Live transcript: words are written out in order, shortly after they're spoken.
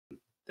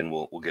then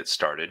we'll get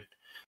started.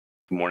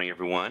 Good morning,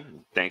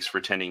 everyone. Thanks for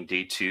attending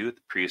day 2 of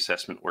the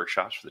pre-assessment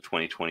workshops for the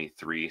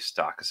 2023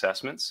 stock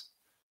assessments.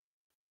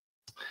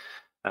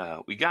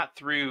 We got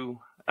through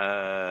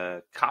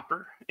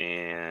copper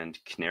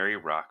and Canary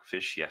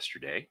Rockfish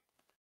yesterday.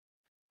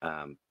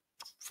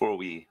 Before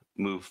we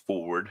move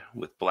forward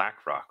with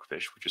black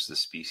rockfish, which is the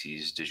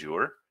species du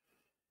jour,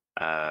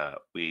 I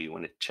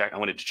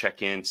wanted to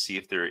check in, see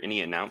if there are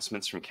any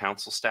announcements from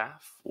council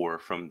staff or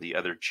from the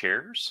other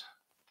chairs.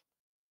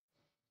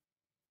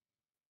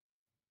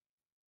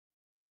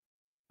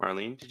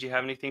 Marlene, did you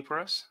have anything for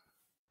us?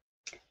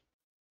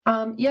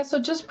 Yeah, so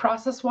just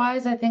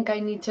process-wise, I think I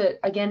need to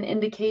again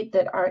indicate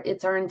that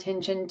it's our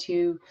intention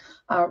to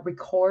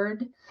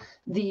record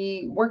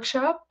the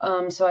workshop.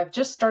 So I've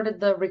just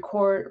started the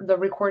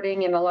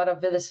recording, and a lot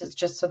of this is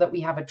just so that we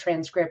have a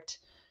transcript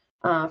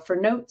for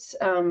notes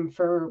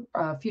for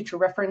future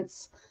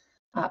reference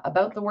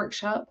about the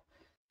workshop.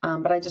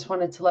 But I just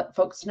wanted to let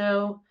folks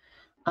know.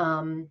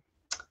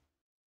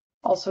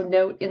 Also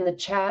note in the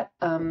chat,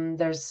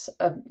 there's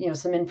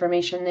some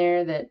information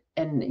there that,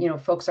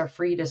 and folks are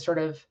free to sort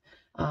of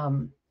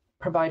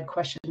provide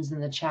questions in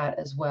the chat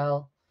as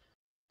well.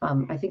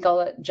 I think I'll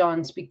let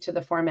John speak to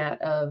the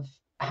format of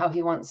how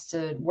he wants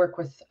to work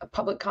with a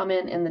public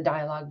comment and the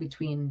dialogue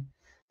between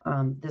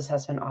the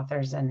assessment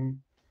authors and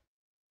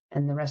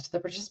the rest of the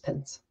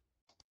participants.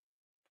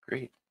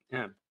 Great.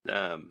 Yeah.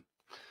 Let's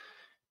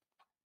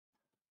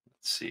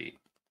see.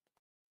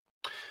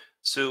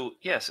 So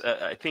yes,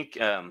 I think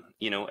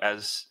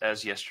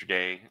as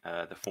yesterday,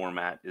 the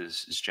format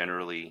is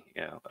generally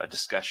a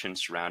discussion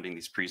surrounding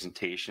these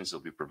presentations. They'll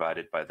be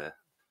provided by the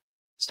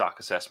stock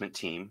assessment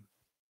team.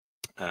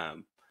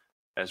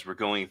 As we're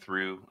going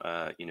through,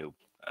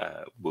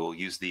 we'll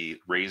use the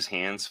raise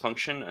hands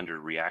function under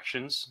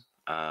reactions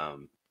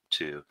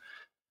to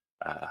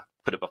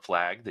put up a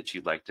flag that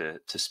you'd like to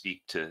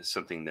speak to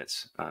something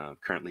that's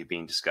currently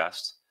being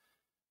discussed.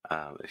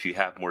 If you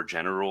have more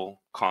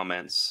general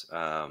comments,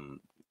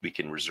 we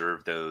can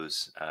reserve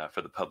those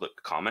for the public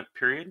comment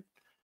period,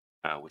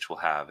 which we'll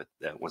have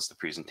once the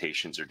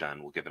presentations are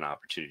done. We'll give an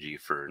opportunity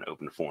for an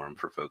open forum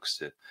for folks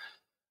to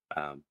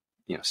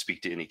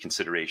speak to any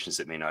considerations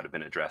that may not have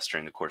been addressed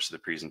during the course of the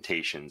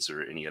presentations,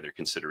 or any other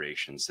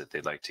considerations that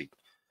they'd like to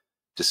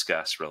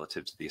discuss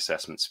relative to the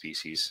assessment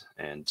species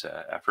and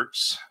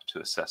efforts to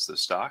assess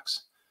those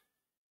stocks.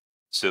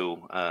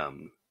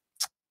 So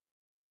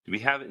do we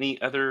have any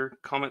other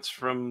comments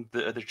from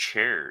the other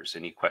chairs?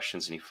 Any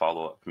questions, any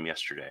follow-up from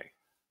yesterday?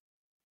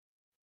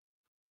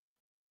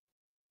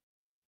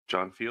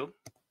 John Field?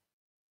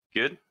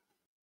 Good?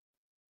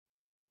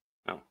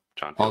 Oh,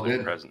 John Field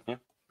is present. Yeah.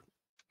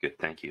 Good,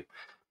 thank you.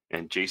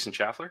 And Jason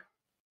Schaffler?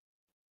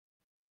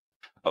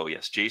 Oh,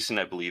 yes. Jason,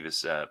 I believe,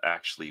 is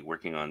actually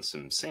working on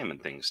some salmon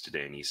things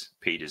today, and he's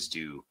paid his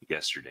due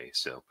yesterday.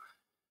 So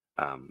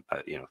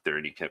if there are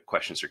any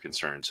questions or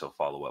concerns, he'll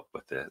follow up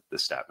with the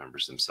staff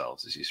members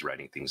themselves as he's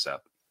writing things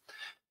up.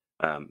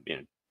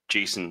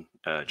 Jason,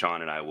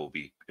 John, and I will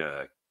be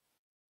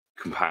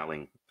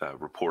compiling a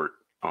report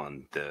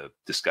on the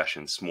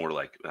discussions, more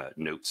like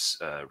notes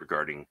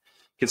regarding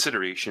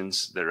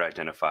considerations that are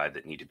identified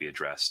that need to be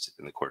addressed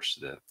in the course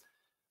of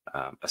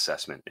the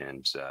assessment,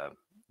 and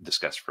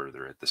discussed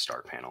further at the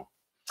STAR panel.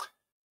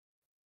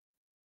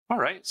 All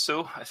right,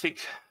 so I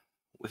think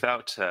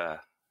without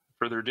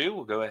further ado,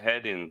 we'll go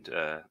ahead and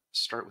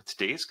start with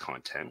today's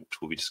content,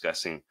 which we'll be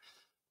discussing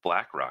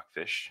black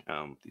rockfish.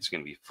 These are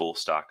going to be full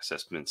stock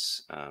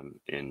assessments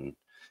in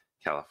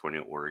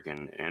California,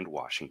 Oregon, and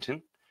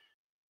Washington.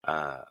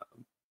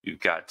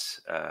 You've got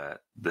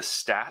the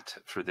stat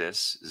for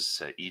this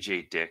is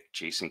EJ Dick,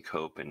 Jason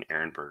Cope, and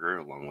Aaron Berger,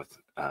 along with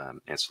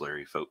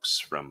ancillary folks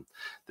from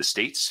the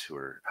states who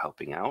are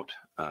helping out,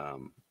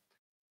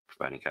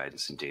 providing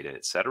guidance and data,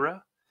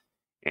 etc.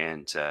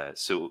 And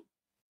so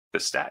the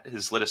stat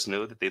has let us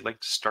know that they'd like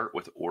to start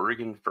with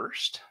Oregon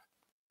first,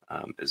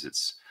 as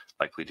it's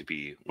likely to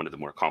be one of the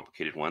more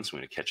complicated ones. I'm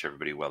going to catch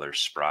everybody while they're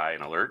spry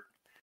and alert.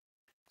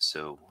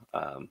 So,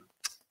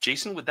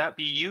 Jason, would that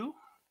be you?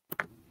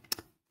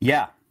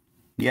 Yeah.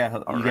 You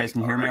guys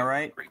can hear me all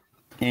right? Great.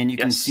 And you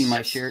can see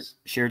my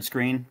shared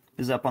screen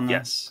is up on the...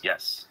 Yes.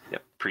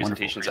 Yep.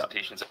 Presentation's up.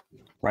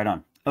 Right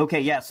on.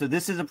 Okay, yeah, so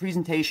this is a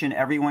presentation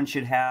everyone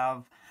should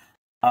have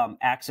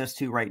access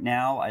to right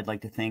now. I'd like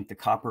to thank the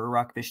Copper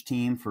Rockfish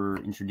team for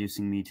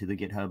introducing me to the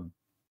GitHub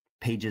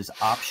Pages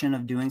option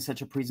of doing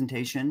such a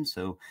presentation.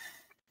 So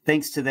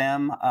thanks to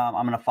them.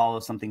 I'm going to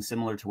follow something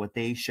similar to what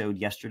they showed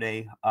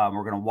yesterday.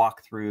 We're going to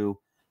walk through,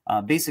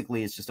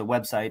 basically it's just a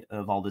website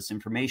of all this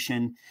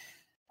information.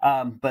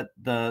 But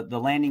the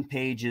landing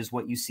page is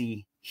what you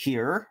see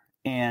here,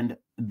 and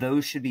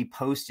those should be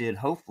posted.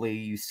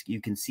 Hopefully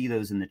you can see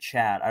those in the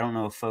chat. I don't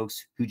know if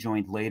folks who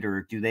joined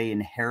later, do they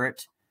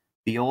inherit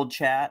the old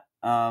chat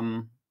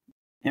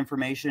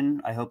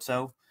information? I hope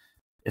so.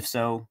 If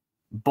so,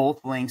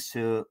 both links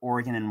to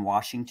Oregon and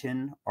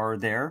Washington are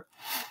there.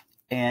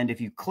 And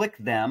if you click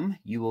them,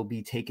 you will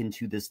be taken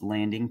to this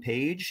landing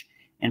page.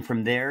 And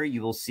from there,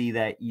 you will see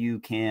that you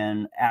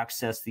can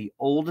access the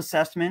old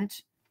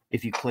assessment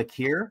If you click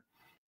here,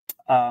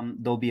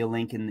 there'll be a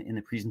link in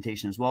the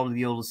presentation as well to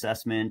the old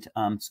assessment.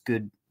 It's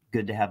good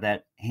to have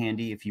that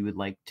handy if you would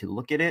like to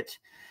look at it.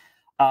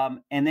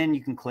 And then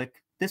you can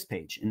click this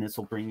page, and this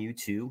will bring you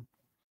to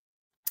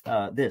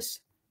this.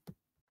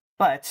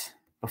 But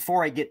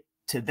before I get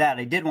to that,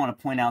 I did want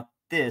to point out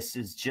this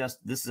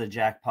is a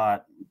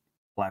jackpot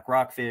black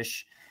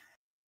rockfish.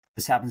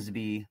 This happens to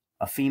be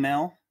a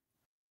female,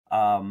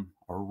 a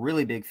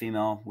really big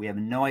female. We have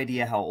no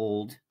idea how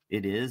old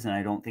it is, and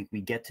I don't think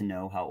we get to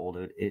know how old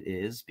it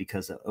is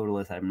because the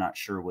otolith, I'm not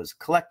sure, was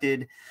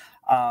collected.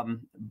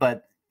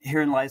 But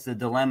herein lies the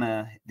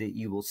dilemma that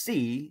you will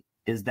see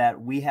is that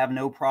we have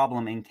no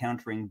problem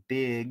encountering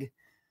big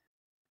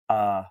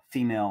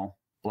female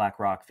black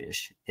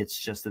rockfish. It's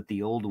just that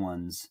the old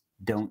ones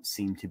don't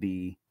seem to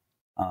be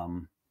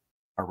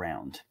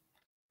around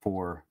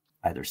for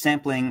either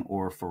sampling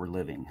or for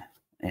living.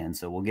 And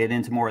so we'll get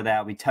into more of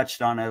that. We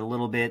touched on it a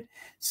little bit.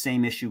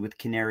 Same issue with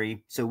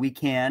Canary. So we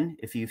can,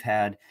 if you've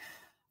had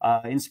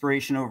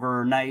inspiration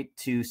overnight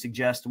to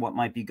suggest what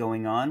might be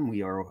going on,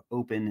 we are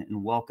open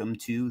and welcome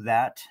to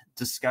that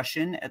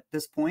discussion at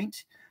this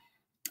point.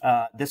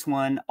 This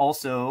one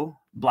also,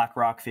 black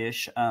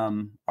rockfish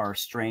are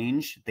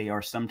strange. They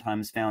are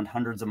sometimes found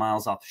hundreds of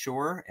miles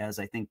offshore, as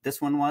I think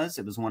this one was.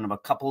 It was one of a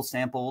couple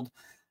sampled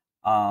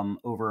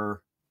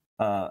over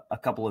a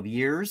couple of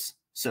years.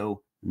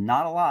 So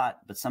not a lot,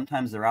 but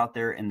sometimes they're out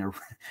there and they're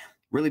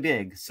really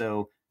big.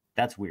 So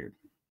that's weird.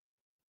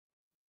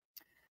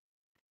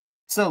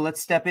 So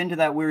let's step into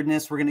that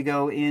weirdness. We're going to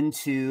go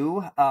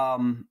into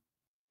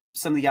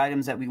some of the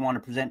items that we want to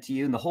present to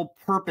you. And the whole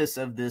purpose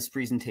of this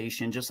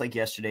presentation, just like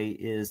yesterday,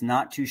 is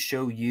not to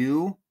show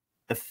you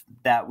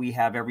that we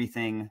have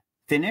everything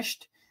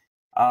finished.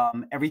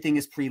 Everything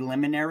is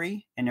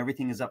preliminary and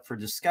everything is up for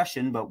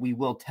discussion, but we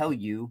will tell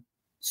you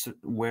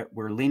where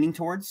we're leaning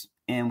towards,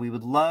 and we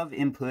would love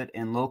input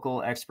and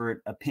local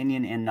expert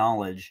opinion and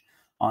knowledge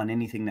on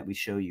anything that we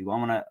show you. I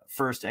want to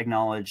first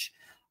acknowledge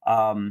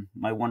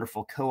my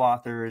wonderful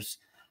co-authors.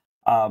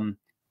 Aaron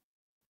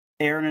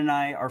and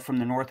I are from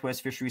the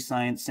Northwest Fisheries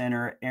Science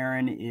Center.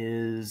 Aaron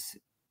is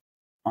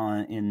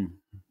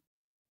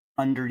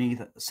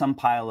underneath some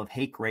pile of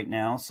hake right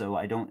now, so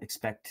I don't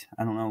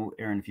know,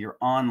 Aaron, if you're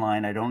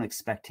online, I don't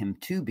expect him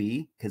to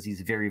be because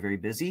he's very, very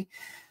busy.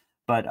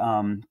 But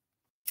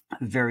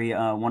very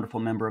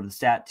wonderful member of the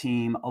STAT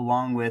team,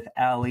 along with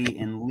Allie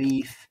and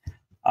Leaf,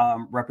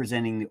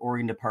 representing the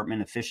Oregon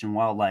Department of Fish and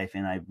Wildlife.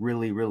 And I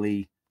really,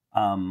 really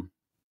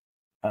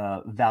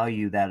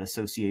value that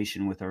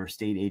association with our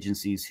state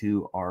agencies,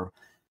 who are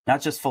not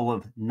just full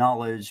of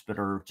knowledge, but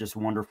are just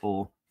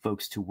wonderful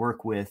folks to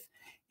work with.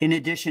 In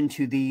addition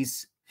to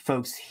these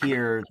folks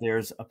here,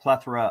 there's a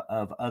plethora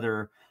of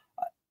other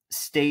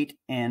state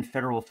and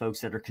federal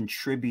folks that are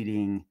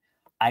contributing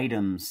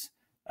items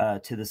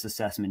to this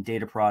assessment,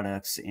 data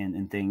products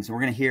and things. And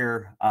we're going to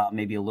hear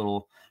maybe a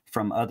little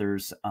from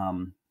others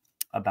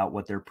about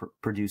what they're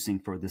producing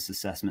for this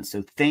assessment.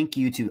 So thank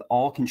you to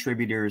all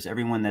contributors,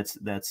 everyone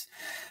that's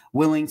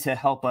willing to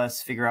help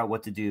us figure out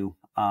what to do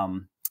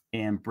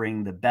and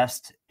bring the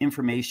best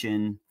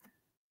information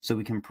so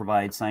we can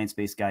provide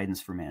science-based guidance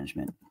for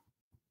management.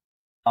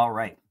 All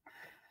right.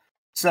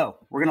 So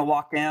we're going to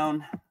walk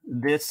down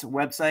this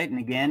website. And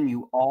again,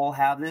 you all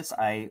have this.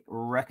 I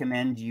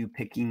recommend you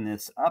picking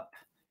this up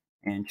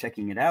and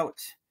checking it out.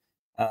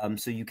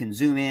 So you can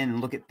zoom in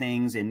and look at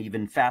things and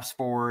even fast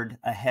forward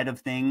ahead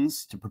of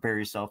things to prepare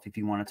yourself if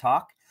you want to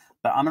talk.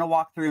 But I'm going to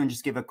walk through and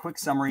just give a quick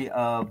summary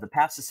of the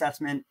past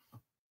assessment.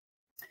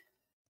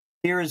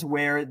 Here is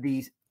where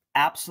the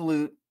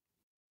absolute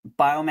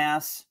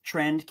biomass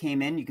trend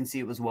came in. You can see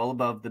it was well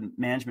above the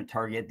management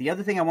target. The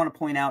other thing I want to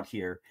point out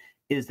here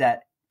is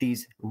that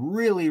these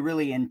really,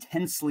 really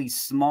intensely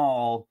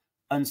small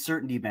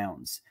uncertainty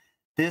bounds.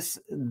 This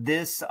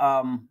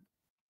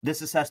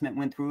assessment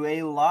went through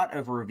a lot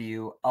of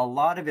review, a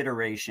lot of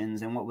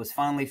iterations, and what was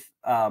finally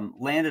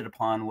landed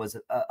upon was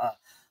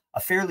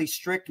a fairly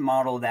strict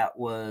model that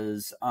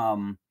was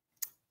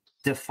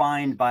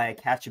defined by a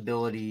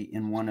catchability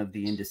in one of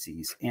the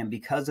indices. And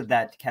because of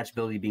that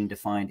catchability being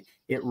defined,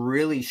 it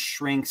really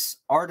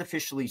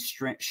artificially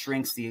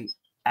shrinks the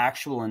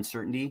actual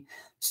uncertainty.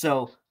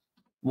 So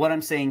what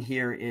I'm saying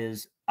here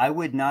is I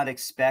would not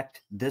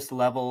expect this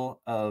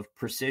level of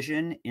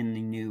precision in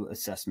the new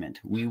assessment.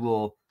 We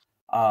will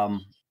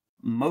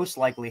most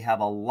likely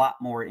have a lot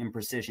more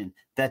imprecision.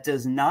 That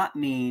does not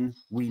mean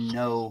we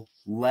know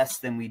less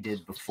than we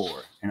did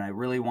before. And I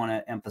really want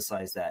to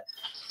emphasize that.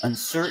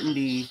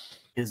 Uncertainty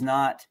is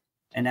not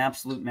an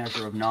absolute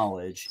measure of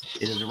knowledge.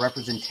 It is a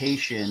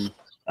representation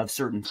of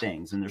certain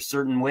things. And there's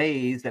certain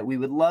ways that we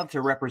would love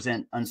to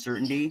represent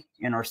uncertainty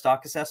in our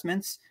stock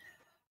assessments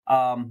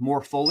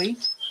more fully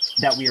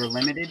that we are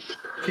limited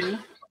to.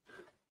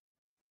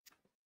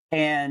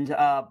 And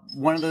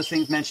one of those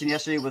things mentioned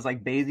yesterday was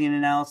like Bayesian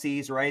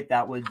analyses, right?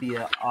 That would be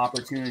an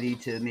opportunity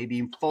to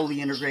maybe fully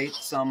integrate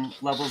some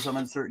levels of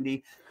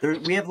uncertainty.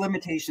 We have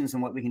limitations in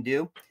what we can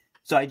do.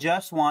 So I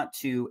just want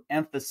to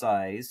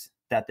emphasize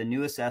that the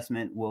new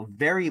assessment will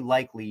very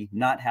likely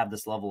not have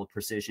this level of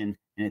precision,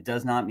 and it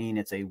does not mean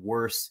it's a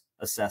worse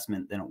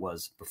assessment than it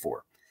was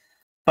before.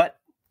 But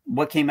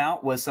what came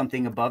out was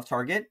something above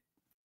target.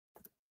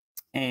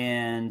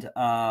 And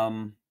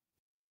oh,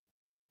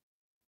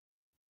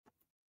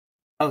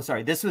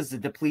 sorry, this was the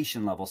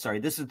depletion level. Sorry,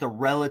 this is the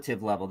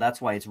relative level.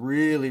 That's why it's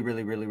really,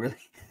 really, really, really,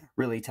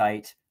 really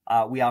tight.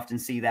 We often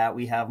see that.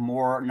 We have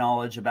more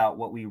knowledge about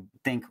what we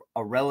think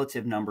a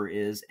relative number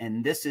is,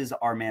 and this is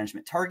our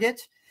management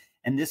target,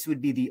 and this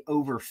would be the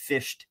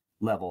overfished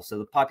level. So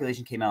the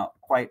population came out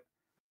quite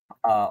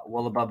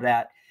well above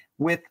that,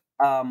 with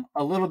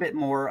a little bit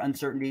more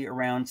uncertainty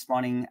around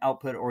spawning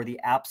output or the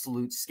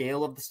absolute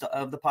scale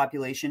of the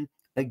population.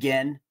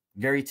 Again,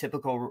 very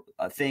typical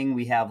thing.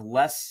 We have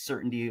less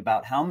certainty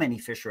about how many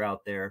fish are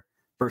out there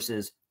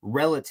versus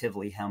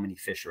relatively how many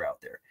fish are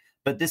out there.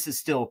 But this is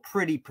still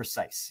pretty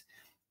precise.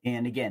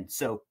 And again,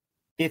 so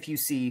if you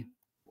see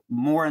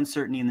more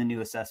uncertainty in the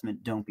new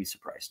assessment, don't be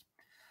surprised.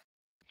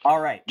 All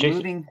right,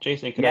 Jason,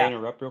 can I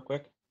interrupt real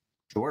quick?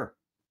 Sure.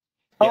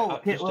 Yeah,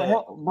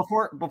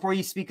 Before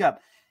you speak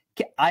up,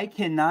 I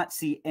cannot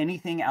see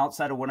anything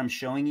outside of what I'm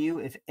showing you.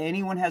 If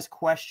anyone has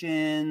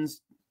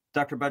questions,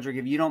 Dr. Budrick,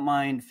 if you don't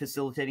mind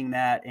facilitating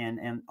that,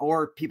 and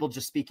or people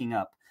just speaking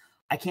up,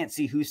 I can't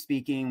see who's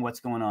speaking, what's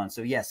going on.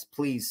 So yes,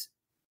 please,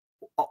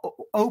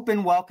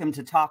 open welcome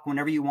to talk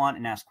whenever you want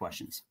and ask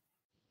questions.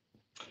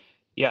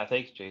 Yeah,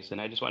 thanks, Jason.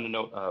 I just want to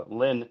note,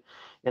 Lynn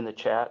in the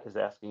chat is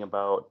asking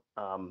about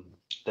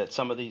that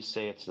some of these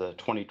say it's the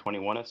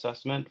 2021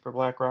 assessment for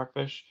black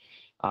rockfish,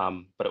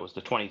 but it was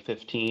the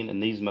 2015,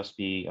 and these must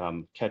be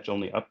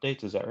catch-only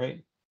updates. Is that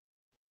right?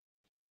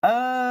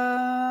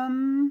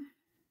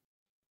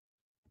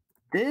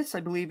 This, I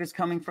believe, is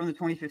coming from the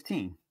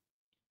 2015.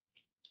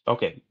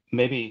 Okay,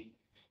 maybe.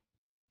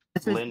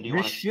 Lynn, do you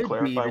want to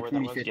clarify where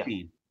that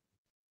was?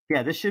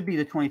 Yeah, this should be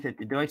the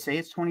 2015. Do I say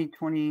it's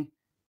 2020?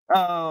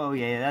 Oh,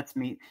 yeah, that's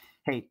me.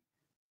 Hey,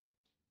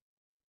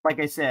 like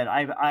I said,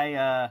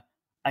 I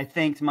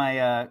thanked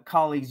my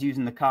colleagues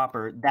using the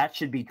copper. That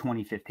should be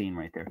 2015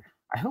 right there.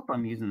 I hope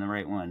I'm using the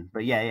right one.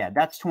 But yeah,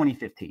 that's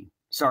 2015.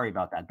 Sorry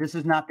about that. This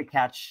is not the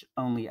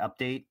catch-only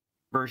update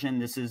version.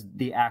 This is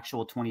the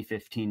actual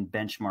 2015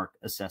 benchmark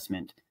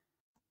assessment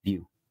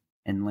view.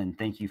 And Lynn,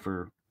 thank you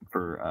for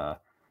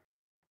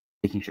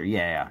making sure.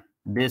 Yeah,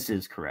 this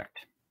is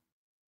correct.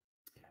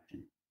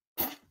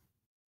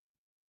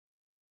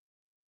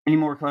 Any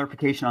more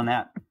clarification on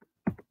that?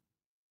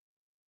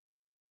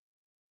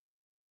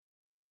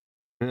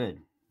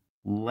 Good.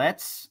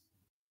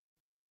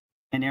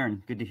 And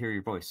Aaron, good to hear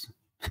your voice.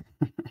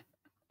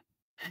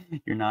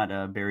 You're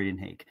not buried in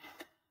hake.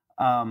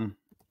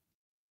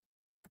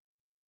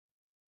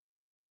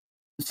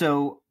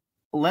 So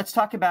let's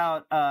talk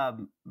about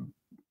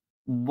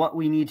what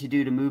we need to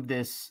do to move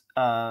this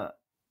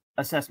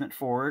assessment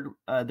forward.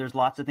 There's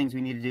lots of things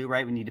we need to do,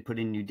 right? We need to put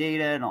in new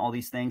data and all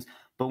these things.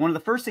 But one of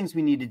the first things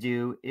we need to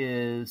do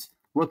is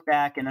look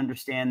back and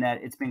understand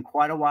that it's been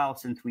quite a while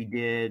since we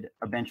did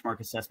a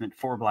benchmark assessment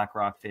for black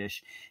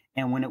rockfish.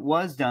 And when it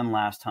was done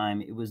last time,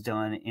 it was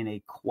done in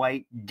a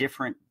quite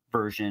different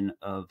version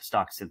of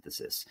stock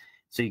synthesis.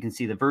 So you can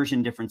see the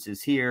version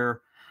differences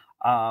here.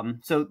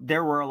 So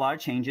there were a lot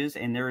of changes,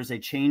 and there is a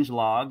change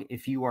log.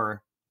 If you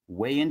are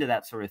way into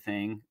that sort of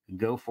thing,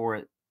 go for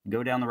it.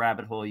 Go down the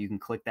rabbit hole. You can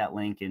click that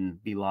link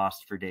and be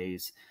lost for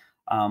days.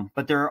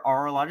 But there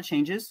are a lot of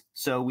changes.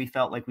 So we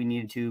felt like we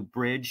needed to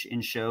bridge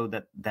and show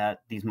that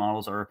these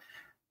models are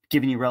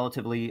giving you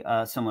relatively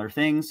similar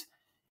things.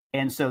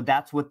 And so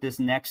that's what this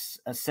next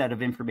set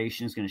of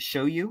information is going to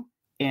show you.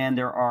 And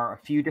there are a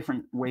few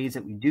different ways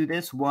that we do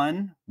this.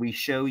 One, we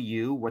show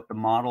you what the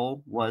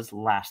model was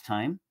last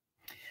time.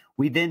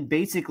 We then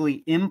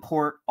basically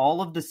import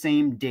all of the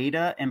same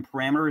data and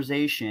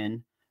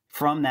parameterization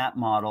from that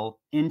model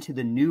into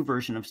the new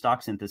version of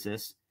stock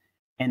synthesis,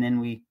 and then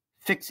we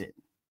fix it.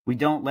 We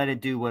don't let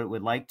it do what it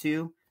would like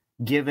to,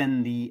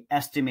 given the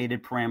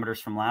estimated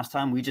parameters from last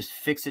time. We just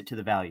fix it to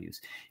the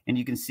values. And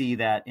you can see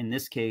that in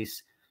this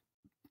case,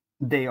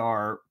 they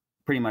are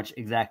pretty much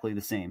exactly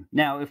the same.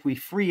 Now, if we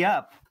free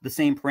up the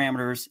same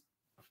parameters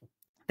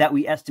that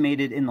we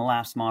estimated in the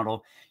last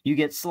model, you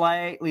get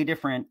slightly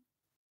different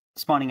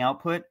spawning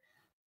output.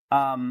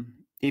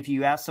 If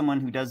you ask someone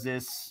who does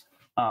this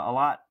a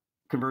lot,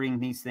 converting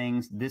these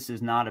things, this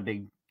is not a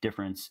big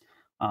difference.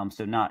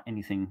 So not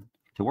anything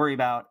to worry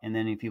about. And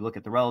then if you look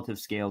at the relative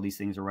scale, these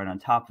things are right on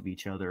top of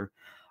each other.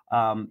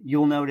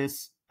 You'll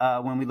notice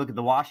when we look at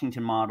the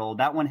Washington model,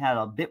 that one had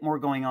a bit more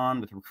going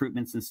on with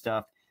recruitments and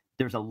stuff.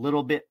 There's a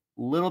little bit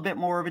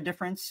more of a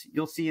difference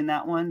you'll see in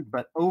that one.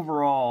 But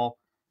overall,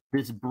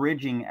 this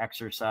bridging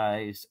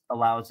exercise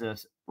allows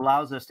us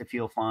to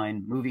feel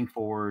fine moving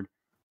forward.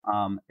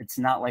 It's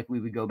not like we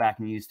would go back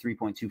and use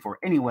 3.24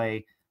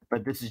 anyway,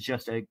 but this is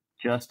just a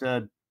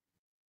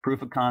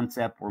proof of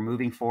concept. We're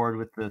moving forward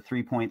with the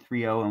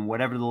 3.30 and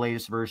whatever the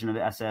latest version of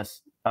the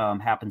SS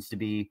happens to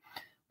be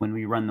when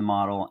we run the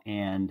model,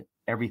 and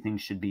everything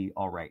should be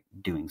all right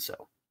doing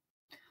so.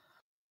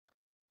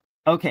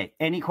 Okay,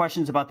 any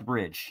questions about the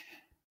bridge?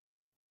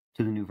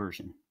 to the new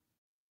version.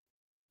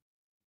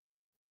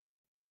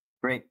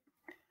 Great.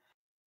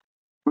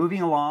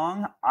 Moving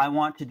along, I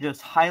want to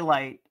just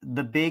highlight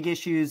the big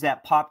issues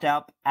that popped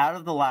up out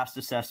of the last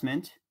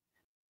assessment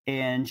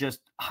and just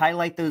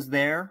highlight those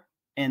there.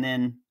 And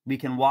then we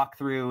can walk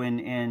through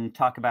and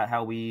talk about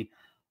how we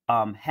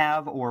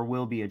have or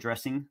will be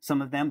addressing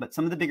some of them. But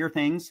some of the bigger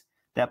things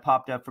that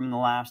popped up from the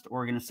last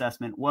Oregon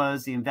assessment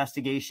was the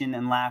investigation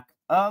and lack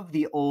of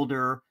the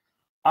older,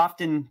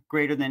 often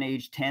greater than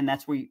age 10.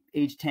 That's where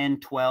age 10,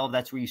 12,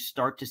 that's where you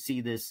start to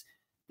see this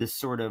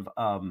sort of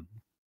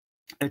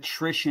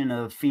attrition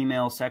of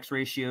female sex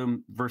ratio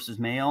versus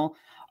male.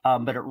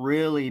 But it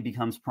really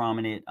becomes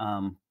prominent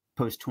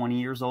post 20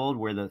 years old,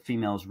 where the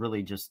females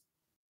really just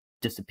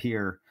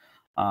disappear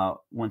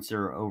once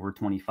they're over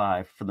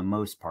 25 for the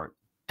most part.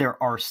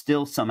 There are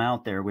still some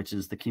out there, which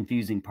is the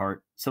confusing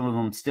part. Some of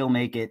them still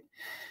make it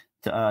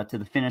to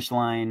the finish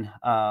line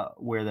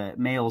where the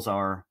males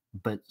are,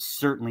 but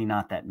certainly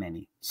not that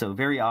many. So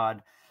very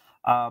odd.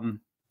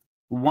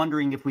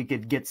 Wondering if we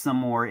could get some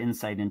more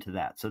insight into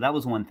that. So that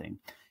was one thing.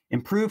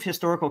 Improve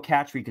historical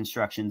catch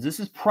reconstructions. This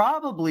is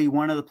probably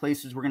one of the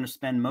places we're going to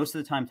spend most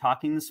of the time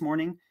talking this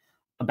morning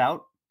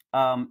about.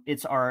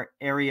 It's our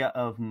area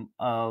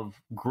of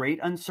great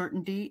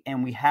uncertainty,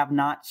 and we have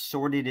not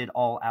sorted it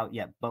all out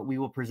yet, but we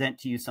will present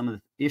to you some of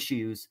the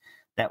issues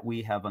that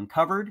we have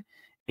uncovered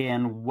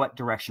and what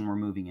direction we're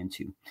moving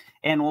into.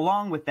 And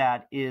along with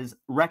that is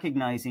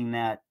recognizing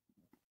that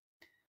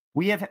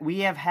we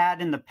have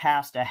had in the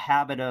past a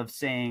habit of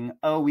saying,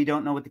 oh, we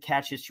don't know what the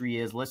catch history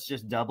is, let's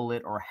just double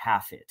it or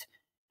half it.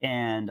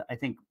 And I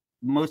think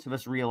most of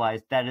us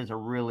realize that is a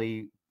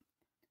really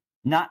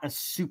not a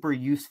super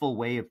useful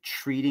way of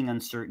treating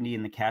uncertainty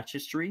in the catch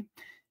history.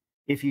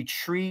 If you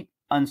treat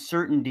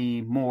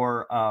uncertainty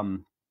more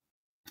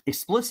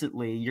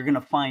explicitly, you're going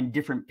to find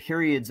different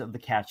periods of the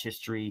catch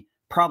history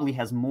probably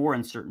has more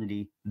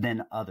uncertainty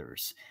than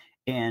others.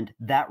 And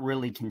that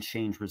really can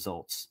change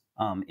results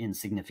in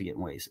significant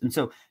ways. And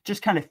so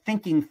just kind of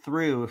thinking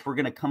through, if we're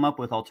going to come up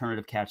with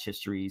alternative catch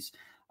histories,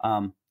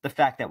 the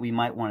fact that we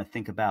might want to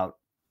think about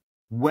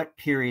what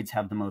periods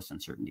have the most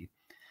uncertainty.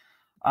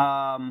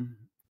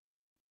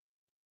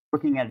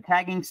 Looking at a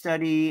tagging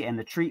study and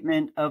the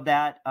treatment of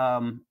that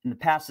in the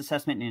past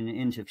assessment and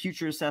into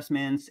future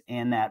assessments,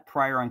 and that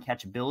prior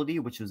uncatchability,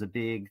 which was a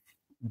big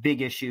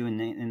issue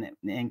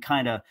and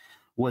kind of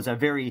was a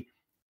very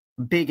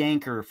big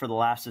anchor for the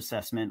last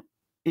assessment.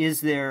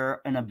 Is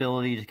there an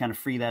ability to kind of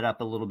free that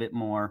up a little bit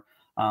more?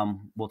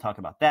 We'll talk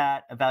about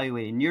that.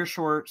 Evaluating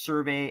nearshore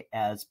survey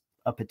as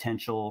a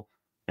potential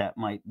that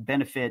might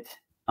benefit,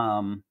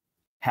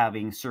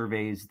 having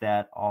surveys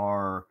that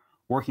are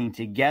working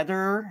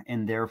together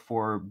and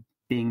therefore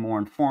being more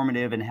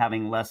informative and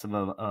having less of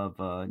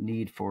a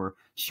need for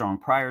strong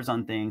priors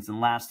on things.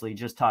 And lastly,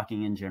 just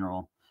talking in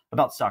general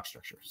about stock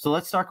structure. So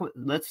let's start with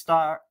the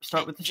stock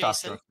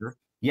structure.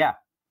 Yeah.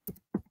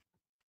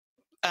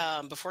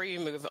 Before you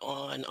move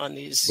on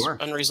these Sure.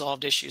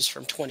 unresolved issues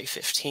from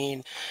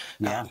 2015,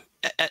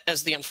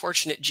 as the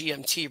unfortunate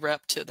GMT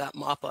rep to that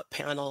mop-up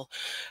panel,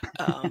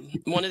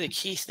 one of the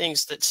key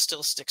things that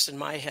still sticks in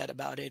my head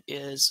about it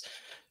is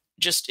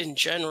just in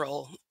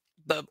general,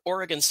 the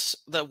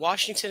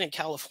Washington and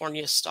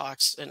California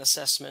stocks and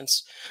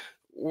assessments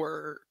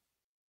were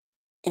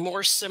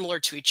more similar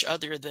to each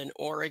other than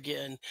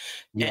Oregon.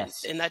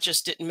 Yes. And that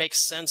just didn't make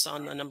sense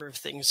on a number of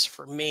things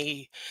for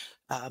me.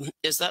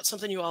 Is that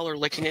something you all are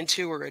looking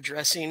into or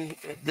addressing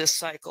this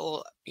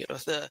cycle?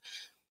 I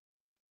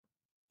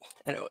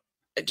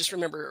just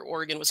remember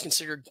Oregon was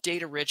considered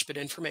data rich, but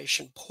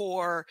information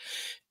poor.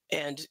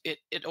 And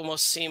it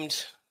almost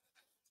seemed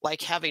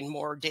like having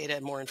more data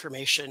and more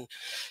information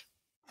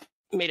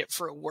made it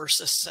for a worse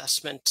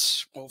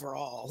assessment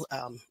overall.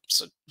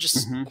 So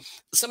just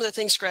some of the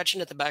things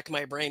scratching at the back of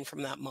my brain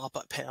from that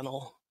mop-up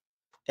panel,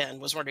 and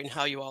was wondering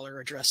how you all are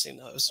addressing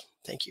those.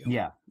 Thank you.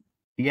 Yeah.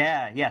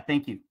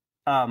 Thank you.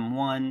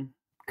 One,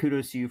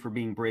 kudos to you for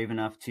being brave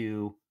enough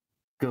to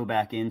go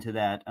back into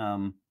that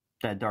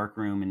dark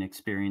room and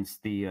experience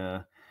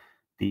the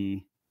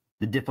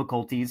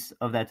difficulties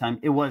of that time.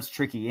 It was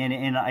tricky.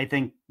 And I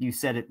think you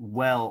said it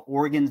well.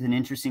 Oregon's an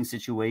interesting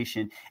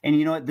situation. And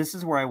you know what, this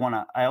is where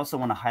I also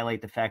want to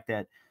highlight the fact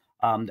that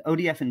the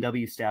ODF and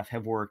W staff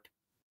have worked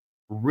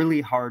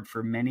really hard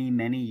for many,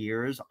 many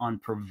years on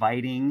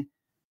providing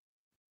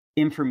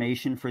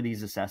information for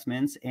these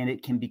assessments. And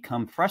it can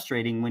become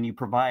frustrating when you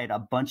provide a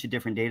bunch of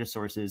different data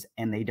sources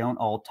and they don't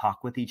all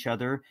talk with each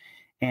other.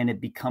 And it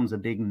becomes a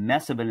big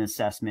mess of an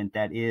assessment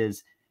that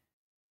is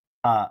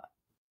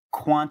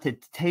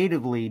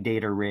quantitatively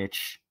data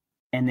rich,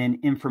 and then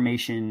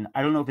information,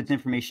 I don't know if it's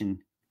information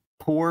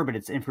poor, but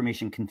it's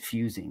information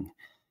confusing.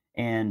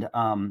 And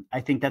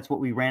I think that's what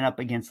we ran up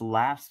against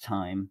last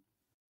time,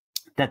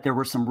 that there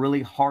were some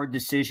really hard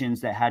decisions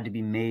that had to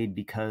be made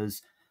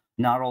because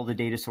not all the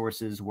data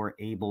sources were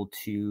able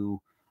to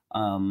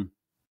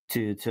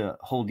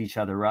hold each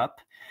other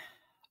up.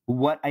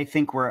 What I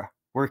think we're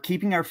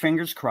keeping our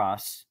fingers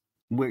crossed.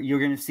 You're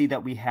going to see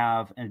that we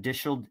have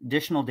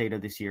additional data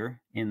this year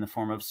in the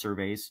form of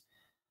surveys.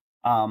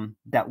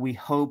 that we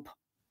hope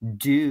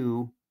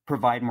do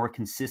provide more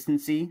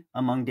consistency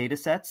among data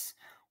sets.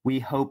 We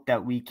hope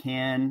that we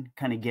can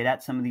kind of get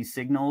at some of these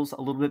signals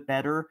a little bit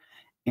better.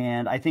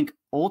 And I think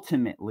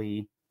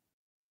ultimately,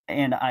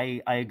 and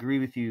I agree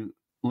with you,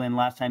 Lynn,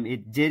 last time,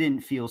 it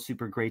didn't feel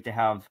super great to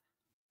have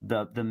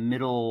the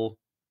middle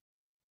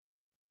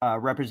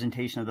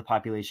representation of the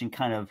population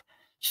kind of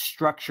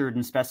structured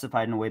and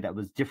specified in a way that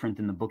was different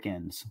than the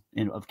bookends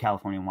of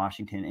California and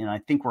Washington. And I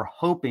think we're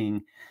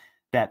hoping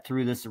that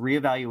through this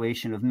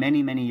reevaluation of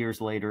many, many years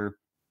later,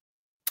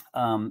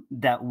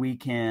 that we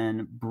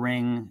can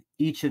bring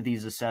each of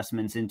these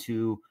assessments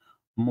into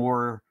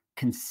more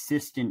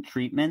consistent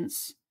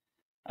treatments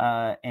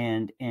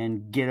and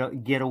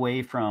get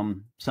away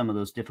from some of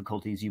those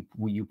difficulties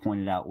you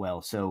pointed out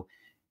well. So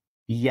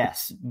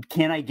yes,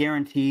 can I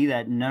guarantee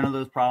that none of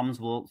those problems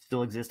will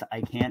still exist?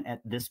 I can't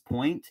at this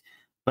point,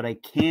 but I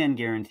can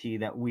guarantee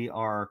that we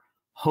are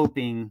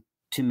hoping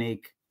to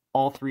make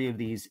all three of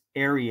these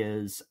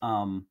areas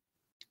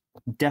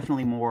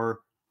definitely more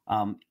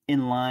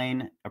in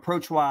line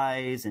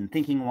approach-wise and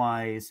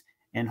thinking-wise,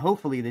 and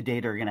hopefully the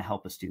data are going to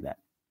help us do that.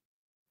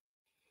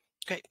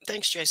 Okay,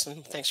 thanks,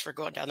 Jason. Thanks for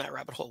going down that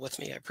rabbit hole with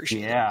me. I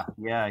appreciate it.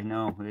 Yeah, I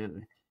know.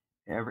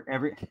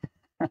 Every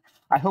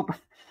I hope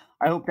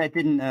that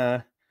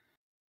didn't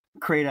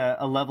create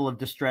a level of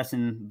distress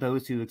in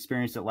those who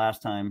experienced it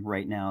last time.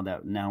 Right now,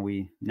 that now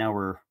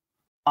we're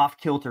off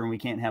kilter and we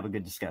can't have a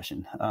good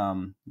discussion.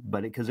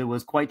 But because it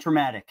was quite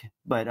traumatic,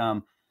 but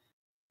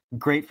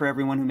great for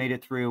everyone who made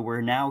it through.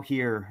 We're now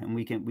here and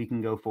we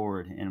can go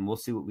forward and we'll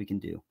see what we can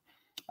do.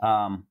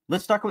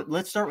 Let's start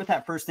with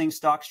that first thing,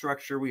 stock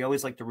structure. We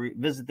always like to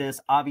revisit this.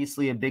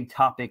 Obviously a big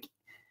topic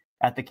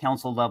at the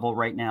council level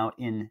right now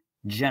in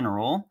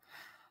general.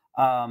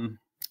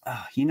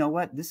 You know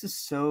what? This is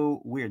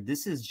so weird.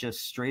 This is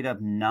just straight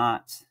up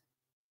not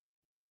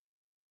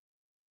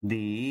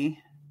the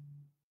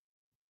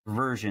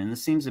version.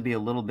 This seems to be a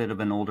little bit of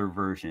an older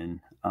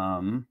version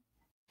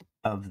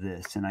of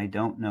this, and I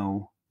don't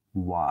know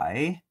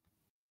why.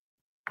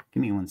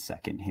 Give me 1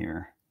 second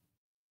here.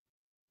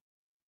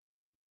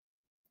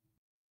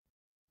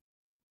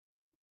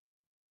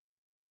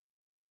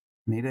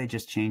 Maybe I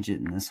just changed it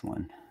in this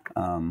one.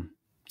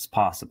 It's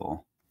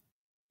possible,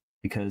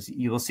 because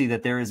you will see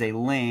that there is a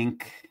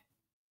link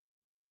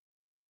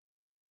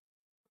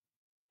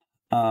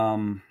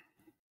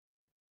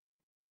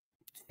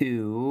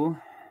to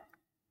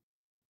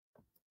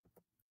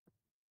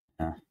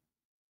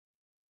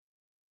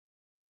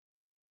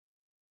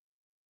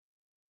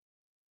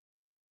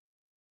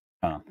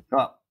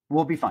well,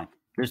 we'll be fine.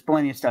 There's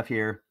plenty of stuff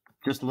here,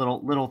 just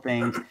little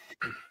things.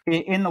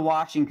 In the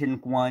Washington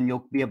one,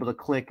 you'll be able to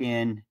click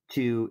in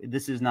to,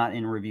 this is not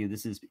in review,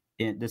 this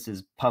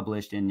is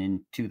published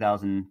in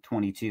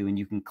 2022, and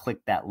you can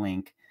click that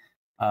link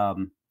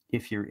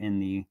if you're in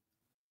the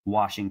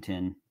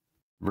Washington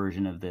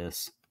version of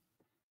this.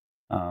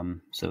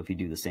 So if you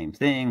do the same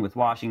thing with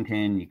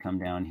Washington, you come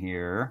down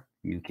here,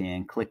 you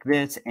can click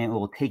this, and it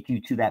will take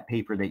you to that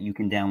paper that you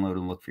can download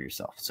and look for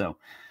yourself. So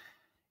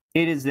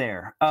it is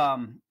there.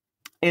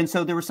 And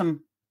so there was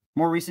some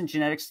more recent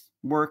genetics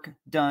work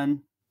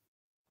done.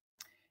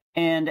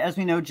 And as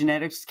we know,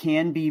 genetics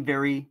can be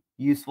very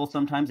useful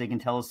sometimes. They can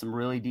tell us some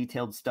really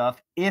detailed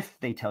stuff if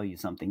they tell you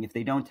something. If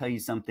they don't tell you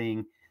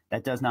something,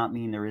 that does not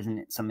mean there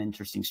isn't some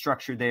interesting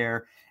structure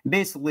there. And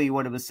basically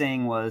what it was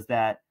saying was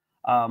that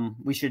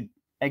we should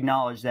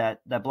acknowledge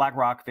that black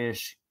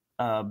rockfish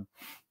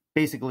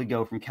basically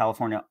go from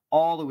California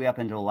all the way up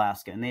into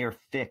Alaska, and they are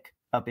thick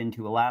up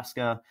into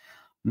Alaska.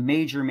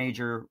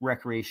 Major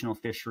recreational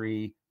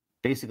fishery,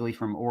 basically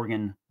from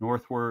Oregon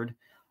northward.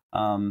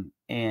 And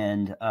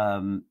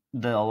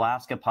the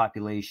Alaska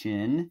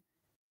population,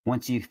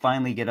 once you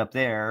finally get up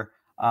there,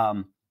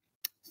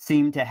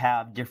 seem to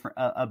have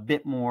a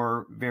bit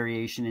more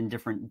variation in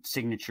different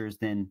signatures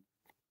than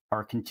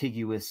our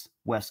contiguous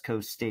West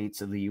Coast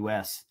states of the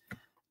U.S.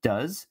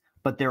 does.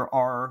 But there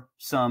are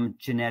some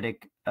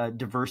genetic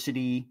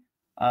diversity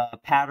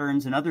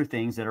patterns and other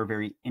things that are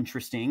very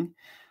interesting.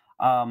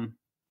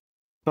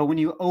 But when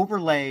you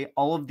overlay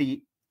all of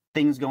the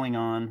things going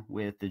on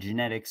with the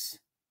genetics,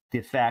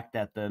 the fact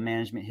that the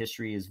management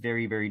history is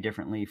very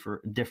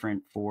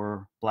different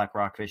for black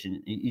rockfish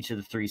in each of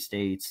the three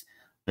states,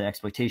 the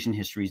exploitation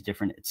history is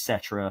different,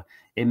 etc.,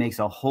 it makes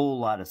a whole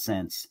lot of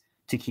sense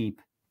to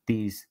keep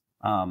these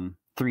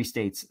three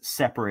states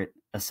separate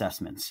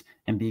assessments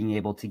and being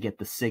able to get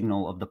the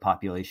signal of the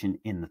population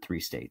in the three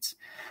states.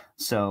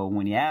 So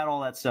when you add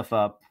all that stuff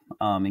up,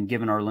 and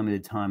given our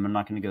limited time, I'm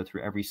not going to go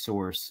through every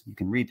source. You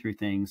can read through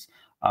things.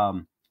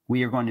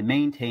 We are going to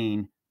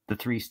maintain the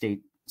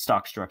three-state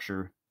stock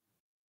structure,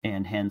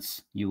 and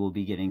hence you will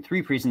be getting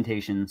 3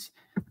 presentations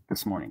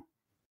this morning.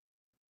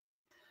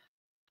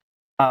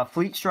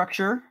 Fleet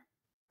structure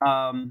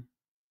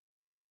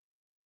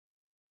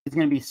is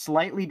going to be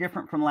slightly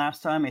different from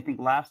last time. I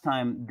think last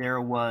time there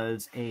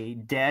was a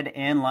dead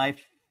and live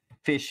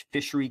fish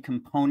fishery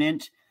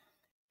component,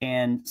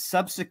 and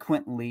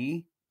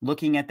subsequently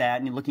looking at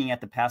that and looking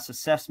at the past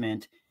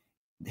assessment,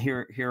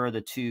 here are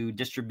the two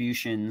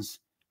distributions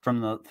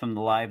from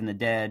the live and the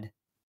dead.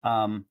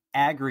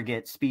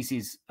 Aggregate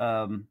species,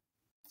 the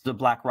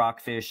black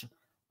rockfish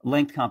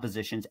length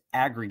compositions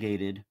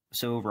aggregated.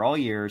 So over all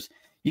years,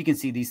 you can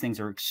see these things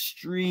are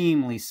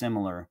extremely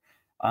similar,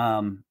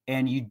 and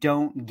you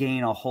don't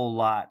gain a whole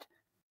lot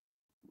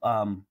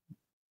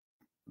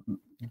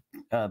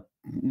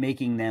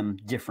making them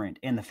different.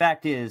 And the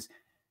fact is,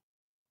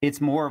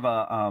 it's more of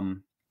a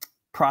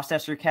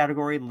processor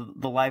category,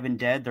 the live and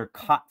dead. They're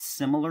caught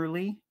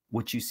similarly,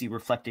 which you see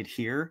reflected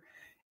here.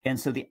 And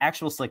so the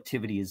actual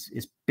selectivity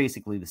is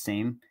basically the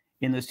same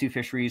in those two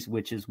fisheries,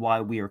 which is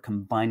why we are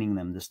combining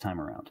them this time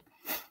around.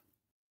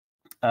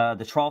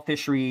 The trawl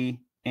fishery,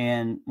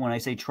 and when I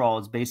say trawl,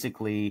 it's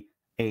basically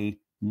a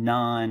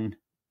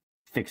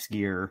non-fixed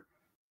gear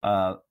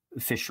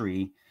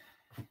fishery,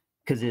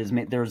 because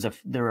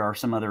there are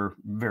some other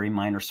very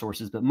minor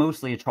sources, but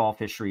mostly a trawl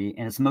fishery,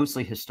 and it's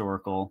mostly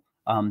historical.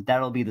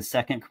 That'll be the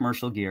second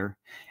commercial gear.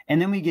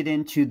 And then we get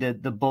into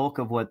the bulk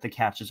of what the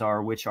catches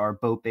are, which are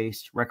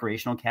boat-based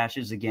recreational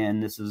catches.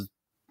 Again, this is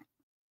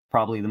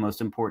probably the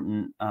most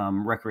important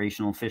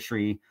recreational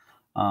fishery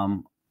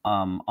on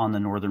the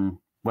northern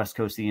west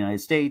coast of the United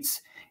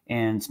States,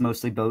 and it's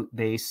mostly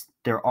boat-based.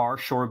 There are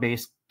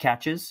shore-based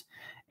catches,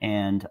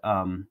 and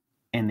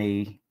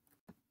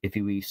if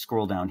we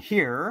scroll down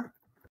here,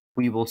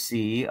 we will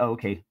see,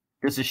 okay,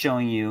 this is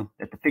showing you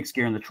that the fixed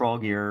gear and the trawl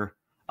gear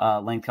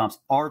length comps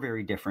are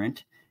very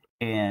different,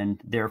 and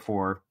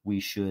therefore we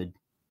should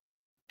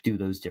do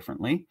those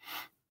differently.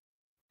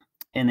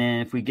 And then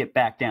if we get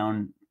back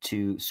down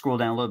to scroll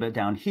down a little bit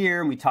down here,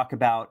 and we talk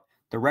about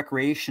the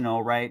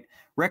recreational, right?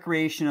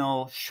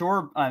 Recreational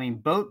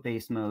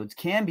boat-based modes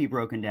can be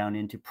broken down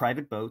into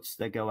private boats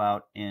that go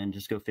out and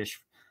just go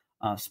fish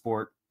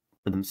sport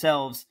for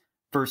themselves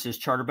versus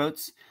charter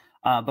boats.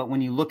 But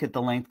when you look at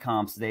the length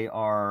comps, they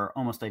are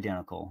almost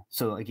identical.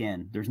 So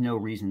again, there's no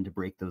reason to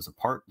break those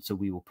apart. So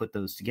we will put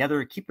those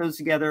together, keep those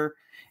together.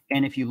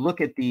 And if you look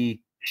at the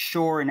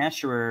shore and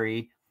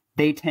estuary,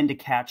 they tend to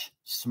catch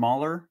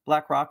smaller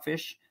black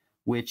rockfish,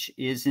 which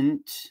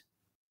isn't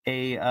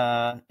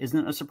a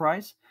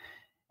surprise.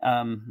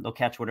 They'll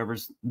catch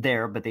whatever's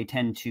there, but they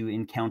tend to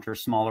encounter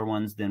smaller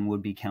ones than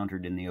would be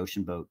countered in the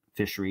ocean boat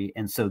fishery.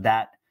 And so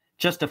that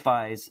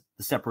justifies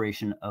the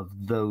separation of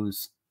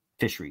those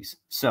fisheries.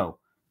 So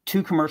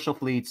 2 commercial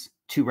fleets,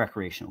 2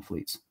 recreational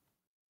fleets.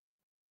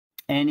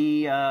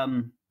 Any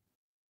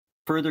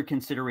further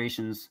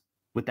considerations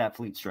with that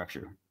fleet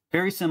structure?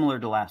 Very similar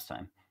to last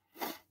time.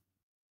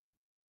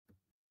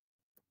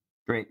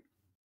 Great.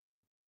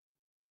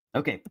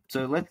 Okay,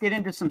 so let's get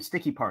into some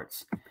sticky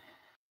parts.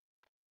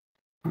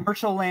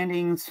 Commercial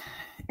landings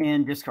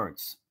and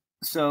discards.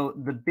 So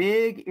the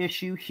big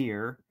issue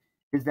here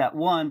is that,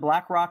 one,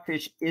 black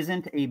rockfish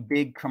isn't a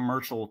big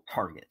commercial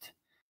target.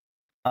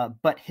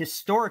 But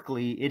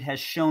historically, it has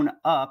shown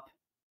up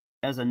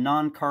as a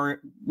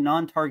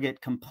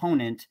non-target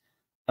component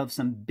of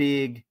some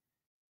big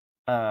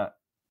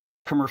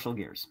commercial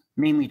gears,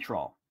 mainly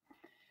trawl.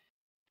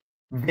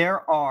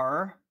 There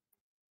are,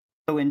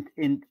 so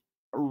in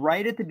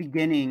right at the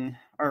beginning,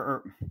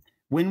 or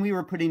when we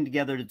were putting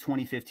together the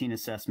 2015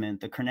 assessment,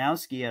 the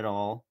Karnowski et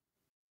al.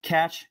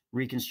 Catch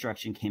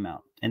reconstruction came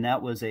out, and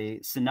that was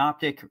a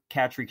synoptic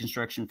catch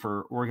reconstruction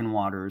for Oregon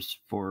waters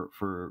for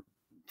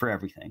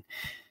everything.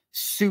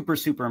 Super,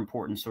 super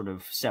important sort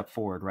of step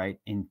forward,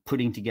 right, in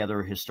putting together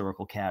a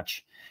historical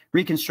catch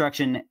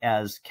reconstruction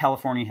as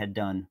California had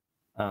done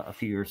a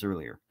few years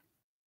earlier.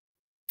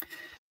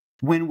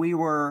 When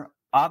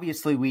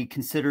we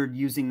considered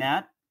using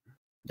that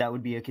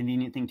would be a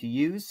convenient thing to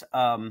use.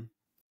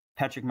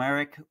 Patrick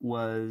Myrick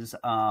was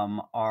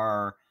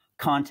our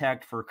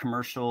contact for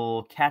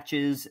commercial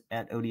catches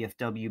at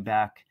ODFW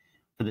back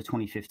for the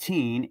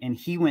 2015, and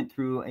he went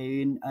through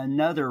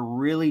another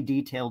really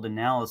detailed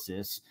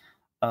analysis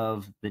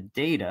of the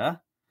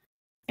data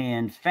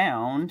and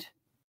found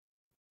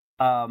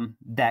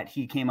that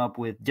he came up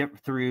with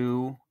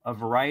through a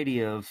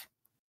variety of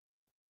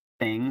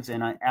things.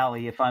 And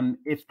Allie,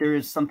 if there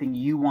is something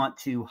you want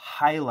to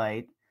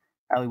highlight,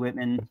 Allie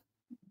Whitman,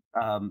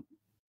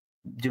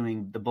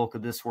 doing the bulk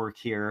of this work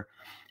here,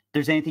 if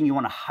there's anything you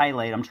want to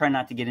highlight, I'm trying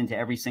not to get into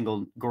every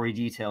single gory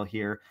detail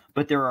here,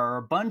 but there are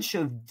a bunch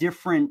of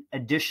different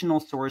additional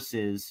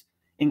sources,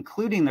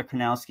 including the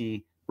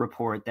Karnowski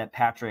report, that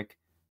Patrick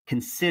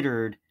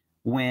considered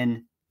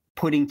when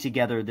putting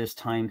together this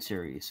time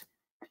series.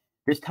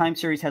 This time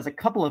series has a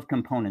couple of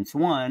components.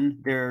 One,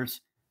 there's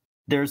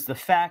the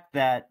fact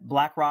that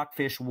black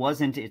rockfish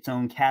wasn't its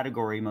own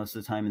category most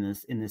of the time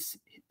in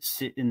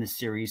this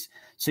series,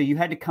 so you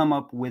had to come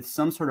up with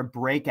some sort of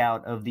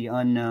breakout of the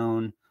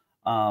unknown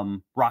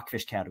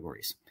rockfish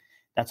categories.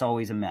 That's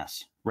always a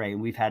mess, right?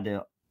 We've had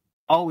to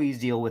always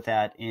deal with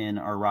that in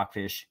our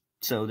rockfish.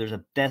 So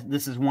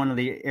this is one of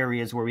the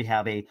areas where we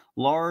have a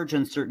large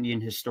uncertainty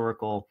in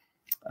historical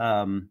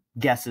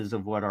guesses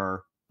of what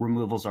our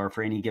removals are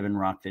for any given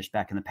rockfish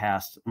back in the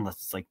past, unless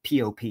it's like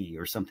POP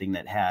or something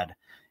that had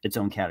its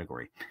own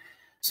category.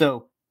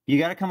 So you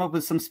got to come up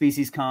with some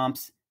species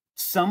comps.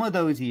 some of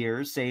those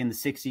years, say in the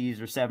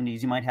 60s or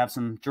 70s, you might have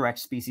some direct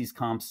species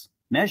comps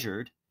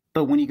measured.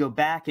 But when you go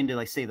back into,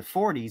 like, say, the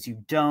 40s,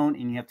 you don't,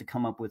 and you have to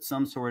come up with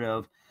some sort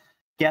of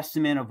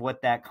guesstimate of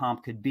what that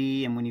comp could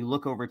be. And when you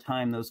look over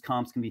time, those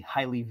comps can be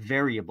highly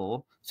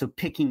variable. So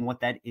picking what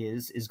that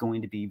is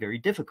going to be very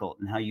difficult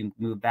in how you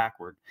move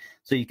backward.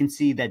 So you can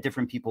see that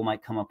different people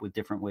might come up with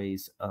different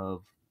ways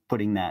of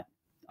putting that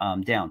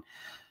down.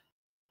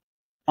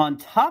 On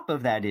top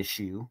of that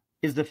issue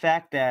is the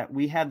fact that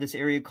we have this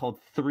area called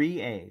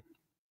 3A.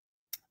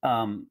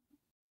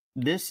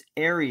 This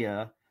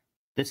area,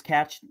 this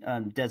catch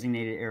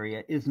designated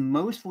area, is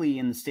mostly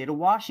in the state of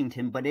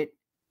Washington, but it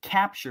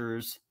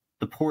captures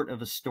the port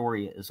of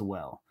Astoria as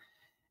well.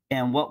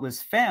 And what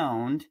was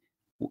found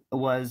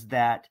was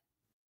that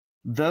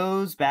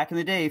those back in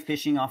the day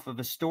fishing off of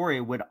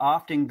Astoria would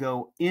often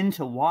go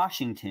into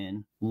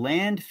Washington,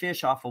 land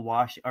fish off of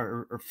Washington,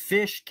 or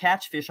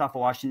catch fish off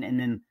of Washington, and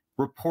then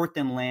report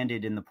them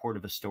landed in the port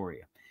of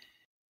Astoria.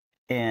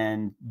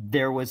 And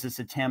there was this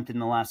attempt in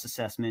the last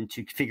assessment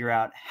to figure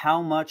out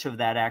how much of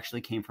that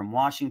actually came from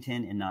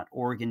Washington and not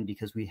Oregon,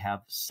 because we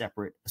have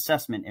separate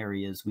assessment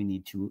areas. We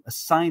need to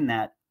assign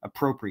that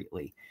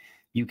appropriately.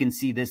 You can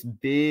see this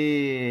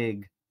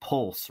big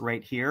pulse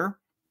right here.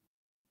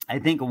 I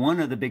think one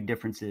of the big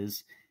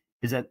differences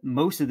is that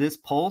most of this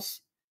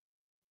pulse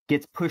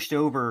gets pushed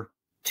over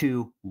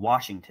to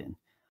Washington,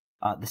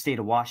 the state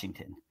of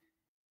Washington.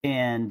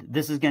 And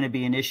this is going to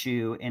be an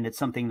issue, and it's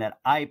something that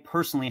I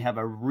personally have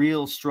a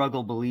real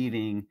struggle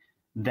believing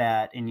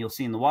that, and you'll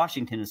see in the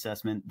Washington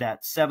assessment,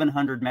 that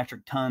 700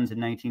 metric tons in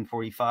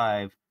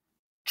 1945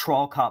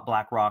 trawl-caught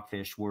black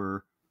rockfish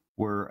were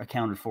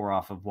accounted for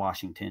off of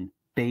Washington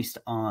based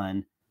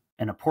on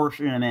an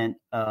apportionment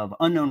of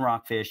unknown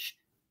rockfish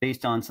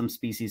based on some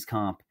species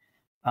comp.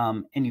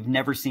 And you've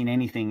never seen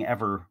anything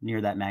ever near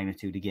that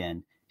magnitude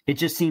again. It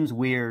just seems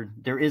weird.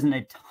 There isn't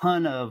a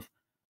ton of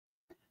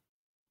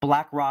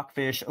black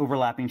rockfish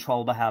overlapping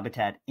trawlable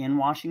habitat in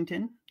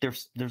Washington.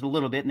 There's a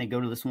little bit, and they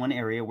go to this one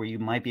area where you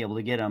might be able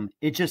to get them.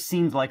 It just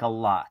seems like a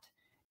lot.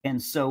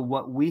 And so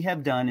what we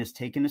have done is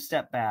taken a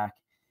step back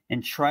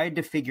and tried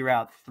to figure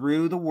out,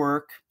 through the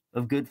work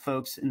of good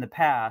folks in the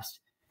past,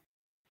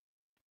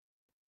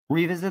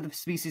 revisit the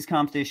species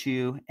comps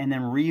issue, and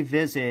then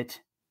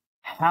revisit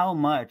how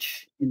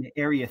much in the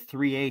area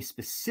 3A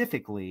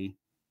specifically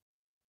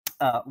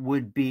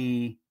would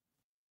be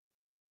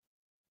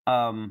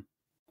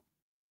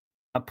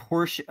a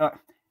portion,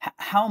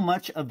 how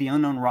much of the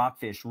unknown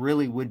rockfish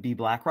really would be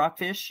black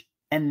rockfish.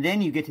 And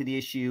then you get to the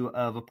issue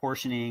of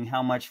apportioning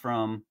how much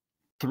from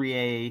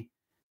 3A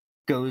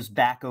goes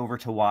back over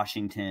to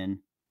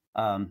Washington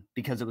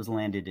because it was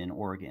landed in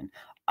Oregon.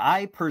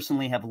 I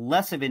personally have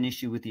less of an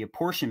issue with the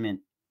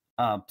apportionment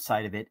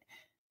side of it,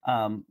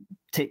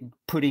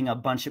 putting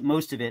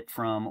most of it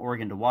from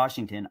Oregon to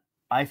Washington.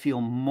 I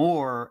feel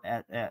more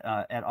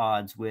at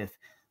odds with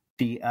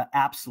the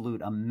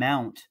absolute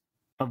amount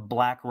of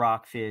black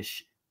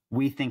rockfish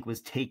we think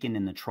was taken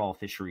in the trawl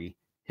fishery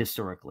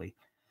historically.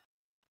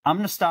 I'm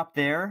going to stop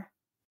there.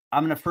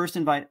 I'm going to first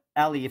invite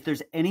Ali, if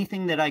there's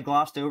anything that I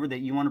glossed over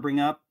that you want to bring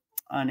up,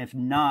 and if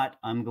not,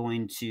 I'm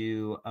going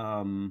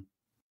to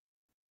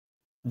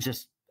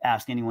just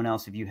ask anyone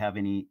else if you have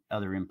any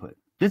other input.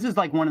 This is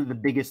like one of the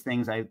biggest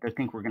things I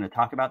think we're going to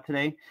talk about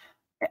today.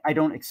 I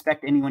don't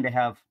expect anyone to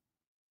have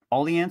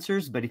all the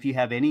answers, but if you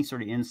have any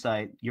sort of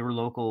insight, your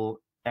local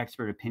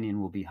expert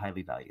opinion will be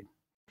highly valued.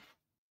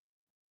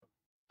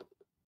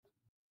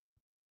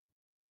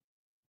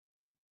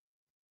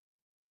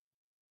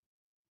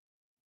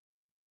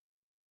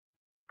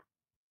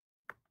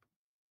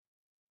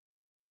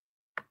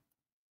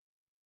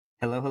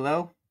 Hello,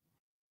 hello.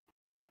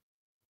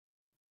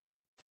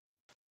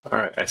 All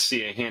right, I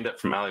see a hand up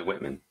from Ali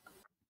Whitman.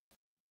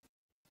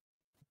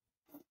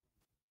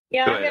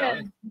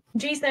 Yeah,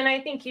 Jason, I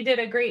think you did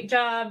a great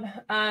job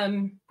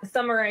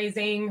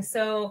summarizing.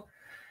 So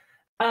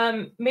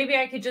maybe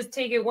I could just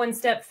take it one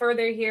step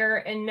further here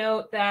and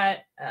note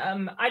that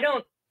I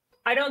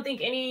don't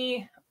think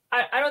any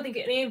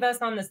of us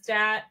on the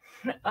stat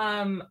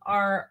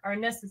are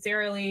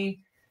necessarily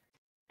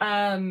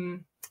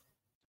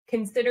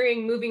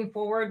considering moving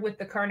forward with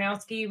the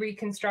Karnowski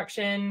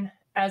reconstruction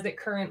as it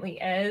currently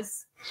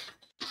is.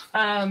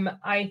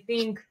 I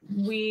think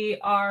we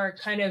are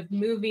kind of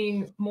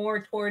moving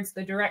more towards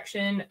the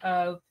direction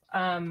of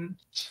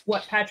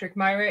what Patrick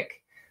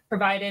Myrick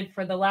provided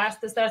for the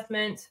last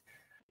assessment,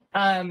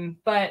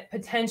 but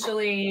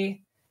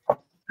potentially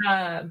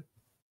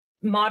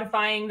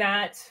modifying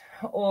that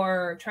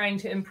or trying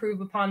to improve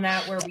upon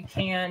that where we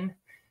can.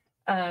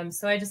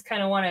 So I just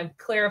kind of want to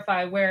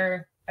clarify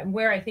where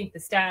I think the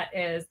stat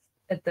is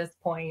at this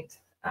point.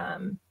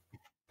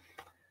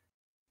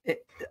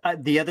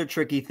 The other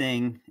tricky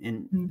thing,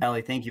 and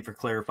Ali, thank you for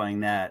clarifying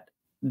that.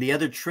 The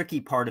other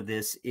tricky part of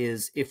this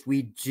is if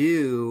we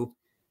do,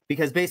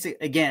 because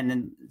basically, again,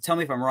 and tell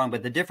me if I'm wrong,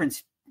 but the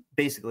difference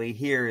basically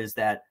here is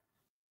that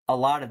a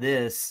lot of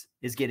this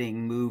is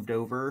getting moved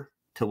over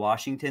to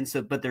Washington.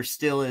 So, but there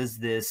still is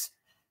this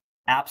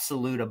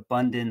absolute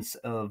abundance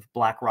of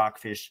black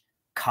rockfish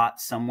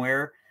caught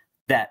somewhere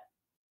that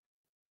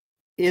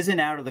isn't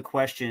out of the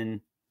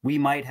question. We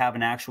might have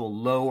an actual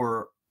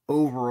lower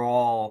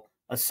overall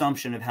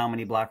assumption of how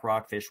many black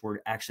rockfish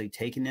were actually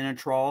taken in a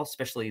trawl,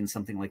 especially in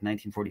something like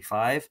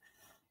 1945.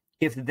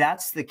 If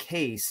that's the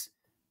case,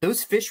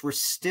 those fish were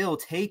still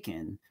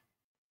taken.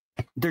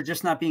 They're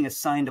just not being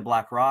assigned to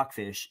black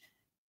rockfish,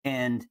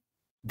 and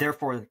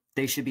therefore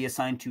they should be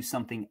assigned to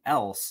something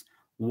else.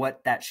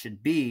 What that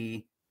should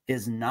be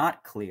is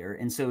not clear.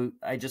 And so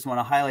I just want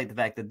to highlight the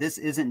fact that this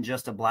isn't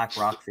just a black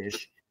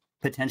rockfish,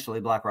 potentially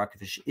black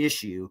rockfish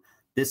issue.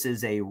 This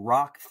is a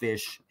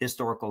rockfish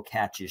historical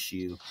catch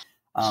issue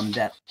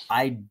that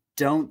I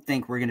don't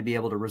think we're going to be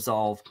able to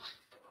resolve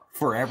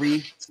for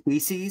every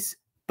species,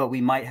 but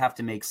we might have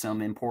to make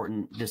some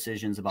important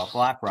decisions about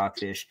black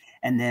rockfish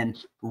and then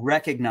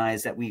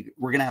recognize that we're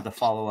going to have to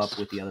follow up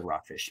with the other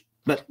rockfish.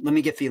 But let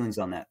me get feelings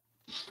on that.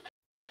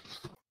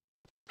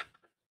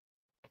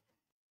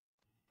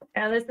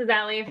 This is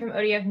Allie from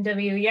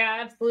ODF&W. Yeah,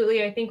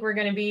 absolutely. I think we're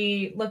going to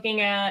be looking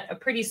at a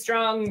pretty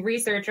strong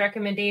research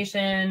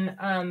recommendation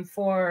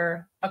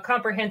for a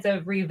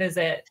comprehensive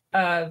revisit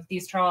of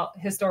these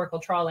historical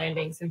trawl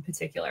landings in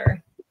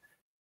particular.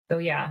 So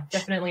yeah,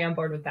 definitely on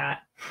board with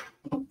that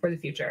for the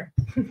future.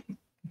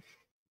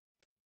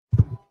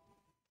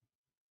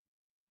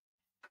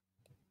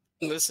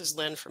 This is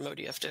Lynn from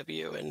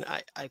ODFW, and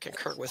I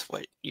concur with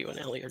what you and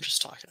Ellie are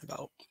just talking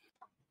about.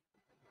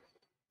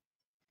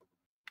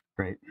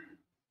 Great.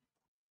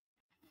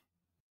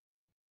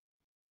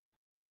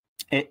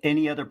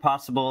 Any other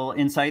possible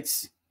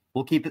insights?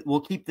 We'll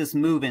keep this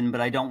moving,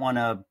 but I don't want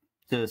to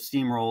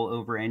steamroll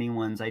over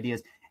anyone's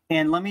ideas.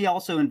 And let me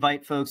also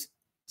invite folks.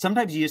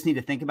 Sometimes you just need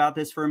to think about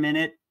this for a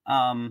minute.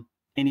 And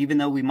even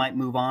though we might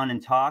move on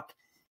and talk,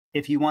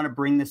 if you want to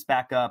bring this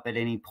back up at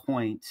any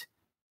point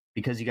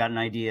because you got an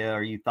idea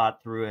or you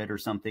thought through it or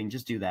something,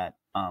 just do that.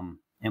 And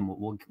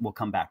we'll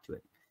come back to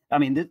it. I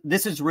mean,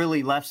 this is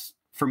really less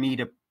for me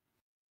to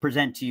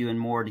present to you and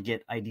more to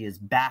get ideas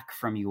back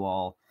from you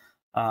all.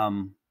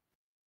 And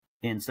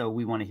so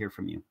we want to hear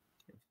from you,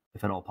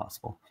 if at all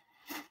possible.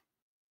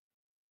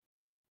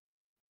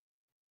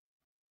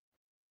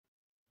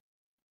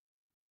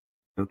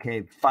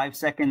 Okay, 5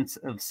 seconds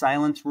of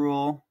silence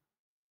rule.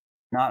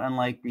 Not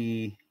unlike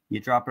you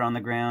drop it on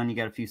the ground, you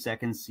got a few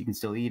seconds, you can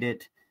still eat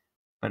it.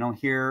 If I don't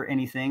hear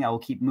anything, I will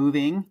keep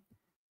moving.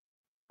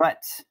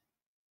 But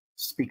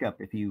speak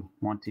up if you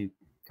want to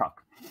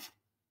talk.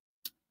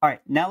 All right,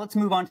 now let's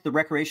move on to the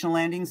recreational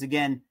landings.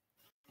 Again,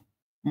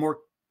 more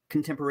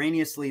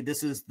contemporaneously,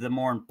 this is the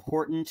more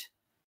important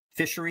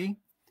fishery.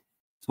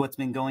 It's what's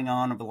been going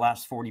on over the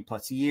last 40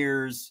 plus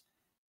years.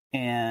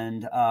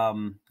 And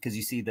because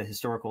you see the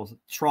historical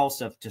trawl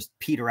stuff just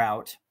peter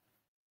out.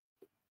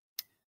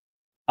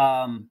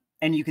 And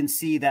you can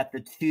see that the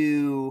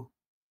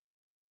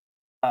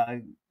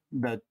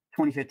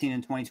 2015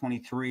 and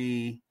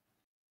 2023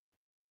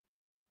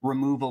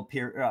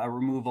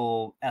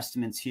 removal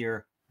estimates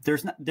here.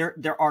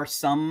 There are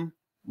some.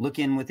 Look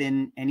in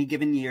within any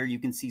given year, you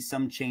can see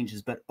some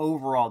changes, but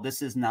overall,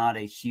 this is not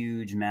a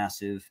huge,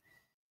 massive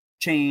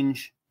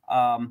change.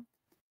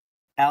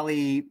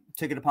 Allie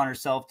took it upon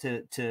herself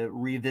to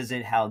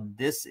revisit how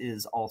this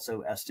is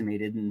also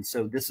estimated, and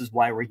so this is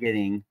why we're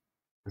getting,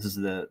 this is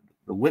the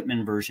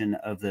Whitman version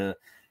of the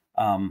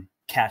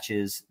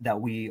catches that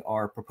we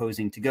are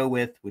proposing to go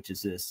with, which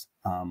is this,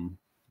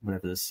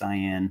 whatever the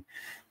cyan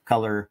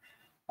color.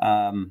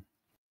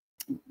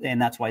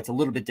 And that's why it's a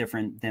little bit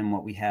different than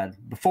what we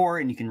had before.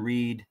 And you can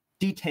read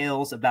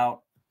details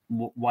about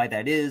why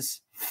that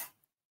is.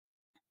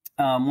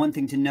 One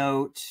thing to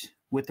note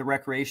with the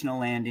recreational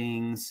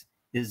landings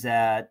is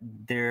that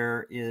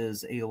there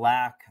is a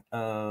lack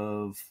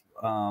of,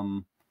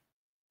 I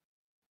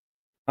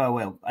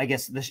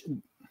guess the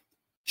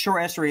shore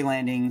estuary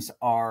landings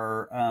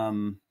are,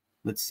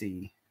 let's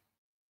see,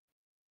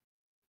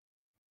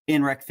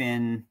 in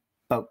RecFin,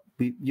 but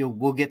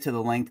we'll get to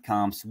the length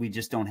comps. We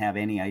just don't have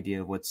any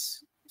idea of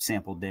what's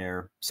sampled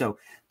there. So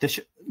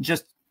just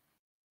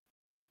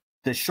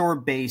the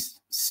shore-based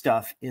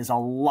stuff is a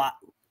lot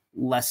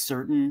less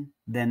certain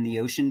than the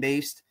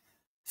ocean-based.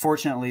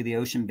 Fortunately, the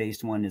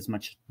ocean-based one is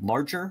much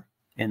larger.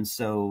 And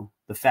so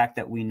the fact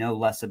that we know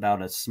less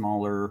about a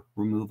smaller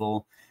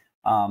removal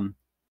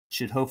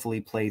should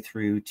hopefully play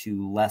through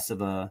to less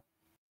of a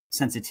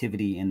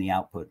sensitivity in the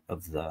output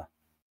of the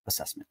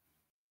assessment.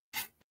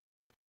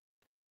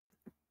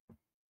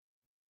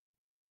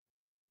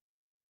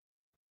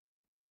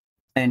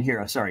 And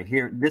here,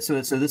 this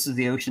is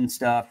the ocean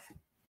stuff.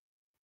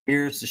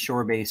 Here's the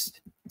shore-based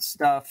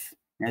stuff.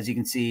 As you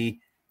can see,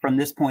 from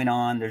this point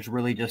on, there's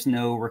really just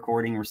no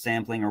recording or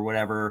sampling or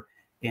whatever.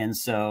 And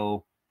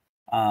so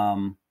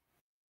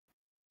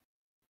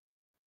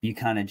you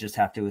kind of just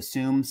have to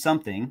assume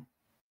something.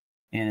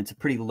 And it's a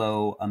pretty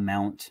low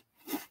amount.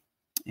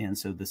 And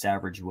so this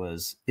average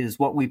is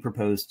what we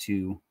propose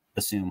to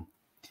assume.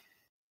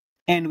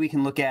 And we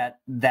can look at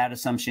that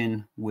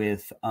assumption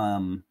with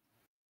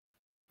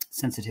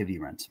sensitivity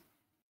runs.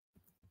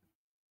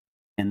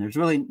 And there's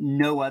really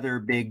no other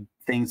big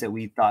things that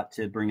we thought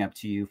to bring up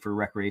to you for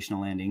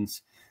recreational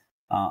landings.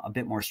 A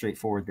bit more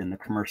straightforward than the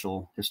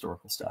commercial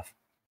historical stuff.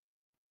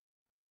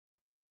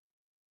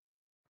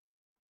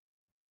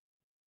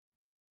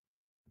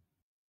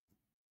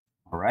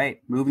 All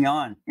right, moving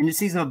on.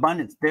 Indices of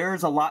abundance.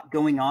 There's a lot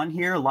going on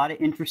here, a lot of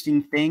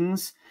interesting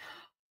things.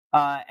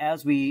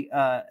 As we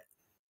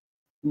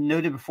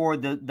noted before,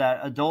 the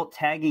adult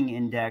tagging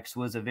index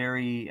was a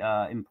very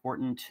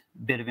important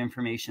bit of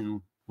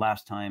information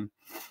last time.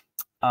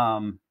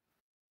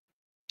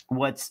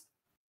 What's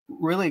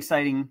really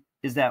exciting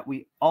is that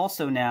we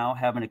also now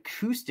have an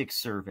acoustic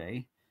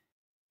survey.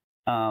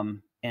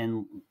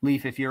 And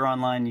Leaf, if you're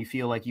online, you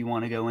feel like you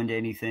want to go into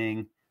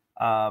anything,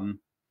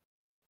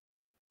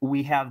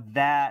 we have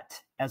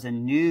that as a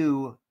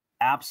new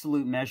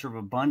absolute measure of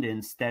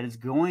abundance that is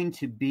going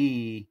to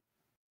be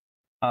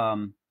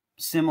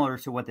similar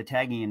to what the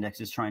tagging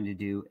index is trying to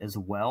do as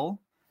well.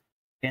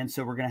 And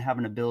so we're going to have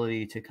an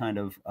ability to kind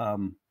of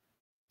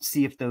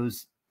see if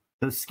those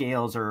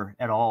scales are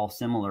at all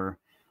similar.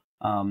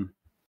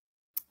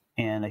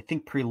 And I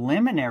think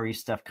preliminary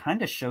stuff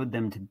kind of showed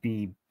them to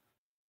be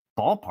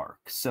ballpark.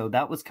 So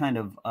that was kind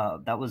of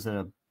that was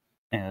an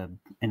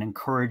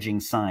encouraging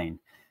sign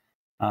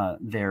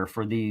there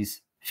for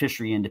these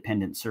fishery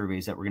independent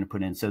surveys that we're going to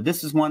put in. So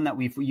this is one that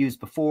we've used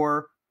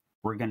before.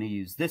 We're going to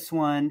use this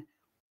one.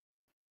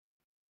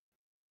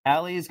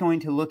 Allie is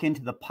going to look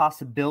into the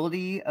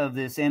possibility of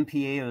this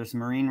MPA, or this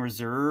marine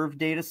reserve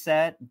data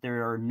set.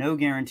 There are no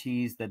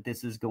guarantees that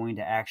this is going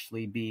to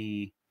actually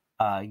be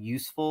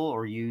useful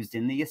or used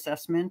in the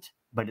assessment,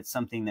 but it's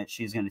something that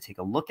she's going to take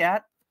a look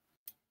at.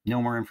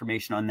 No more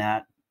information on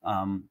that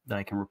that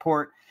I can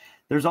report.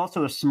 There's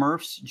also a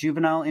Smurfs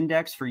juvenile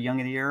index for young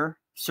of the year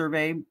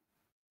survey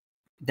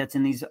that's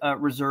in these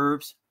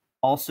reserves,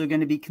 also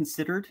going to be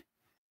considered.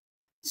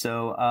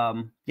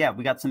 So yeah,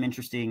 we got some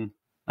interesting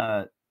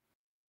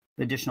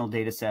additional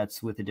data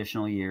sets with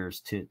additional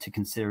years to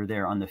consider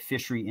there on the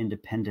fishery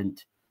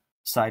independent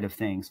side of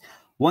things.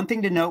 One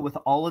thing to note with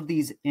all of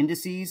these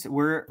indices,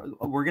 we're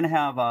going to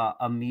have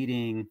a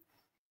meeting,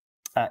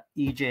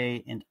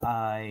 EJ and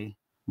I,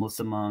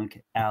 Melissa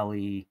Monk,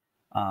 Allie,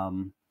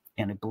 and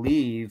I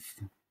believe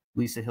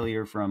Lisa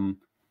Hillier from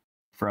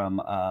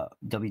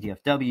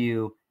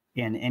WDFW,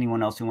 and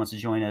anyone else who wants to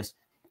join us,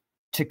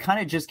 to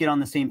kind of just get on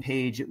the same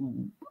page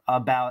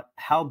about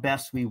how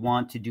best we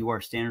want to do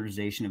our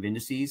standardization of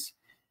indices.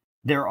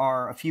 There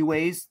are a few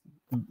ways.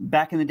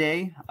 Back in the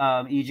day,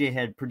 EJ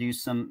had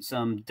produced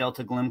some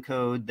Delta Glim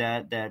code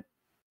that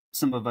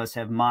some of us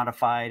have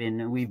modified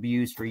and we've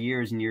used for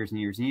years and years and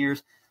years and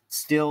years.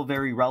 Still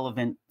very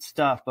relevant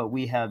stuff, but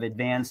we have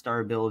advanced our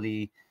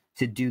ability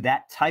to do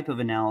that type of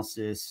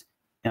analysis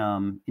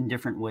in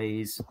different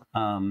ways,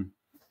 and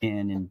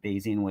in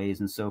Bayesian ways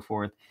and so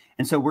forth.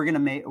 And so we're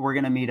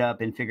gonna meet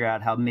up and figure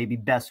out how maybe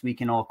best we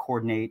can all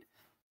coordinate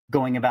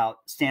going about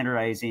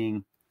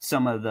standardizing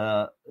some of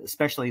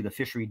especially the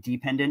fishery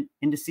dependent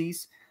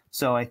indices.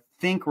 So I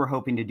think we're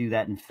hoping to do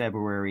that in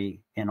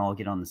February and all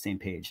get on the same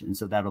page. And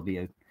so that'll be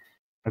a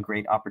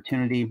great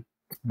opportunity.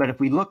 But if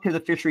we look to the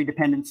fishery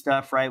dependent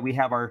stuff, right, we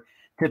have our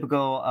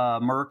typical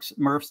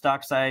MRF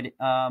stockside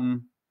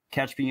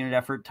catch per unit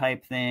effort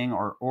type thing,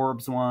 or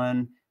ORBS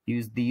one,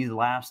 used these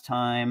last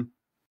time,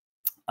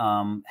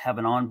 have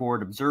an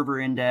onboard observer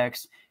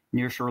index,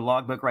 nearshore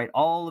logbook, right?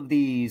 All of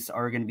these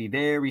are going to be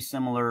very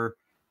similar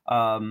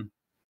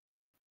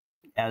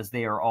as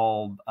they are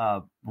all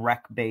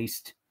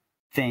rec-based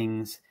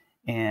things,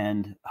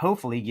 and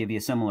hopefully give you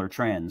similar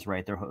trends,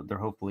 right? They're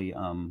hopefully,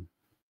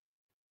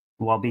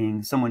 while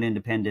being somewhat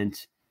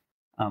independent,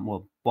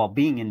 while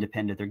being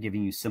independent, they're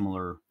giving you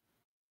similar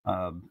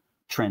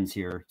trends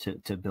here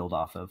to build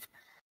off of.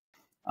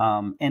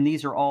 And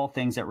these are all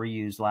things that were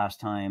used last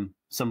time.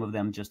 Some of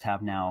them just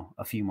have now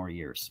a few more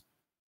years.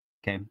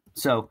 Okay,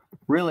 so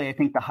really, I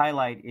think the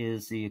highlight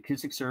is the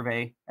acoustic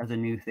survey as a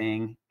new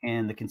thing,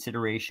 and the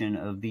consideration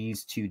of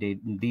these two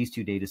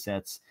data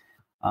sets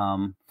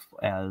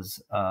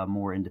as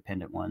more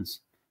independent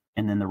ones.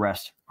 And then the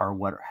rest are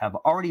what have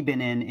already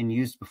been in and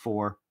used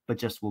before, but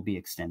just will be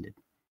extended.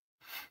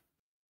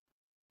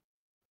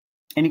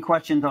 Any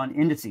questions on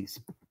indices?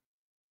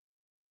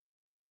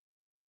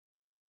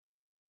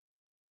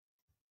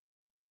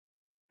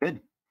 Good.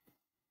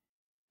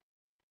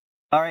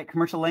 All right,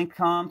 commercial length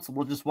comps,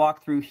 we'll just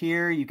walk through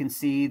here. You can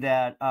see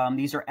that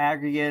these are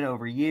aggregate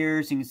over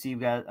years. You can see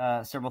you've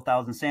got several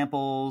thousand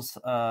samples,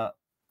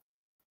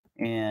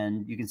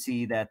 and you can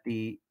see that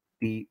the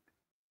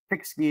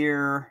fixed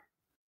gear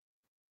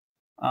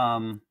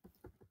side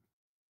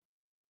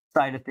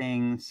of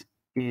things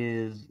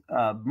is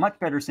much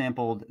better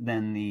sampled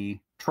than the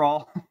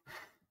trawl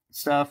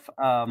stuff.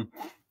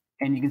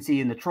 And you can see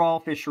in the trawl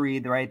fishery,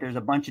 right, there's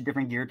a bunch of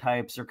different gear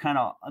types.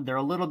 They're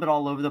a little bit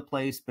all over the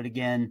place, but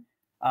again,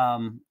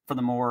 for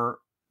the more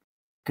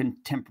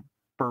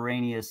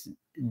contemporaneous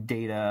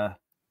data,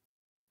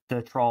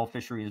 the trawl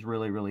fishery is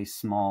really, really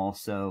small.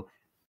 So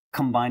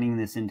combining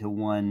this into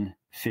one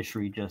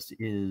fishery just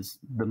is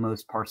the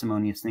most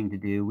parsimonious thing to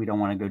do. We don't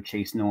want to go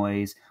chase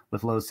noise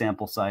with low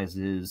sample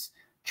sizes,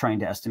 trying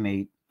to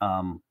estimate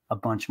a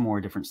bunch more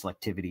different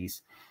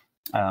selectivities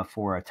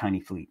for a tiny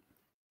fleet.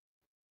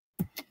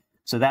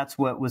 So that's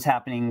what was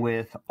happening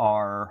with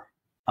our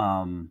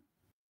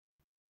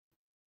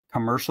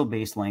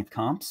commercial-based length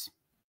comps,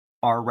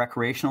 our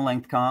recreational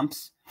length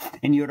comps,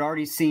 and you had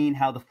already seen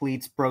how the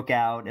fleets broke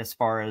out as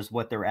far as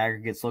what their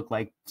aggregates look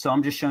like. So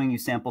I'm just showing you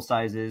sample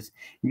sizes.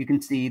 You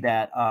can see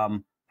that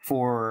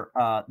for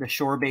the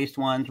shore-based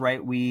ones,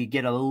 right, we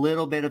get a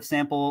little bit of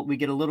sample, we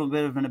get a little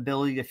bit of an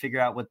ability to figure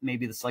out what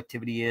maybe the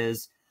selectivity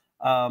is.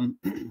 And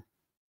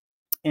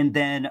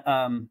then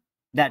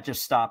that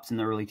just stops in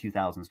the early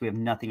 2000s. We have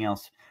nothing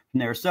else from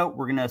there. So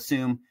we're going to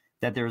assume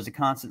that there is a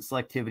constant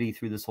selectivity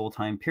through this whole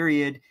time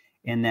period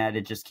and that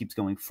it just keeps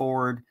going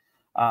forward.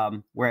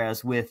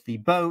 Whereas with the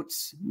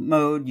boats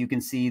mode, you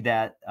can see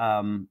that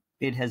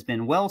it has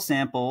been well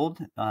sampled.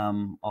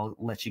 I'll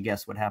let you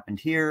guess what happened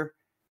here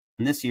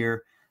in this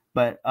year,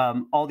 but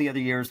all the other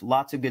years,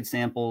 lots of good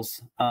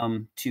samples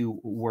to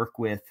work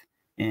with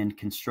and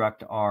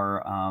construct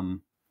our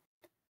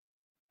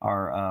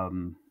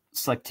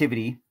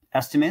selectivity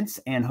estimates,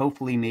 and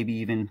hopefully maybe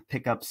even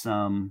pick up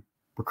some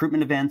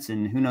recruitment events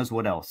and who knows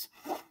what else.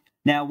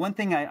 Now, one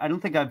thing I don't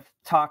think I've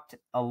talked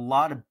a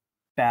lot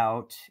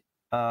about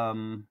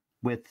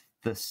with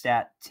the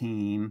stat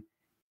team,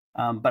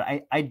 but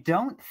I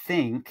don't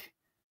think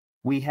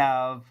we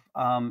have,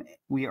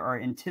 we are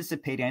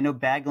anticipating, I know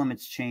bag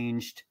limits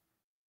changed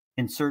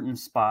in certain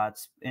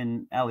spots,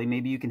 and Allie,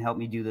 maybe you can help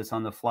me do this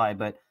on the fly,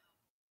 but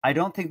I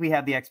don't think we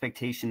have the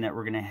expectation that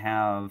we're going to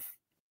have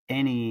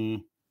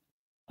any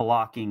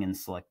blocking and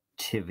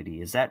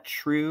selectivity. Is that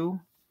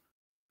true?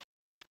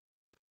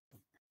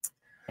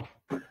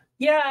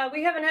 Yeah,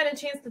 we haven't had a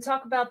chance to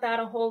talk about that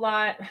a whole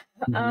lot.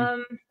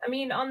 Mhm. I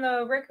mean, on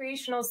the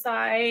recreational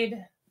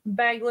side,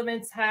 bag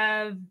limits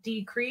have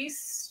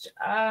decreased,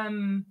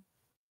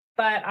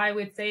 but I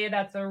would say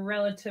that's a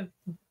relative,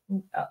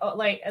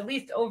 like at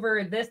least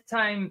over this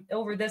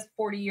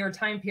 40-year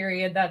time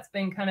period, that's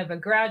been kind of a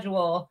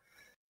gradual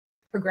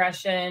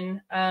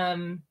progression.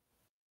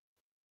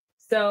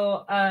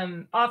 So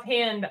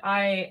offhand,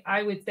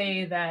 I would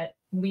say that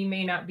we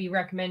may not be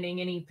recommending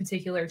any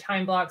particular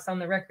time blocks on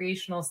the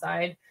recreational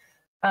side.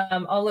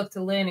 I'll look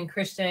to Lynn and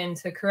Christian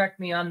to correct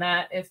me on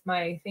that if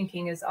my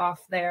thinking is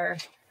off there.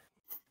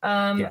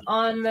 On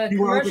the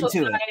commercial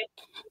side,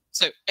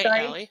 so hey,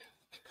 sorry? Allie,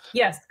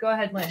 Yes, go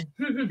ahead, Lynn.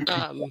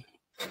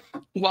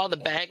 while the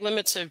bag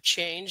limits have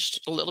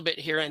changed a little bit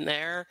here and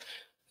there,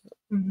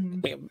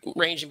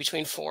 ranging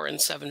between 4 and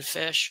 7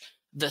 fish,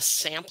 the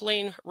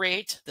sampling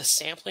rate, the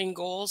sampling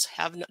goals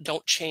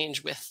don't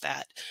change with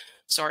that.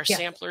 So our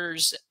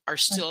samplers are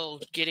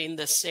still getting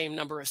the same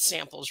number of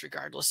samples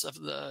regardless of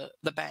the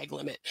bag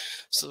limit.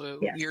 So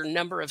your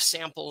number of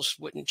samples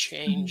wouldn't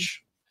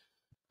change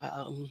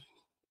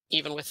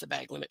even with the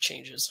bag limit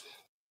changes.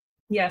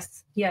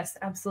 Yes,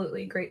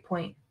 absolutely. Great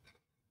point.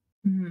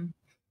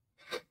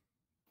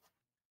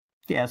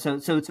 Yeah,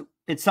 so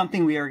it's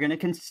something we are going to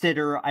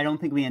consider. I don't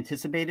think we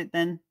anticipate it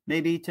then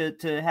maybe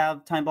to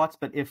have time blocks,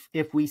 but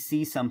if we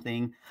see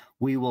something,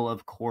 we will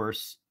of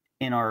course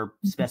in our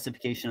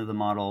specification of the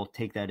model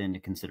take that into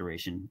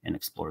consideration and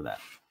explore that.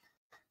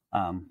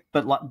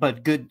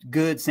 But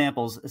good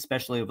samples,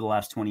 especially over the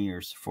last 20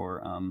 years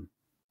for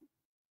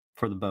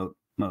the boat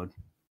mode,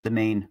 the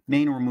main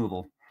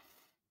removal.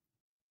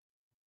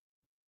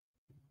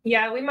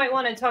 Yeah, we might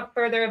want to talk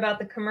further about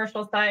the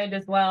commercial side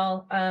as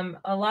well.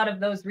 A lot of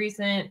those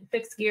recent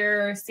fixed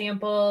gear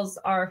samples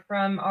are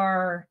from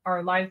our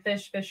live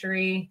fish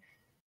fishery.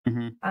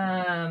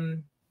 But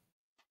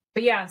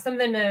yeah,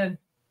 something to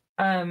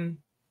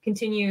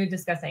continue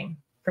discussing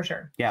for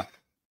sure. Yeah.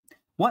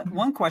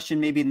 One question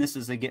maybe, and this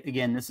is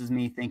again, this is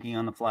me thinking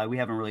on the fly. We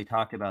haven't really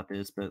talked about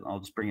this, but I'll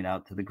just bring it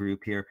out to the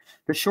group here.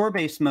 The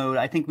shore-based mode,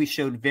 I think we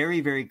showed very,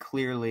 very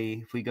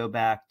clearly, if we go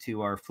back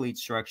to our fleet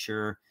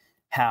structure,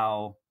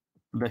 how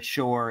the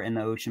shore and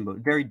the ocean boat,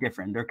 very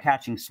different. They're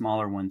catching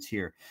smaller ones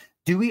here.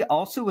 Do we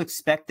also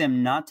expect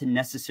them not to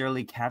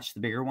necessarily catch the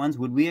bigger ones?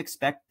 Would we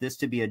expect this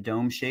to be a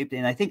dome shaped?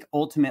 And I think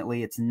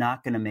ultimately it's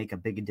not going to make a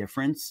big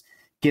difference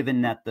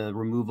given that the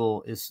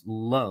removal is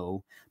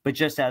low, but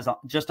just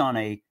on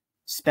a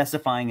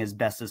specifying as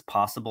best as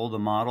possible the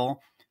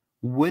model,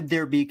 would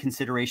there be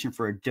consideration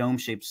for a dome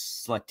shaped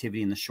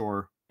selectivity in the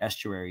shore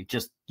estuary?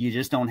 You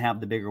just don't have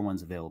the bigger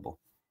ones available.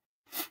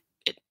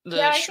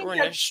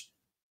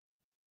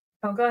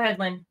 Oh, go ahead,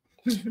 Lynn.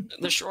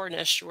 The shore and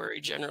estuary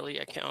generally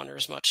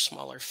encounters much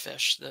smaller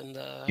fish than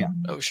the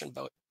ocean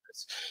boat.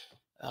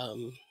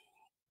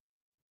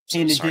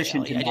 In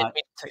addition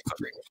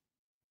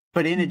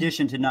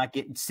to not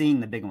seeing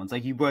the big ones,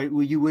 like you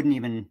wouldn't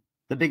even,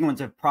 the big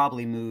ones have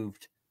probably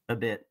moved a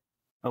bit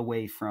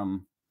away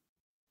from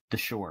the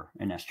shore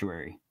and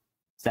estuary.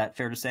 Is that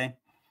fair to say?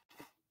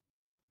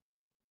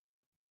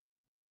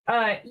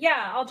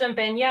 Yeah, I'll jump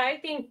in. Yeah, I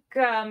think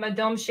a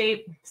dome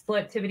shape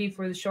selectivity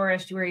for the shore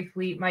estuary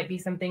fleet might be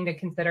something to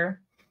consider.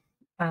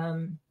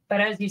 But But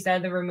as you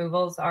said, the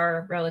removals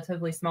are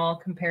relatively small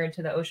compared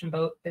to the ocean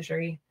boat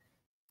fishery.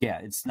 Yeah,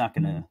 it's not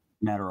going to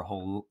matter a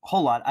whole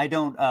lot. I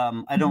don't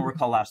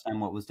recall last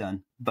time what was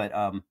done, but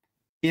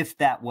if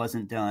that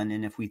wasn't done,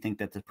 and if we think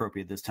that's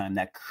appropriate this time,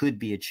 that could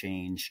be a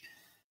change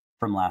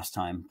from last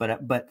time.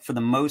 But for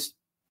the most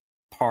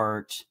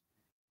part,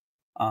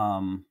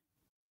 when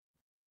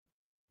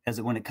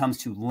it comes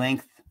to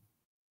length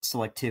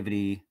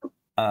selectivity,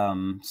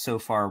 so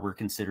far we're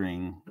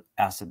considering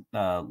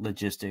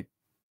logistic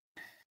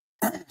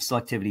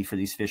selectivity for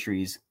these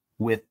fisheries,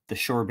 with the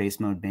shore-based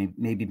mode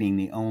maybe being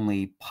the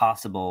only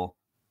possible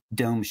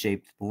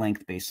dome-shaped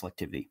length-based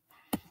selectivity.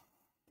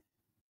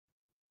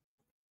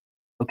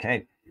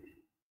 Okay.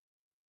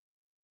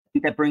 I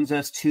think that brings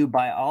us to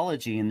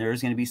biology, and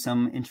there's going to be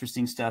some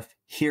interesting stuff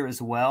here as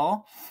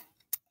well.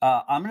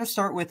 I'm going to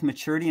start with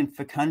maturity and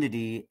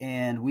fecundity,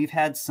 and we've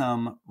had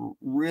some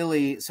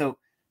so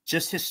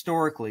just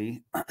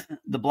historically,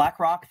 the black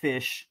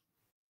rockfish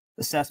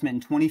assessment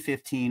in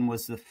 2015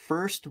 was the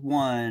first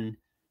one,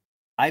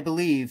 I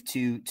believe,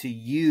 to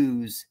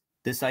use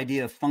this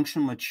idea of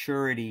functional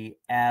maturity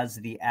as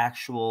the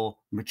actual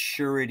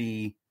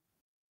maturity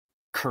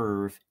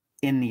curve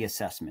in the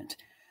assessment.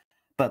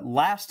 But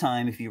last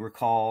time, if you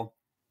recall,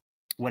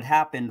 what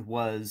happened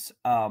was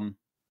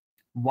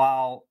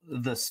while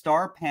the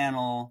STAR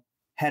panel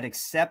had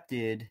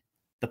accepted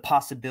the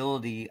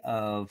possibility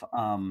of,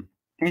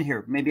 in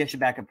here, maybe I should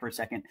back up for a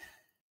second.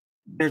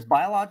 There's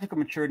biological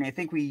maturity. I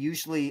think we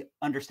usually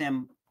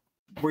understand,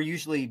 we're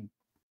usually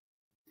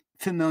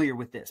familiar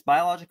with this.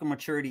 Biological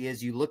maturity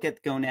is you look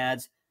at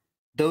gonads,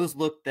 those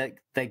look that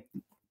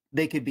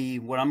they could be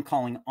what I'm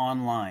calling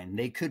online.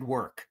 They could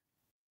work.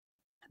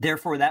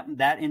 Therefore,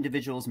 that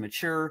individual is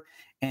mature,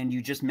 and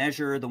you just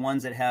measure the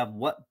ones that have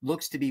what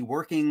looks to be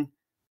working,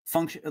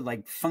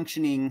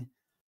 functioning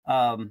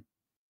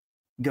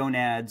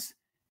gonads,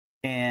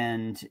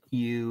 and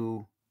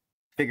you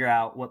figure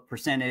out what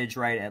percentage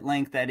right at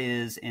length that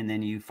is, and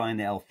then you find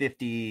the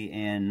L50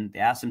 and the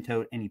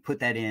asymptote, and you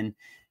put that in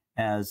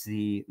as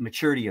the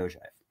maturity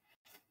ogive.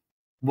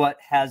 What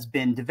has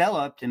been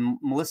developed, and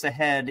Melissa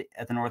Head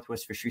at the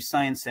Northwest Fisheries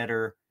Science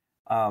Center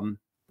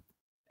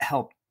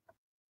helped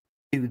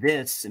do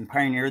this and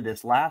pioneer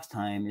this last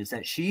time, is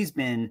that she's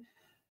been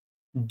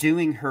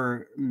doing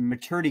her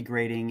maturity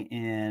grading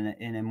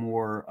in a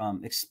more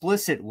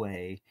explicit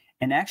way,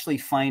 and actually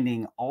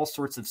finding all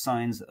sorts of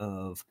signs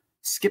of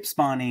skip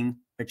spawning,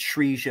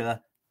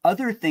 atresia,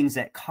 other things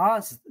that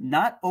cause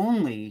not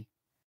only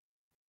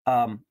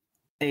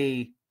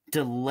a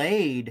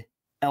delayed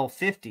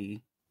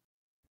L50,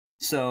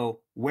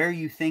 so where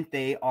you think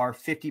they are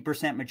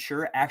 50%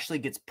 mature actually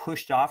gets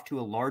pushed off to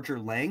a larger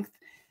length.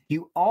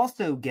 You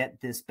also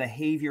get this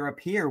behavior up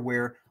here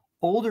where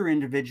older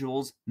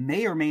individuals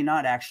may or may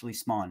not actually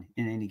spawn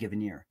in any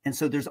given year. And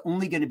so there's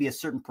only going to be a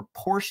certain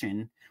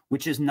proportion,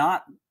 which is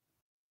not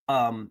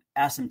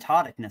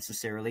asymptotic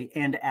necessarily,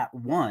 and at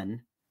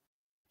 1,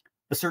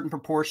 a certain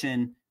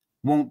proportion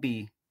won't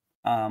be,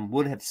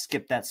 would have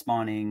skipped that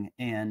spawning.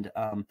 And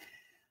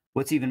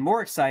what's even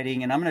more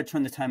exciting, and I'm going to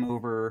turn the time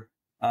over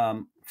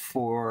so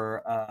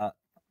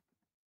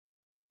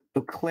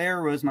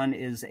Claire Rosemond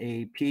is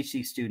a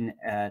PhD student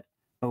at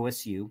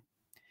OSU.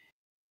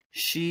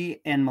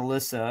 She and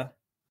Melissa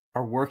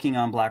are working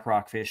on black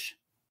rockfish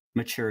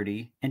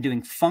maturity and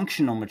doing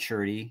functional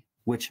maturity,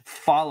 which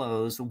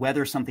follows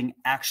whether something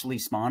actually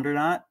spawned or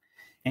not,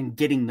 and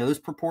getting those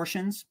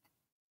proportions.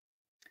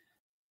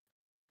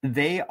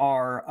 They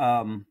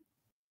have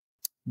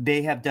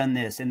done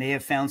this, and they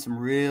have found some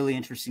really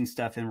interesting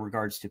stuff in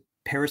regards to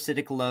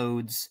parasitic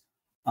loads,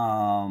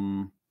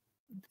 all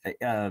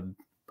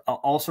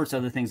sorts of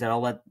other things that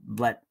I'll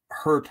let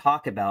her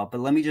talk about.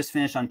 But let me just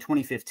finish on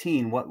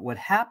 2015. What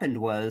happened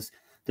was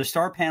the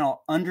STAR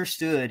panel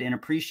understood and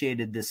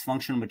appreciated this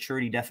functional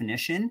maturity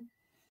definition,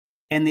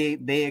 and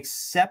they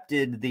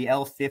accepted the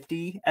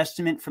L50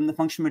 estimate from the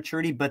functional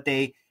maturity, but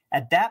they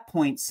at that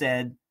point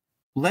said,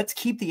 let's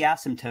keep the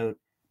asymptote,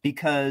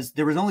 because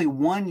there was only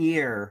 1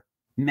 year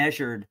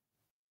measured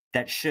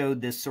that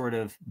showed this sort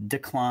of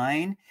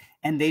decline,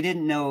 and they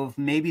didn't know if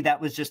maybe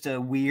that was just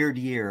a weird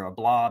year, a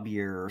blob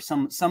year, or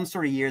some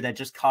sort of year that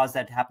just caused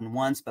that to happen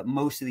once, but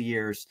most of the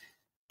years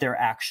they're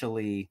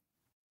actually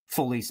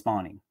fully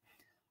spawning.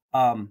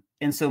 And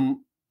so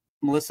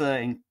Melissa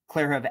and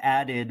Claire have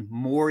added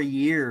more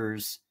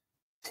years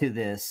to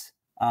this,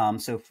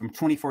 so from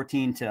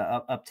 2014 to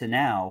up to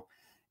now,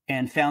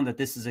 and found that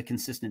this is a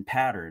consistent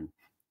pattern.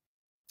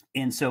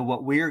 And so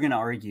what we're going to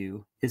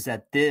argue is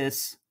that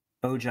this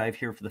ogive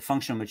here for the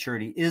functional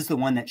maturity is the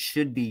one that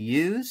should be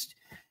used.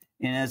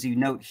 And as you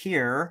note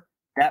here,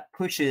 that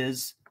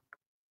pushes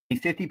a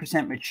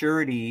 50%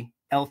 maturity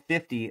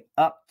L50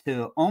 up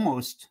to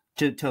almost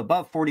to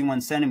above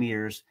 41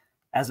 centimeters,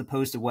 as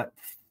opposed to what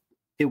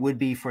it would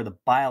be for the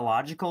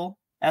biological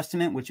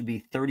estimate, which would be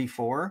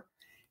 34.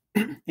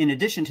 In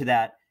addition to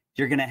that,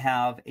 you're going to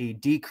have a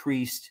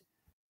decreased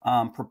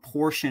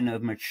proportion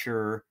of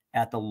mature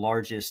at the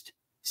largest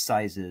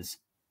sizes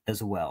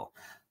as well.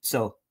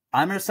 So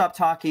I'm going to stop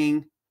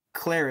talking.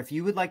 Claire, if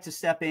you would like to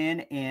step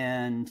in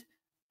and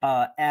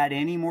add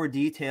any more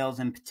details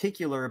in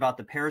particular about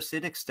the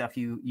parasitic stuff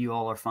you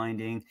all are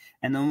finding,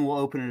 and then we'll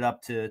open it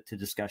up to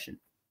discussion.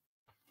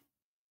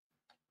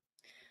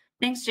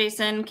 Thanks,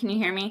 Jason. Can you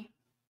hear me?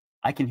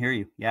 I can hear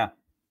you. Yeah.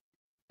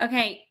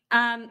 Okay.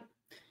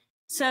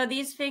 So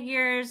these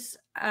figures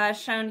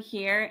shown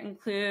here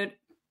include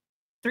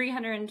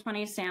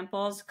 320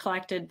 samples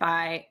collected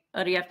by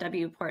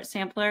ODFW port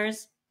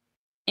samplers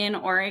in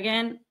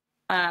Oregon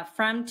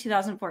from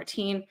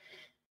 2014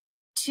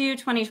 to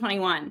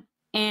 2021.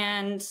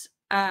 And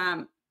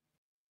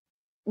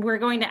we're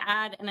going to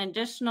add an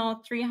additional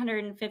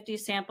 350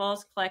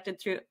 samples collected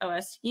through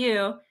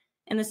OSU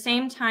in the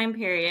same time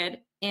period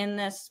in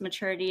this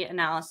maturity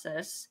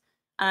analysis.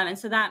 And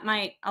so that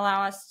might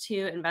allow us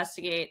to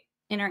investigate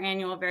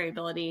interannual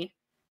variability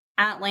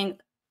at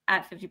length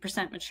at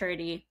 50%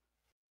 maturity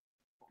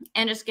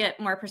and just get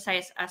more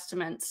precise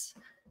estimates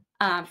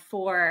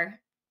for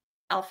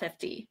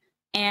L50.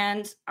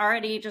 And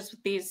already just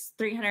with these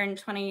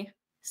 320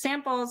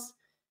 samples,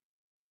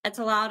 it's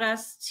allowed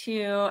us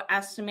to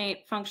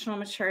estimate functional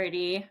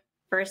maturity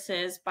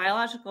versus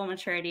biological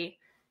maturity.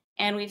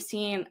 And we've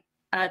seen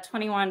a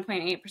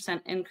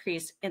 21.8%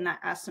 increase in that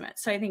estimate.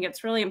 So I think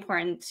it's really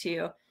important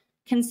to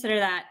consider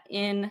that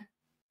in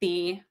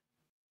the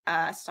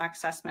stock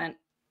assessment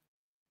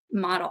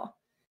model.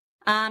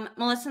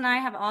 Melissa and I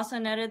have also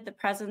noted the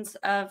presence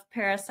of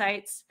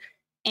parasites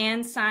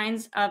and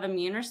signs of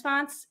immune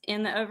response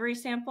in the ovary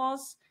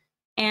samples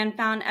and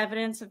found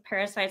evidence of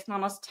parasites in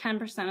almost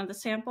 10% of the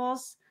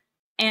samples.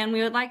 And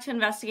we would like to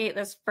investigate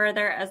this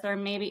further as there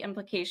may be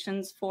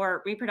implications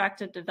for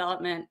reproductive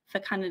development,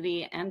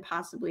 fecundity, and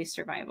possibly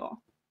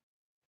survival.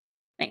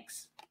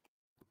 Thanks.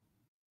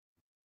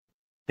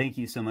 Thank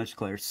you so much,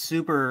 Claire.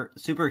 Super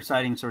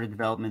exciting sort of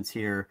developments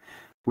here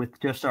with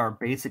just our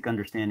basic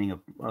understanding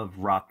of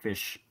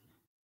rockfish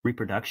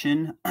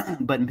reproduction,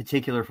 but in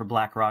particular for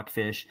black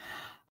rockfish.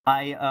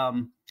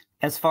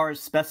 As far as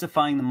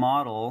specifying the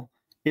model,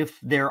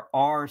 if there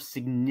are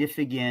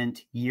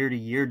significant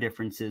year-to-year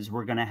differences,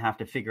 we're going to have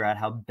to figure out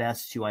how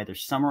best to either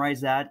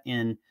summarize that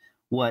in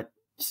what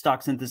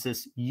stock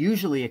synthesis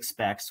usually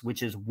expects,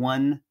 which is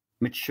one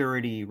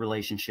maturity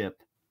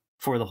relationship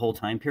for the whole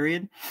time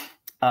period.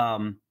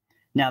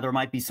 Now, there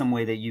might be some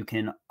way that you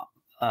can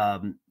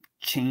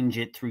change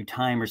it through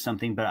time or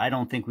something, but I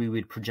don't think we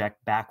would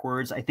project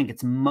backwards. I think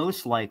it's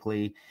most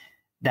likely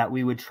that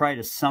we would try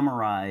to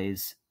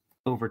summarize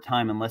over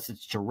time, unless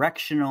it's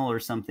directional or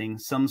something,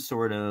 some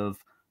sort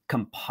of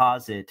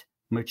composite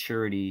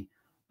maturity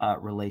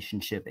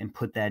relationship, and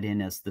put that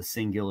in as the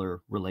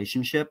singular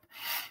relationship.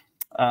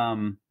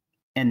 And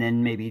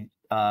then maybe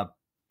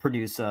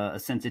produce a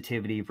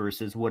sensitivity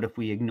versus what if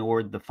we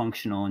ignored the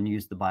functional and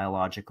used the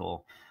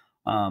biological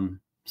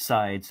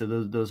side. So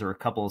those are a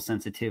couple of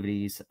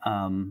sensitivities.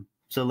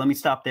 So let me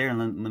stop there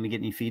and let me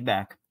get any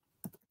feedback.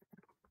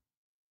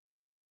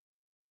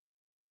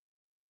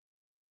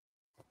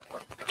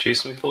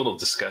 Jason, we have a little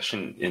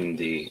discussion in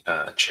the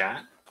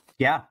chat.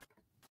 Yeah.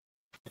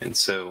 And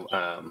so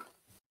I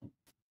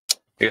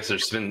guess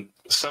there's been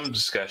some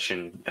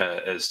discussion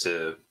as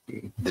to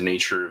the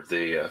nature of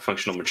the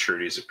functional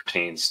maturity as it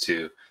pertains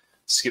to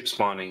skip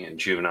spawning and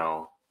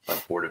juvenile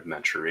abortive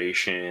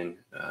maturation.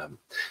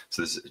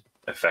 So this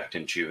effect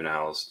in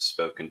juveniles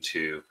spoken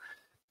to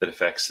that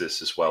affects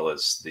this, as well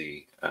as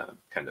the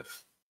kind of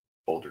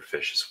older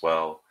fish as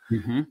well.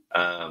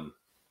 Mm-hmm.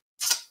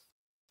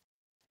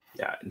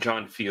 Yeah,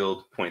 John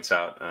Field points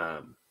out,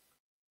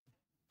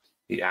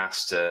 he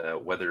asked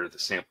whether the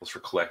samples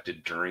were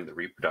collected during the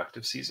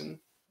reproductive season.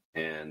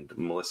 And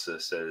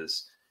Melissa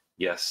says,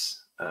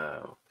 yes,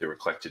 they were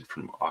collected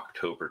from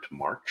October to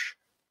March.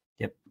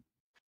 Yep.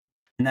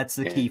 And that's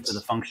the key for the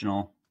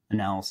functional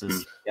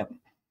analysis. Yep.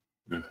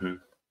 Mm-hmm.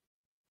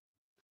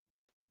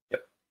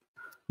 Yep.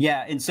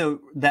 Yeah, and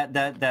so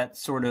that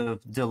sort of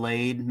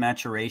delayed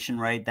maturation,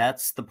 right?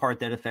 That's the part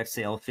that affects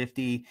the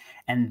L50.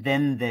 And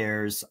then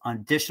there's,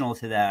 additional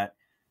to that,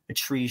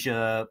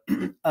 atresia,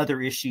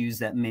 other issues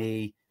that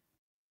may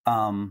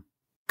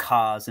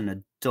cause an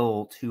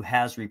adult who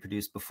has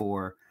reproduced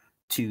before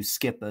to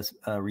skip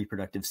a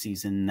reproductive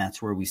season. And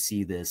that's where we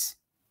see this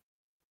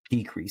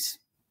decrease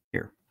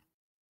here.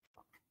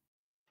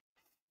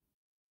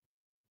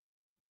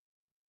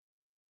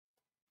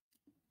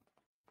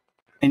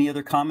 Any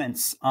other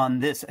comments on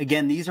this?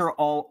 Again, these are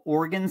all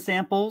organ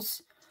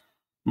samples.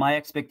 My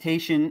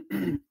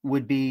expectation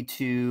would be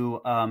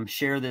to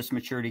share this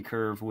maturity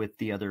curve with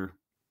the other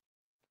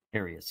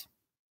areas.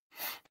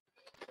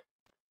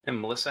 And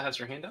Melissa has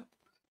her hand up.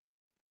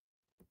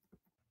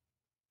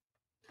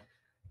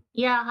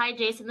 Yeah, hi,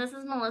 Jason. This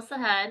is Melissa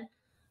Head.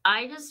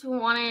 I just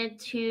wanted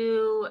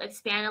to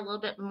expand a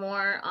little bit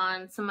more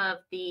on some of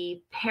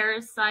the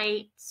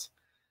parasite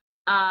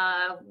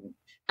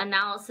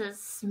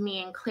analysis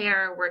me and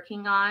Claire are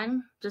working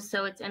on, just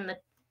so it's in the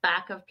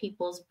back of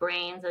people's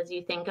brains as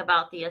you think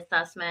about the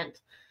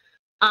assessment.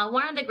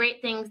 One of the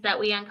great things that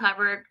we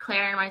uncovered,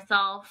 Claire and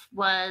myself,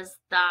 was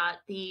that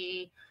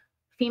the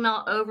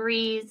female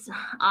ovaries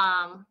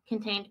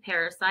contained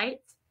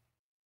parasites.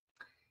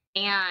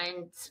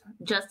 And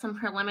just some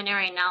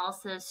preliminary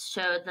analysis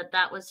showed that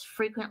that was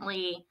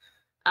frequently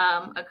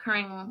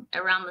occurring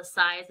around the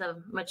size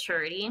of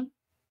maturity.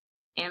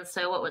 And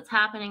so what was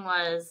happening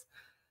was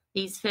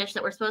these fish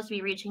that were supposed to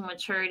be reaching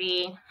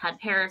maturity had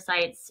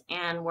parasites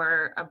and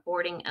were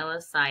aborting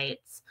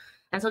oocytes.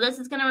 And so this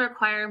is going to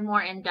require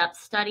more in-depth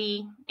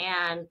study,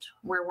 and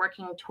we're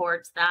working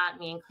towards that,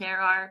 me and Claire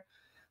are.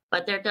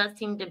 But there does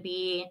seem to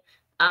be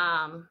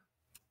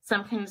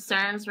some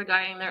concerns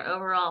regarding their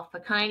overall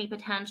fecundity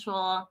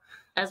potential,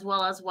 as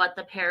well as what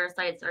the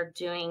parasites are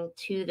doing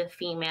to the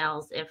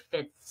females, if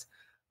it's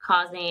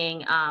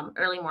causing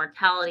early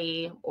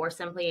mortality or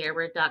simply a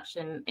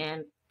reduction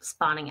in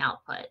spawning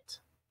output,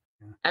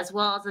 as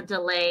well as a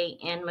delay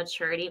in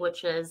maturity,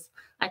 which is,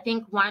 I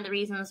think, one of the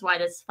reasons why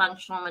this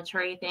functional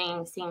maturity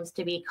thing seems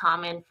to be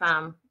common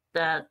from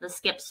the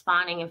skip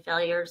spawning and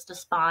failures to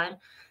spawn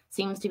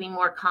seems to be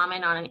more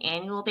common on an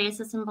annual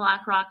basis in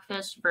black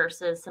rockfish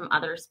versus some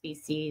other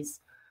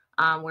species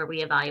where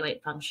we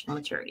evaluate functional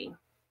maturity.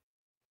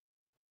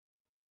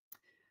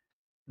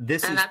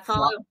 This and is that's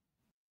all.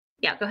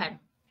 Yeah, go ahead.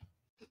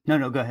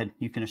 No, go ahead.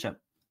 You finish up.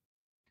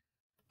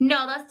 No,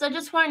 I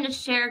just wanted to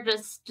share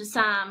just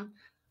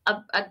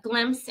a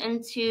glimpse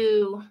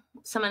into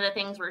some of the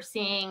things we're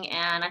seeing,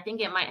 and I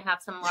think it might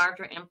have some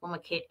larger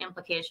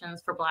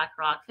implications for black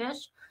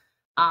rockfish.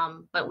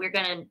 But we're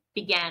going to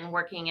begin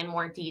working in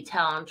more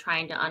detail on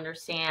trying to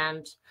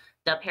understand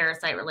the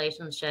parasite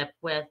relationship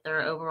with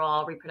their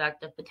overall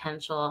reproductive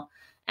potential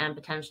and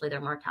potentially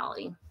their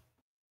mortality.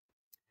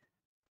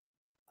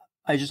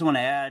 I just want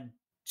to add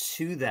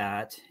to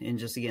that, and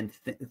just again,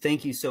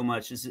 thank you so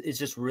much. It's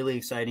just really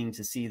exciting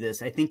to see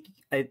this.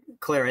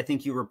 Claire, I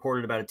think you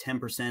reported about a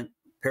 10%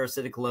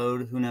 parasitic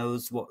load. Who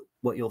knows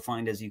what you'll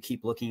find as you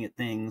keep looking at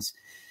things.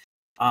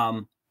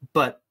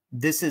 But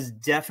this is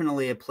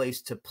definitely a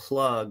place to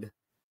plug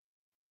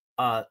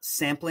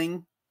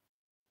sampling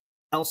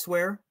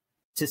elsewhere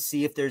to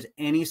see if there's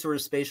any sort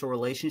of spatial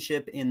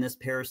relationship in this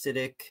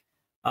parasitic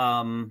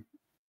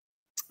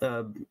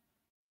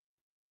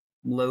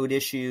load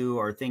issue,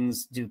 or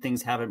do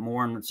things have it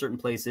more in certain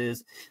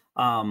places?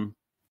 And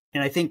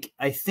I think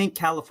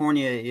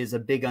California is a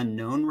big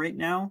unknown right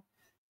now.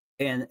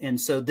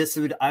 And so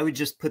I would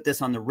just put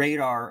this on the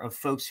radar of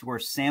folks who are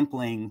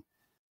sampling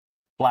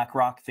black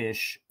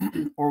rockfish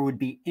or would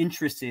be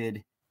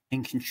interested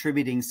in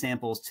contributing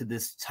samples to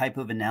this type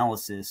of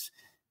analysis.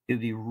 It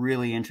would be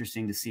really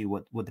interesting to see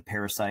what the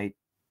parasite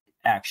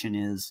action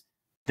is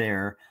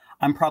there.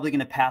 I'm probably going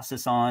to pass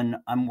this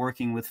on. I'm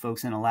working with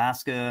folks in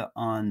Alaska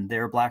on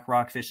their black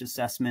rockfish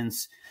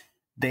assessments.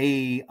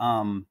 They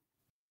have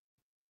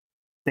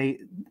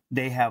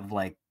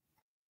like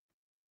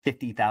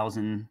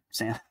 50,000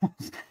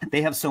 samples.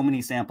 They have so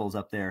many samples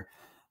up there.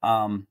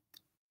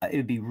 It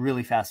would be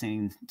really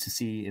fascinating to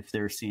see if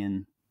they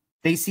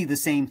see the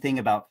same thing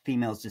about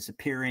females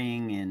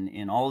disappearing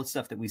and all the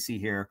stuff that we see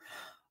here.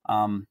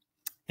 And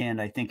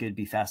I think it'd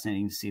be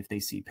fascinating to see if they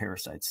see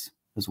parasites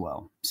as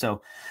well.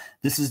 So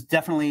this is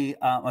definitely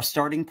a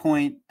starting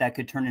point that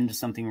could turn into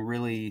something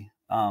really,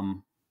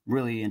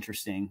 really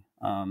interesting.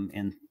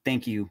 And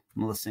thank you,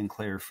 Melissa and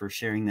Claire, for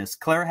sharing this.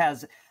 Claire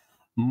has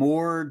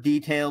more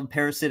detailed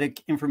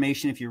parasitic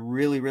information if you're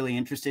really, really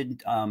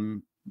interested.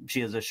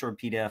 She has a short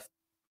PDF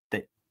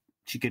that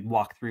she could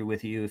walk through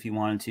with you if you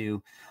wanted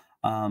to.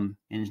 And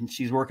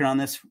she's working on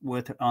this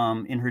with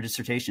in her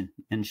dissertation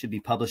and should be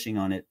publishing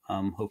on it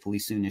hopefully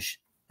soonish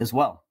as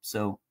well.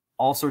 So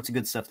all sorts of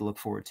good stuff to look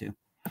forward to.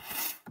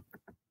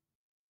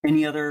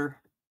 Any other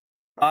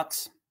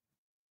thoughts?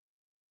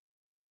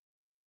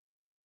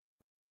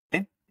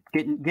 Okay,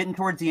 getting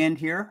towards the end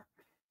here.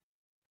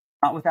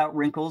 Not without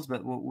wrinkles,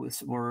 but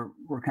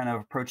we're kind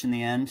of approaching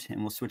the end,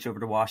 and we'll switch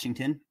over to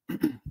Washington. So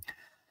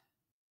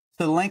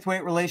the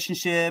length-weight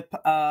relationship,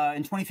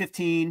 in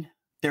 2015,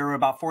 there were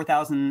about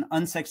 4,000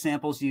 unsexed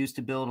samples used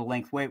to build a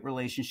length-weight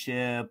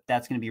relationship.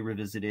 That's going to be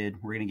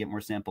revisited. We're going to get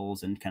more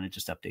samples and kind of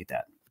just update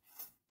that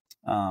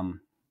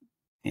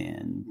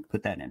and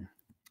put that in.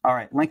 All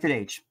right, length at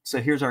age.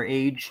 So here's our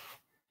age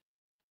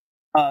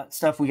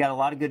stuff. We got a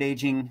lot of good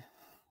aging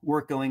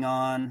work going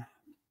on.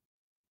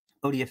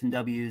 ODF and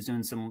W is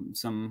doing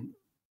some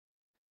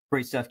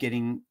great stuff,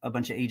 getting a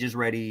bunch of ages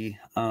ready.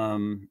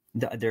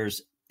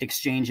 There's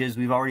exchanges.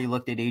 We've already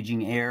looked at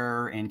aging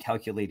error and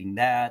calculating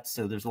that.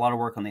 So there's a lot of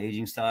work on the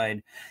aging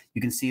side.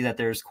 You can see that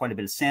there's quite a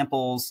bit of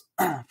samples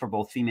for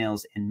both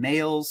females and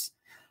males.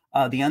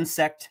 The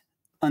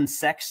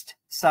unsexed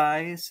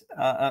size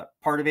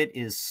part of it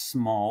is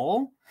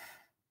small.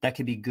 That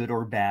could be good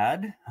or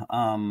bad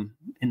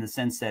in the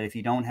sense that if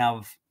you don't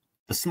have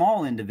the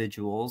small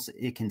individuals,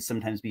 it can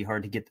sometimes be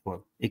hard to get,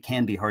 well, it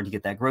can be hard to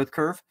get that growth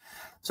curve.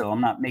 So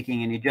I'm not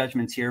making any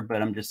judgments here,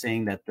 but I'm just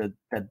saying that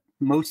that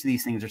most of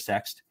these things are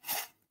sexed.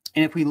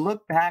 And if we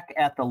look back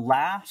at the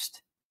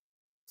last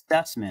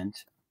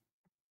assessment,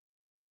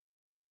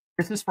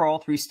 this is for all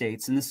 3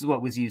 states, and this is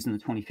what was used in the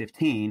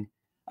 2015.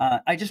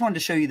 I just wanted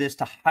to show you this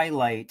to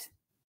highlight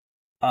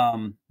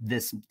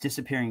this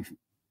disappearing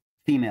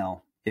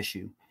female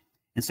issue.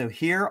 And so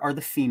here are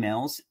the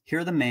females, here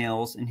are the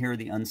males, and here are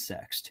the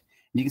unsexed.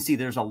 And you can see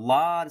there's a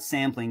lot of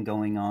sampling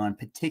going on,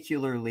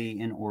 particularly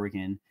in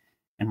Oregon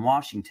and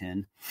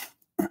Washington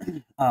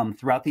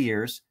throughout the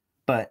years.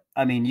 But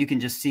I mean, you can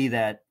just see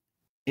that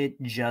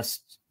it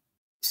just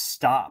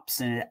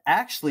stops, and it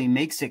actually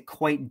makes it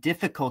quite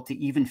difficult to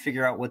even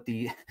figure out what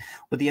the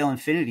L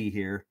infinity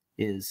here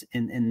is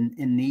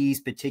in these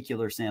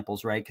particular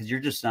samples, right? Because you're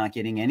just not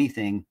getting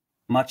anything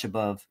much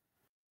above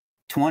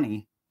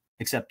 20,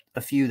 except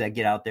a few that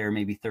get out there,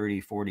 maybe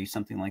 30, 40,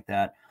 something like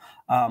that.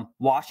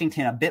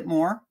 Washington, a bit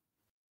more,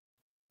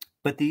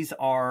 but these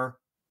are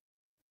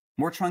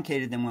more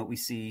truncated than what we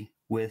see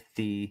with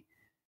the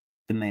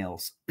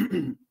males.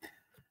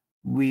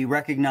 We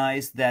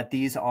recognize that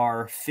these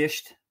are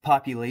fished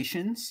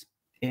populations,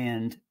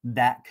 and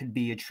that could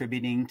be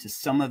attributing to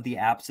some of the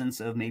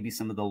absence of maybe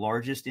some of the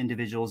largest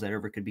individuals that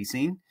ever could be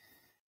seen.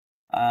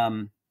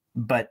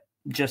 But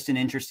just an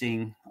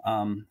interesting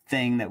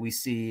thing that we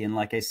see. And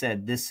like I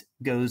said, this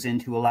goes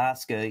into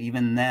Alaska.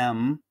 Even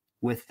them,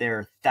 with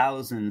their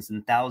thousands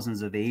and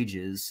thousands of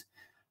ages,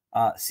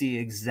 see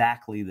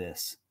exactly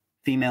this.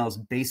 Females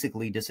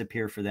basically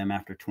disappear for them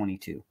after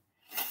 22.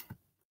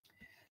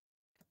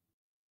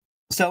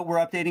 So we're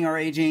updating our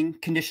aging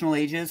conditional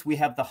ages. We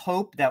have the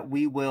hope that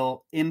we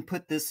will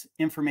input this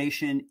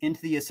information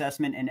into the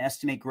assessment and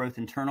estimate growth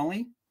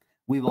internally.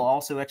 We will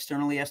also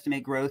externally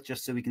estimate growth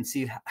just so we can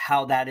see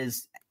how that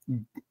is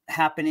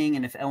happening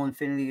and if L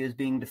infinity is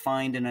being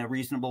defined in a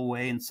reasonable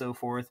way and so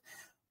forth.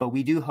 But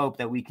we do hope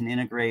that we can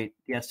integrate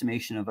the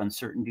estimation of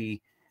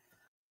uncertainty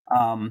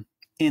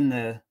in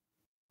the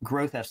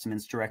growth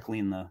estimates directly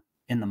in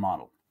the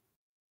model.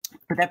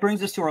 But that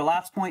brings us to our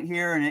last point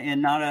here,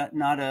 and not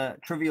a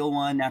trivial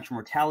one: natural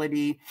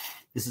mortality.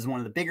 This is one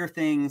of the bigger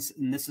things,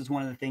 and this is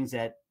one of the things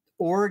that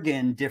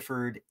Oregon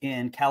differed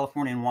in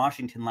California and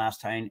Washington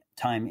last time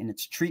in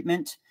its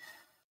treatment.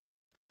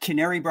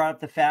 Canary brought up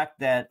the fact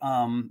that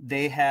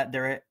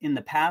there in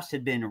the past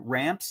had been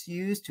ramps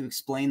used to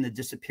explain the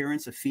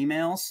disappearance of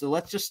females. So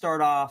let's just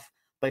start off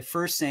by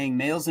first saying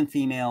males and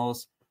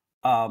females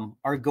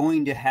are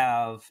going to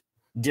have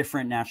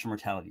different natural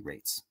mortality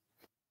rates.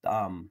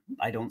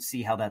 I don't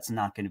see how that's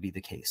not going to be the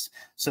case.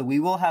 So we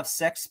will have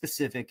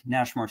sex-specific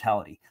natural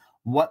mortality.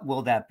 What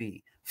will that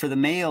be? For the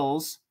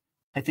males,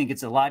 I think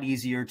it's a lot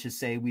easier to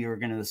say we are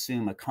going to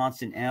assume a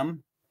constant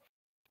M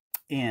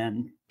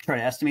and try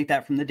to estimate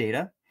that from the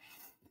data.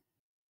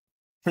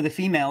 For the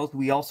females,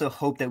 we also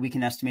hope that we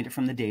can estimate it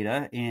from the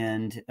data.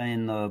 And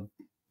in the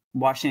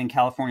Washington and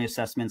California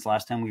assessments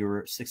last time, we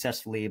were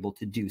successfully able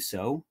to do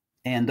so.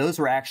 And those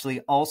were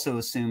actually also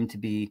assumed to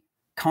be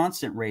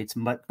constant rates,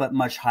 but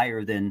much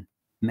higher than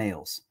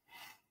males.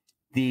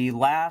 The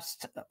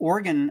last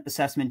Oregon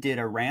assessment did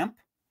a ramp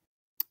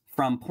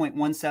from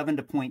 0.17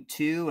 to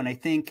 0.2, and I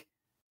think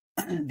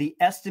the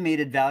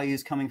estimated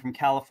values coming from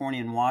California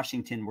and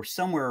Washington were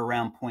somewhere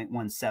around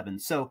 0.17.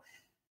 So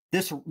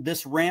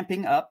this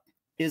ramping up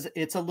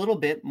it's a little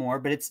bit more,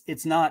 but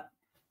it's not,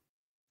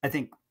 I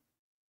think,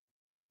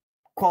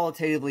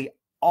 qualitatively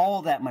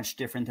all that much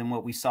different than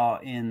what we saw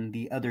in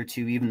the other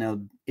two, even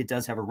though it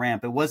does have a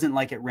ramp. It wasn't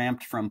like it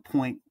ramped from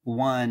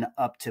 0.1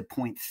 up to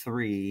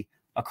 0.3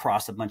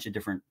 across a bunch of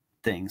different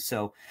things.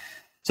 So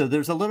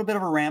there's a little bit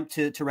of a ramp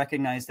to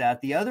recognize that.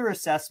 The other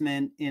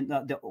assessment in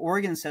the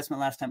Oregon assessment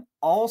last time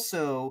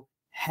also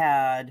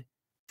had,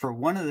 for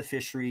one of the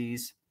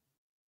fisheries,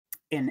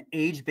 an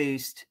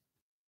age-based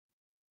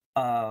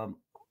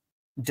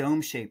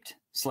dome-shaped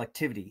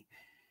selectivity.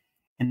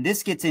 And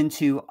this gets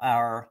into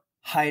our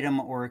hide 'em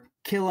or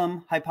kill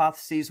 'em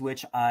hypotheses,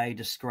 which I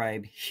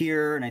describe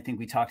here, and I think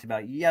we talked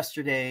about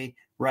yesterday,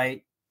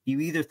 right? You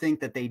either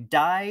think that they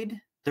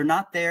died, they're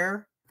not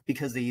there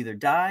because they either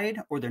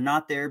died, or they're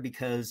not there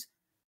because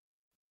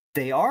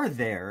they are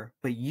there,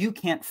 but you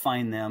can't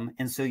find them,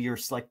 and so your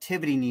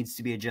selectivity needs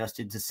to be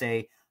adjusted to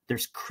say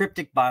there's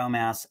cryptic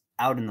biomass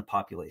out in the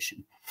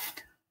population.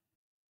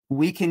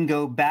 We can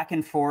go back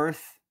and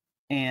forth,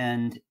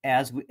 and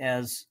as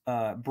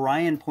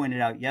Brian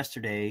pointed out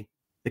yesterday,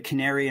 the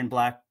Canary and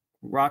Black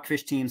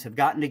Rockfish teams have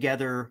gotten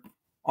together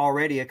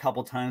already a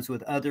couple times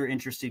with other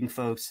interested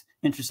folks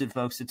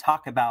to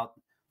talk about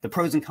the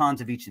pros and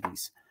cons of each of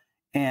these.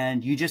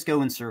 And you just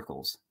go in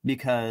circles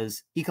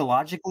because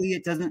ecologically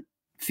it doesn't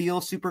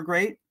feel super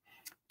great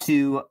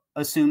to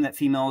assume that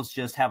females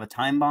just have a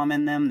time bomb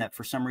in them, that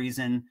for some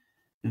reason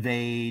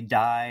they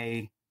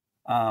die.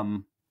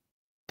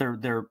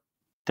 Their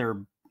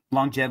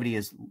longevity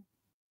is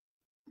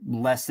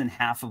less than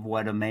half of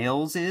what a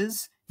male's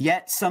is.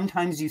 Yet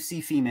sometimes you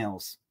see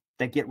females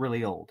that get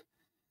really old.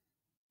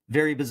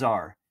 Very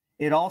bizarre.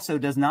 It also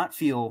does not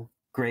feel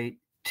great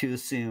to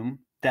assume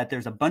that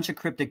there's a bunch of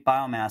cryptic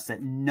biomass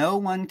that no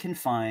one can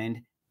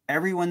find,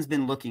 everyone's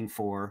been looking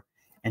for,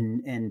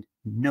 and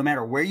no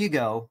matter where you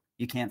go,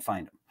 you can't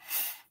find them.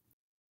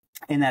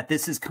 And that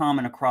this is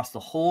common across the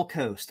whole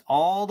coast.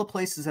 All the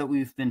places that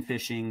we've been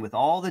fishing with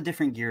all the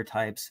different gear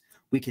types,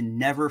 we can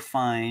never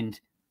find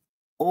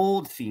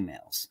old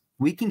females.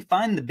 We can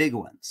find the big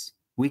ones.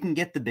 We can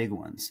get the big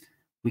ones,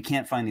 We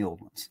can't find the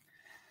old ones.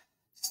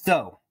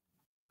 So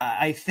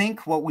I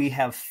think what we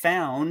have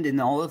found in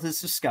all of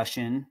this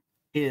discussion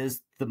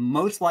is the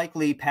most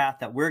likely path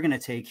that we're going to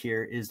take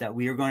here is that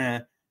we are going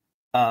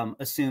to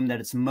assume that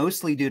it's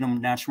mostly due to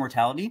natural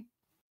mortality,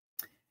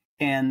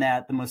 and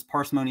that the most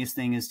parsimonious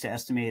thing is to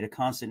estimate a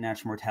constant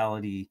natural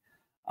mortality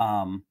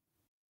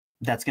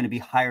that's going to be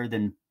higher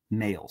than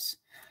males.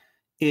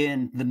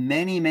 In the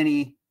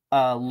many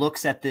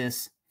looks at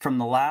this from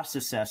the last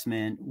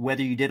assessment,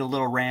 whether you did a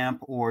little ramp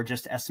or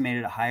just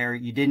estimated it higher,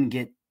 you didn't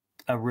get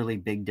a really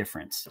big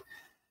difference.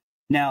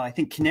 Now, I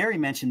think Canary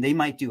mentioned they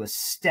might do a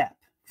step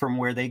from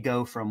where they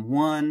go from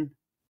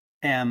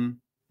 1M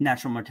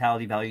natural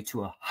mortality value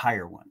to a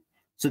higher one.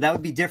 So that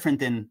would be different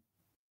than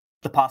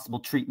the possible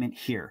treatment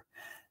here.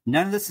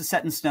 None of this is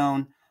set in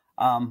stone,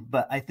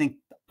 but I think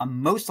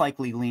I'm most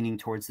likely leaning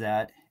towards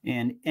that.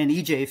 And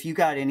EJ, if you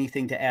got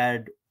anything to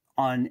add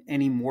on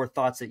any more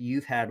thoughts that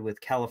you've had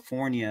with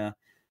California,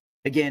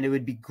 again, it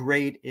would be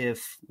great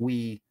if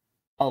we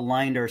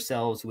aligned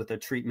ourselves with a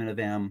treatment of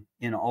M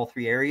in all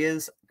three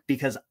areas,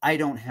 because I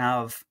don't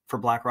have, for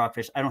black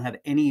rockfish, I don't have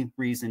any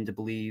reason to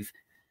believe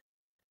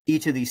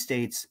each of these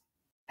states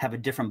have a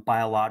different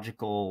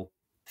biological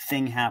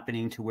thing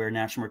happening to where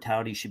natural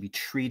mortality should be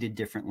treated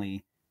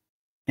differently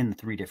in the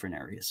three different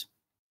areas.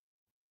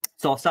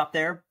 So I'll stop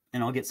there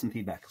and I'll get some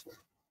feedback.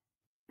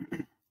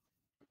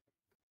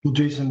 Well,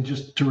 Jason,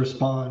 just to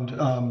respond,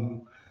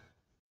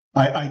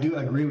 I do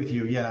agree with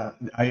you. Yeah,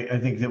 I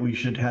think that we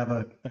should have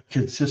a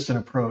consistent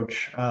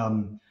approach.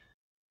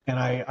 And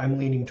I'm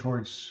leaning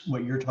towards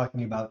what you're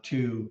talking about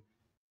too.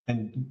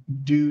 And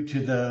due to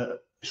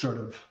the sort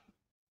of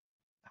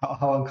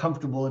how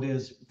uncomfortable it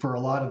is for a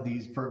lot of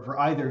these, for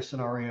either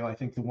scenario, I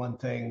think the one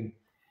thing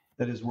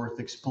that is worth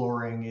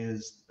exploring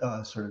is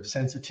sort of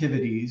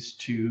sensitivities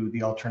to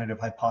the alternative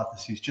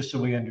hypotheses, just so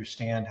we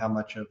understand how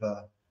much of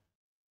a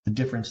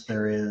difference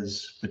there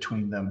is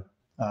between them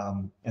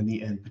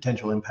and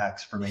potential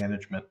impacts for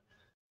management.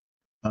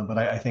 But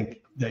I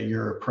think that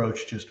your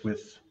approach just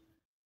with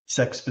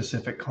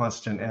sex-specific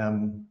constant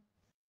M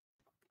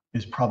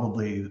is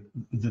probably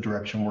the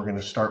direction we're going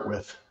to start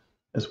with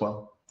as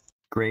well.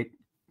 Great.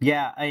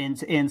 Yeah,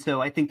 and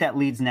so I think that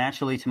leads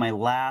naturally to my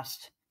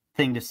last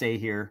thing to say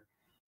here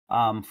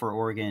for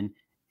Oregon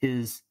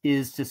is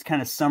just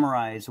kind of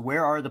summarize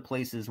where are the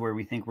places where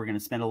we think we're going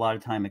to spend a lot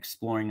of time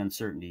exploring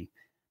uncertainty,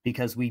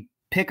 because we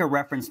pick a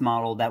reference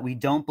model that we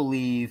don't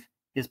believe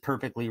is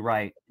perfectly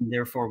right, and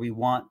therefore we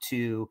want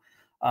to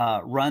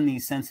run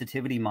these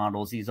sensitivity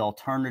models, these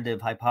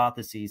alternative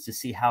hypotheses, to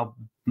see how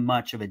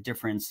much of a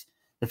difference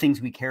the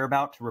things we care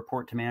about to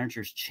report to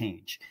managers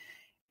change.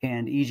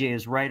 And EJ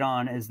is right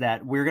on, is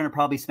that we're going to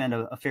probably spend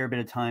a fair bit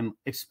of time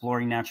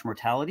exploring natural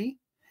mortality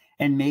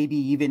and maybe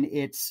even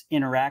its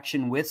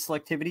interaction with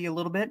selectivity a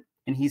little bit.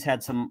 And he's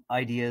had some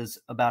ideas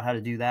about how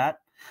to do that.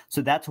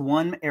 So that's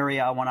one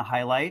area I want to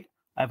highlight.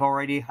 I've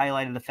already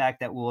highlighted the fact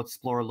that we'll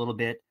explore a little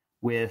bit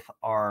with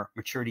our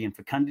maturity and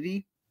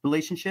fecundity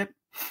relationship,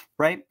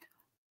 right?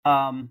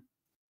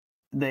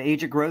 The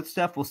age of growth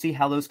stuff, we'll see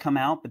how those come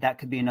out, but that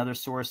could be another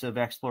source of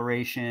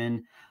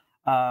exploration.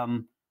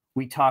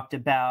 We talked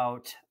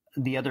about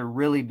the other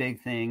really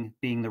big thing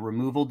being the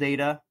removal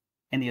data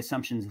and the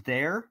assumptions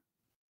there.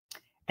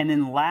 And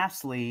then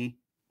lastly,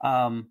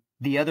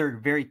 the other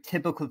very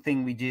typical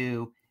thing we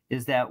do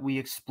is that we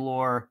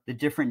explore the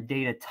different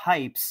data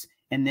types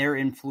and their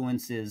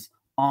influences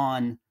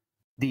on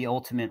the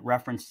ultimate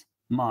reference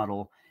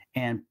model,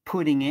 and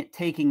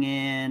taking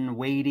in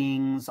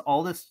weightings,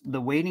 all this,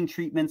 the weighting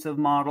treatments of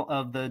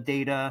the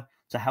data.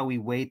 So how we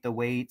weight the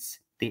weights,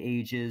 the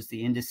ages,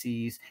 the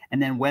indices,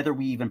 and then whether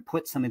we even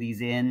put some of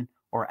these in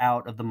or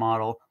out of the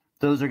model.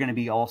 Those are going to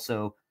be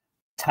also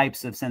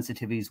types of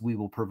sensitivities we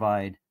will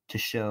provide to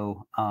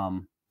show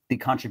the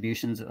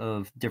contributions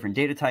of different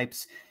data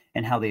types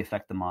and how they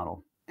affect the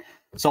model.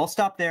 So I'll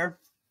stop there.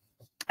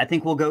 I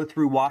think we'll go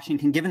through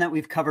Washington, given that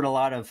we've covered a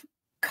lot of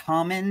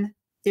common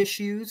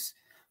issues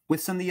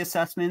with some of the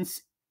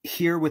assessments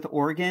here with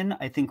Oregon.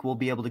 I think we'll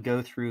be able to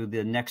go through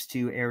the next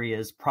two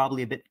areas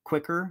probably a bit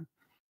quicker.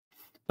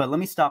 But let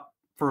me stop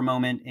for a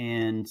moment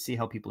and see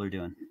how people are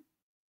doing.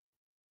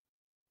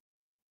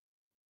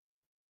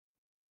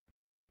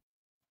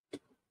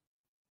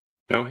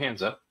 No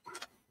hands up.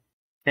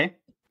 Okay.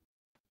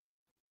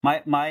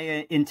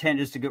 My intent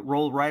is to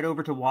roll right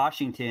over to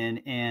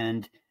Washington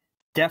and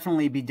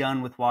definitely be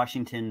done with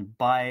Washington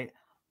by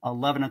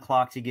 11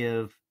 o'clock to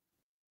give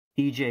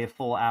EJ a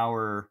full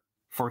hour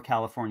for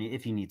California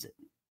if he needs it.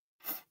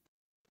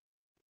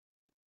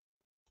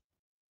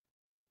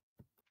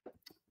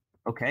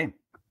 Okay.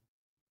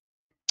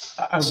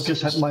 I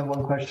just had my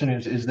one question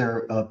is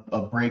there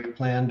a break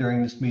plan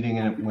during this meeting,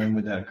 and when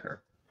would that occur?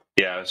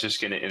 Yeah, I was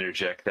just going to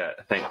interject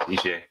that. Thank you,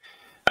 EJ.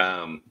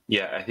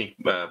 Yeah, I think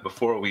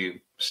before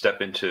we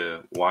step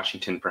into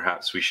Washington,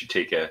 perhaps we should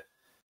take a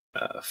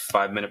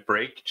 5-minute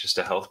break, just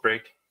a health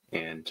break,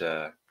 and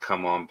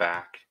come on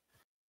back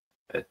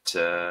at,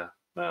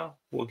 well,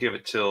 we'll give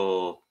it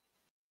till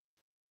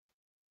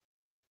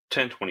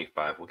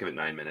 10:25. We'll give it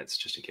 9 minutes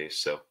just in case.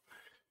 So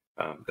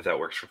if that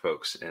works for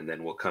folks. And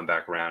then we'll come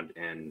back around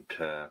and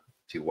to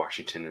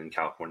Washington and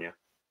California.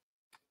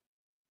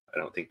 I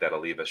don't think that'll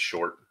leave us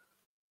short.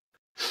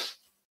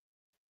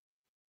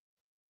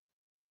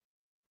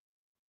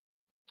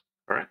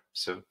 All right,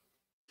 so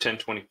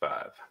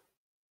 10:25.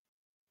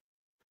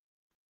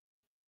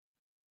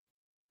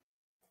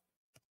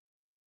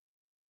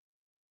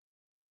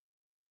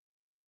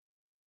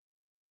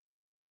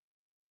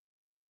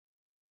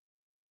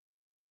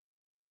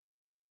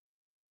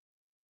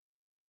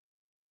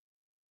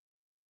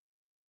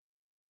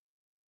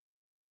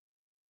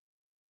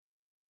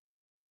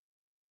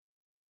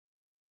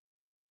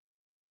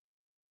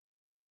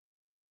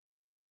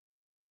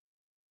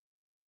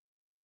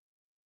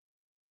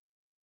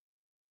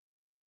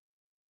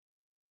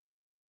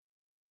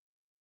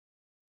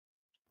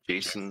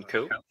 Jason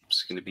Cope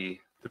is going to be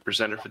the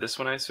presenter for this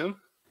one, I assume.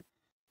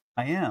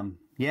 I am.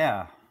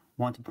 Yeah.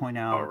 Want to point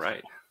out. All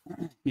right.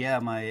 Yeah,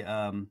 my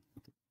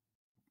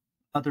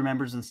other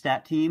members of the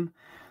stat team,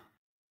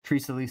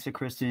 Teresa, Lisa,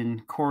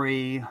 Kristen,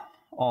 Corey,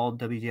 all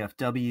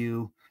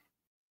WGFW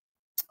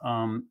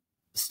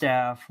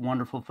staff,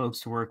 wonderful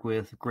folks to work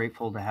with.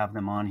 Grateful to have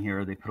them on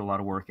here. They put a lot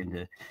of work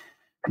into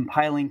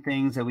compiling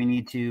things that we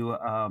need to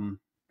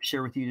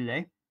share with you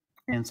today.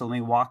 And so let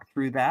me walk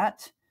through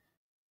that.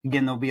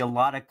 Again, there'll be a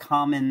lot of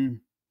common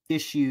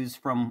issues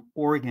from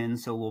Oregon,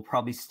 so we'll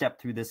probably step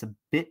through this a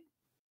bit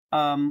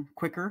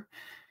quicker.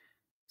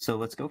 So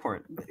let's go for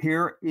it.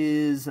 Here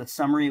is a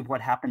summary of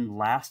what happened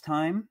last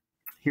time.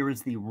 Here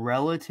is the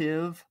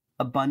relative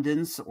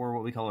abundance, or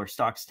what we call our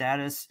stock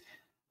status,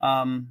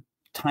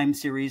 time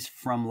series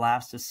from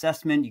last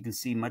assessment. You can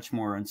see much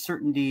more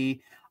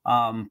uncertainty,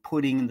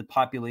 putting the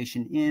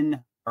population in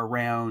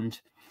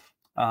around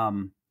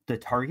the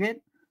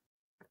target.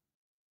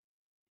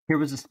 Here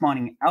was a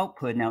spawning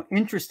output. Now,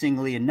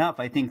 interestingly enough,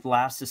 I think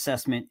last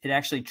assessment, it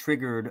actually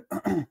triggered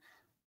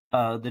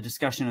the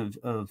discussion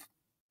of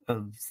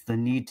the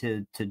need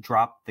to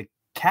drop the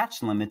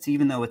catch limits,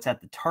 even though it's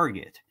at the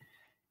target.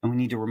 And we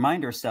need to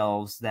remind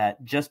ourselves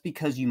that just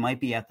because you might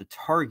be at the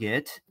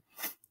target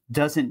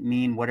doesn't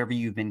mean whatever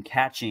you've been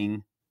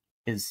catching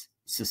is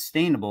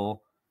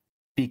sustainable,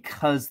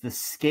 because the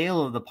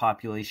scale of the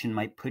population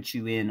might put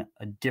you in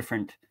a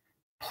different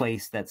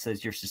place that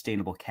says your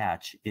sustainable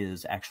catch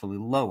is actually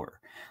lower.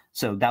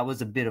 So that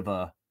was a bit of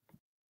a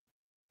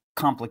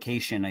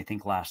complication, I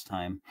think, last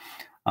time,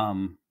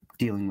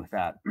 dealing with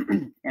that.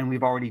 And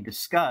we've already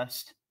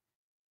discussed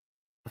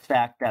the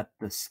fact that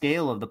the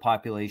scale of the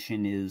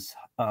population is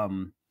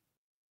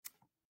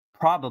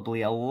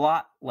probably a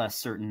lot less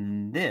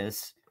certain than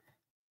this,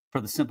 for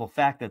the simple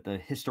fact that the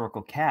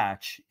historical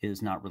catch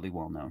is not really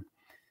well known.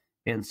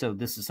 And so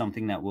this is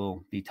something that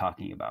we'll be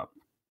talking about.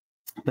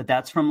 But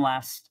that's from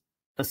last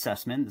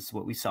assessment. This is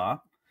what we saw.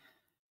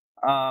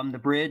 The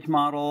bridge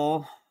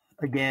model,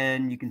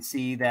 again, you can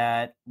see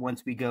that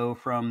once we go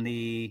from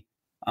the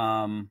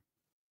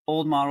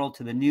old model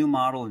to the new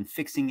model and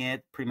fixing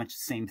it, pretty much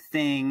the same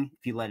thing.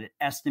 If you let it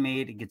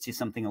estimate, it gets you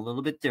something a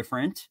little bit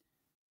different.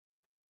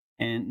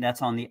 And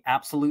that's on the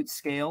absolute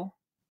scale.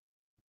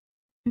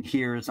 And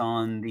here's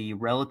on the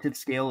relative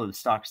scale of the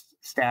stock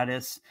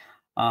status.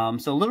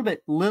 So a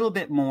little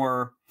bit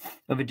more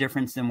of a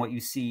difference than what you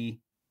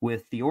see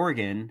with the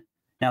Oregon.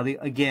 Now,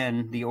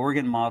 the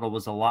Oregon model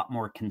was a lot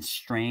more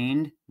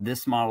constrained.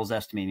 This model is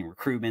estimating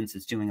recruitments.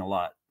 It's doing a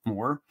lot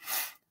more.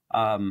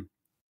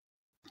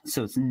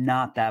 So it's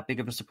not that big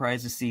of a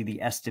surprise to see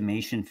the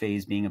estimation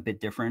phase being a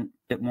bit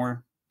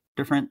more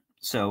different.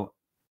 So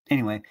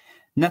anyway,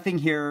 nothing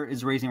here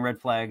is raising red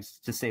flags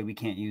to say we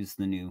can't use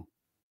the new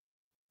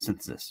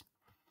synthesis.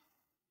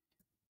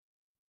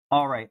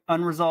 All right,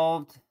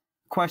 unresolved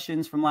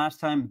questions from last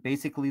time,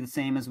 basically the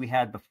same as we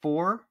had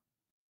before.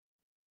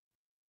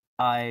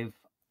 I've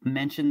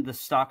mentioned the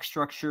stock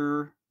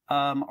structure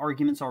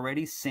arguments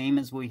already, same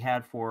as we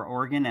had for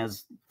Oregon,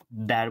 as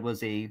that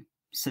was a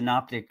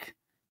synoptic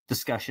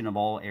discussion of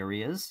all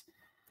areas.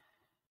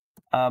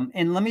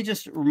 And let me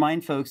just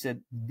remind folks that,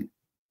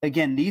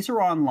 again, these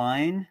are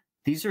online.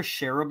 These are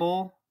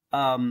shareable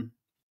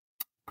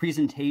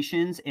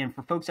presentations. And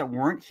for folks that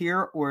weren't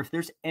here, or if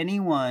there's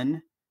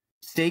anyone,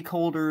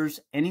 stakeholders,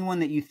 anyone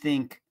that you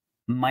think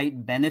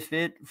might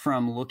benefit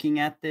from looking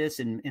at this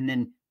and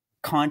then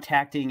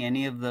contacting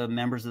any of the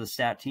members of the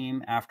stat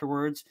team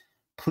afterwards,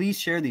 please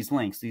share these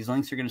links. These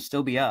links are going to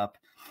still be up,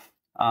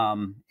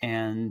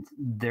 and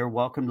they're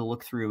welcome to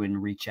look through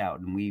and reach out.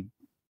 And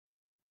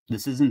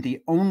this isn't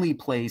the only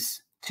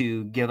place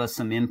to give us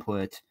some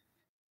input,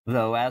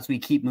 though. As we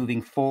keep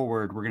moving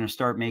forward, we're going to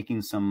start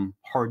making some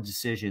hard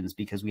decisions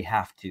because we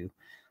have to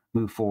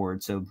move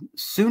forward. So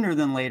sooner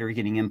than later,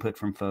 getting input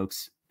from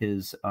folks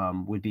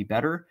would be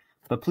better.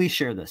 But please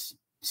share this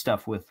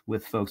stuff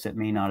with folks that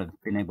may not have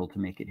been able to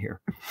make it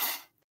here.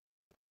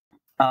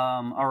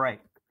 All right,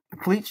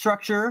 fleet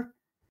structure,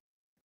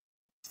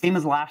 same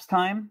as last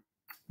time.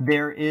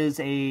 There is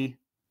a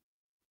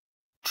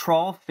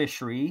trawl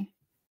fishery,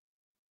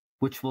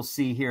 which we'll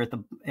see here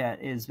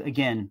is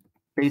again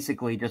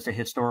basically just a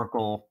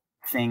historical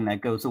thing that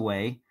goes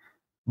away,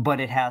 but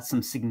it has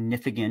some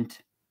significant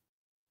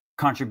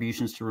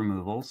contributions to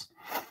removals.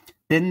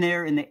 Then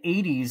there in the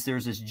 80s,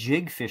 there's this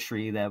jig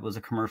fishery that was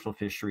a commercial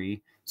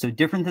fishery. So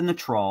different than the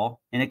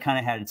trawl, and it kind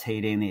of had its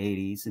heyday in the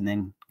 80s and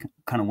then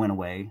kind of went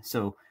away.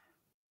 So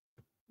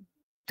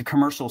the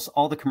commercials,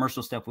 all the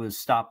commercial stuff was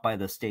stopped by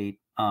the state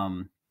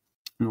in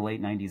the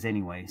late 90s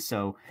anyway.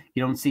 So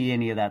you don't see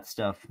any of that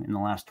stuff in the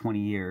last 20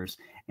 years.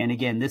 And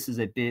again, this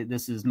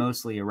is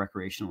mostly a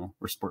recreational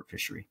or sport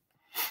fishery.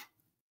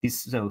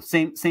 So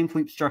same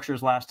fleet structure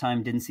as last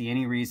time. Didn't see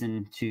any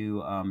reason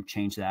to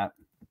change that.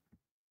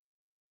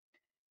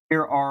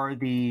 Here are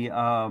the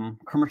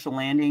commercial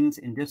landings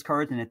and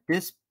discards, and at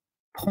this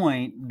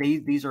point,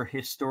 these are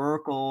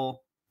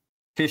historical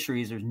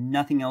fisheries. There's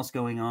nothing else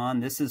going on.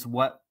 This is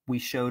what we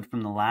showed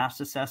from the last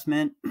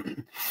assessment.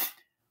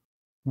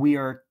 We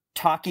are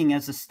talking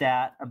as a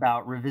stat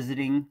about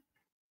revisiting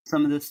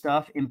some of this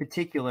stuff. In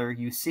particular,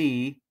 you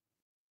see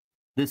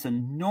this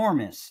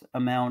enormous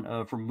amount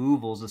of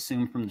removals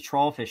assumed from the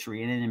trawl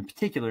fishery, and in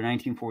particular,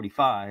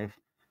 1945,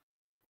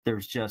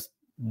 there's just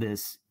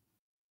this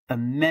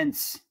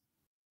immense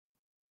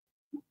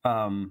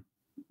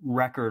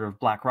record of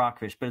black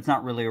rockfish, but it's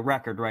not really a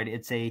record, right?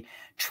 It's a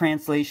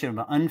translation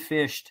of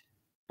unfished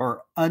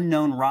or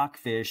unknown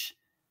rockfish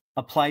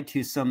applied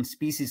to some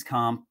species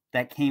comp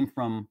that came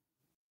from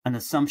an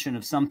assumption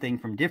of something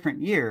from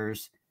different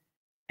years.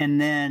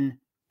 And then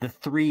the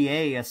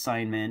 3A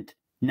assignment,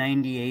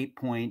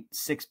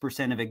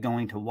 98.6% of it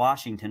going to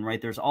Washington,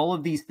 right? There's all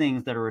of these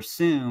things that are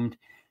assumed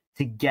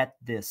to get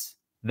this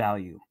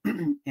value.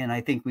 And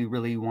I think we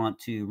really want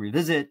to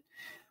revisit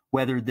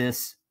whether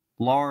this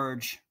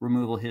large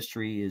removal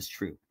history is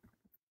true.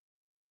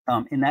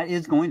 And that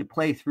is going to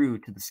play through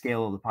to the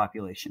scale of the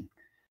population.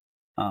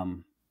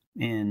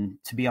 And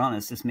to be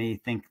honest, this may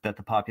think that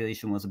the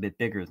population was a bit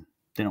bigger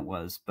than it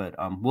was, but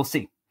we'll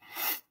see.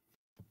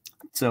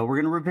 So we're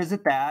going to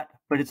revisit that,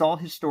 but it's all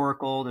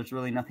historical. There's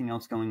really nothing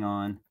else going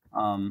on.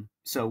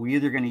 So we're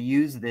either going to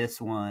use this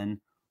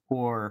one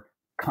or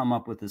come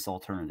up with this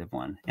alternative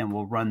one, and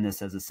we'll run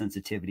this as a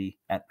sensitivity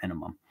at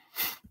minimum.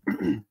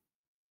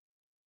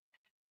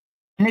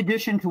 In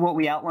addition to what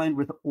we outlined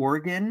with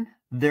Oregon,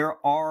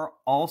 there are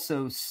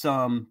also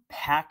some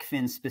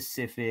PACFIN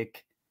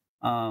specific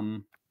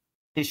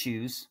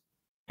issues.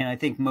 And I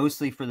think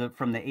mostly from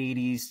the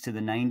 80s to the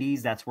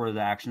 90s, that's where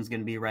the action is going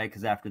to be, right?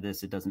 Because after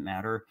this, it doesn't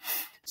matter.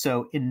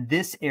 So in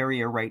this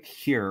area right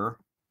here,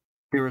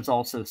 there is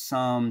also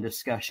some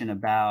discussion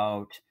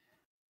about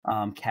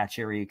catch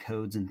area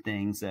codes and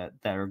things that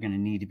are going to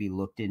need to be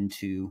looked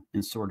into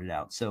and sorted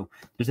out. So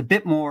there's a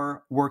bit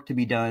more work to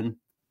be done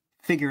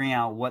figuring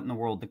out what in the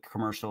world the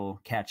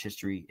commercial catch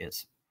history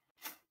is.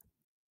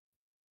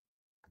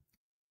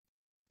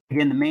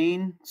 Again, the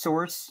main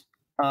source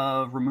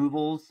of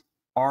removals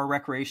are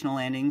recreational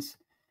landings.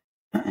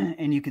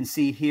 And you can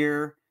see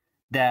here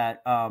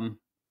that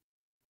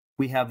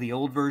we have the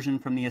old version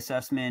from the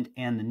assessment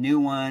and the new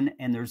one.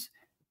 And there's,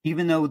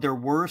 even though there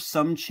were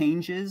some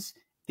changes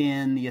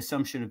in the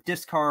assumption of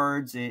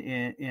discards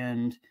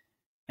and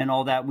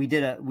all that, we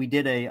did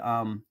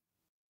a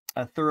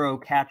thorough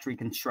catch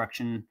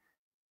reconstruction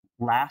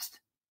last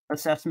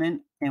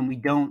assessment, and we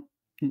don't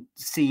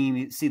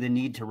see the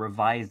need to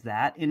revise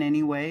that in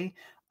any way,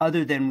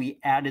 other than we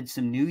added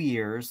some new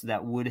years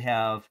that would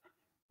have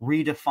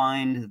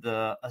redefined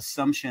the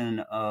assumption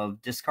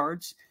of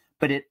discards.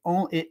 But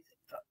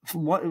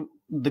what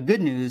the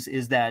good news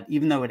is that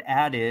even though it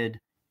added,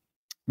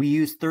 we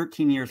used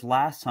 13 years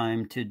last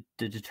time to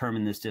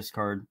determine this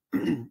discard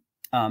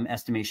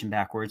estimation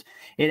backwards.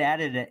 It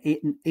added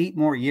eight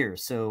more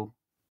years, so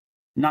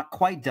not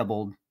quite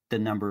doubled the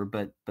number,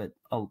 but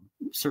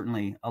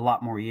certainly a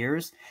lot more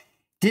years.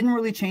 Didn't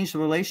really change the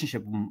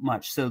relationship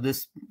much. So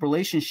this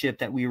relationship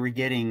that we were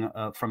getting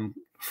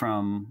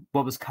from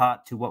what was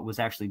caught to what was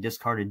actually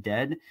discarded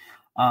dead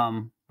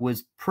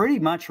was pretty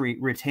much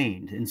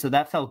retained. And so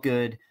that felt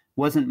good.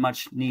 Wasn't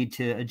much need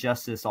to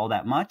adjust this all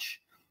that much.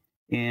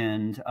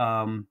 And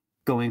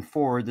going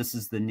forward, this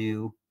is the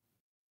new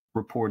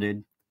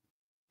reported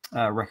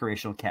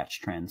recreational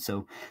catch trend.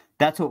 So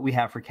that's what we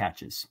have for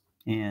catches.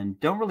 And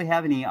don't really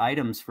have any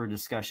items for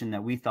discussion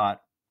that we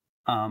thought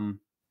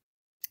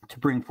to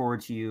bring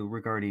forward to you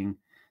regarding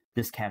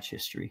this catch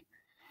history.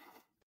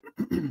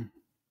 I'm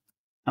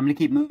going to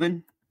keep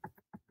moving.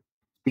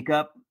 Speak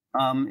up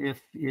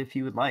if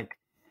you would like.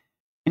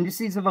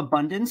 Indices of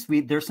abundance.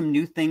 There's some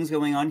new things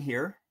going on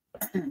here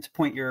to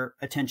point your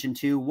attention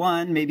to.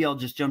 One, maybe I'll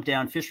just jump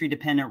down.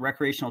 Fishery-dependent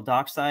recreational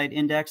dockside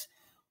index.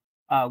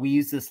 We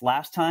used this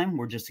last time.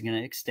 We're just going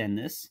to extend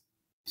this.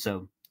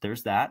 So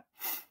there's that.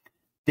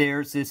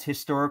 There's this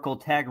historical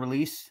tag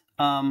release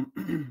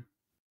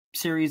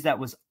series that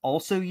was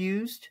also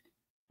used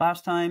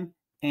last time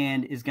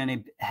and is going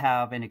to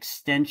have an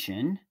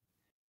extension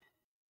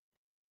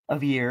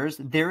of years.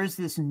 There is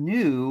this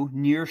new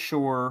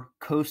nearshore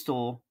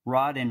coastal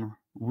rod and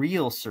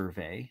reel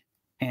survey,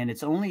 and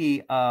it's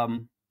only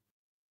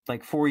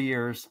like 4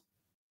 years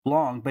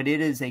long, but it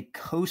is a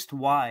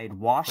coast-wide,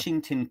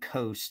 Washington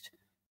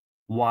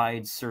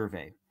coast-wide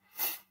survey.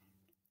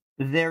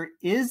 there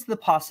is the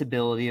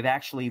possibility of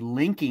actually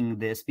linking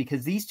this,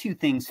 because these two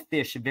things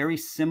fish very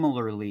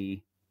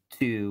similarly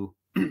to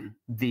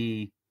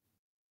the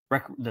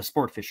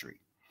sport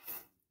fishery.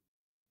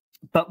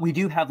 But we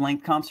do have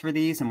length comps for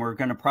these, and we're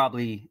going to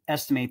probably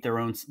estimate the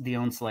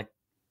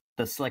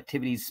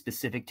selectivities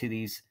specific to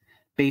these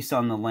based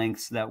on the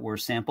lengths that were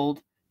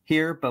sampled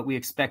here, but we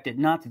expect it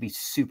not to be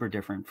super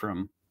different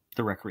from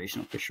the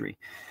recreational fishery.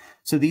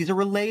 So these are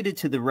related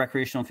to the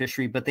recreational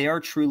fishery, but they are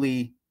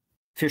truly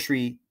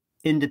fishery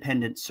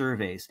independent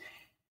surveys.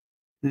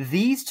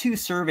 These two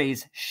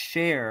surveys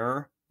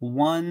share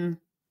one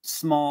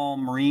small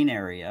marine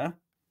area.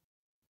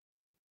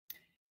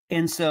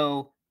 And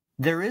so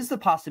there is the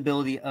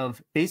possibility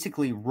of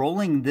basically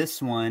rolling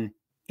this one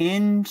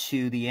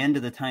into the end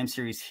of the time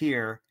series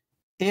here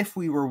if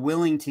we were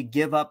willing to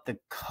give up the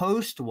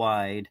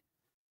coast-wide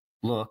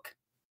look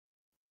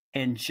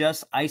and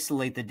just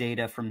isolate the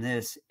data from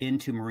this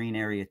into marine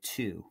area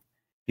 2.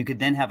 You could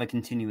then have a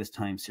continuous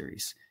time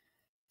series.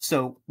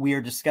 So we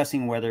are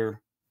discussing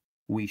whether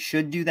we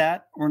should do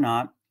that or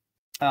not.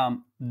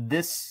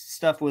 This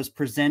stuff was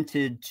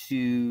presented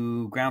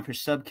to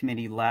Groundfish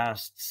Subcommittee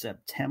last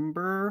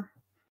September,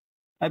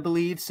 I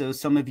believe. So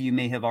some of you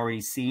may have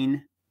already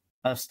seen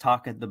us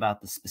talk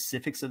about the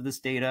specifics of this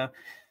data.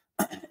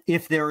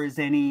 If there is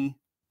any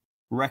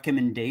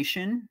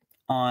recommendation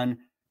on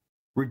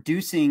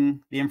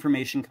reducing the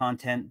information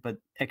content but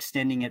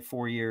extending it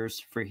 4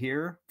 years for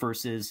here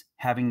versus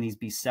having these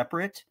be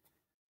separate,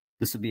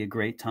 this would be a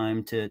great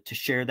time to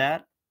share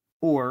that,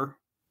 or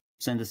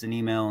send us an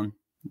email and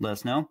let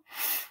us know.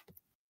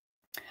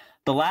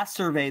 The last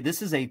survey,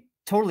 this is a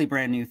totally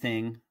brand new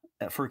thing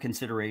for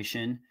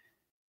consideration.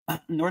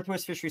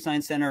 Northwest Fishery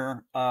Science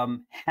Center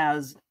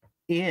has,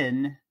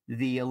 in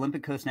the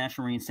Olympic Coast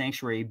National Marine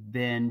Sanctuary,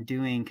 been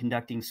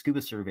conducting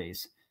scuba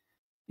surveys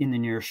in the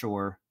near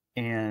shore,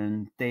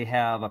 and they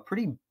have a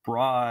pretty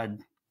broad,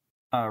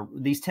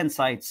 these 10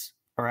 sites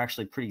are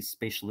actually pretty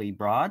spatially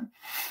broad,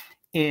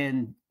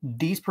 and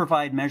these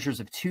provide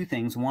measures of two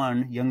things.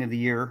 One, Young of the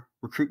Year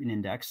recruitment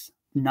index,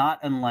 not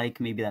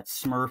unlike maybe that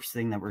Smurfs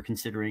thing that we're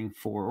considering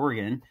for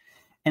Oregon,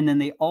 and then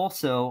they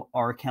also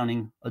are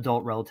counting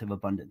adult relative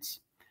abundance.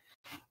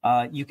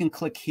 You can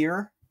click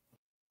here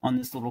on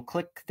this little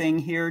click thing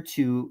here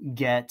to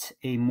get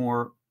a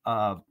more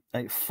a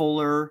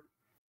fuller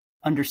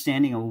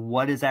understanding of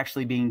what is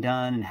actually being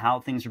done and how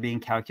things are being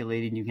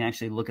calculated. And you can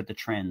actually look at the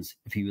trends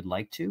if you would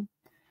like to.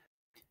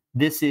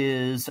 This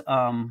is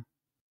a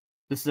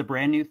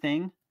brand new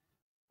thing.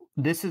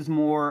 This is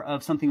more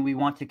of something we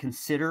want to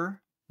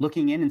consider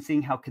looking in and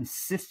seeing how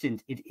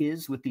consistent it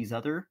is with these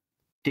other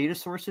data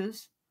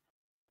sources.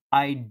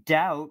 I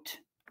doubt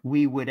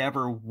we would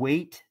ever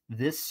weight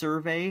this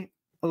survey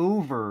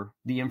over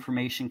the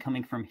information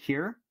coming from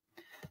here.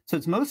 So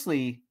it's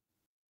mostly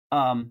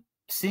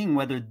seeing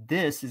whether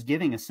this is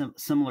giving a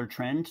similar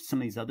trend to some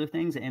of these other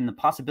things, and the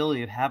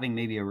possibility of having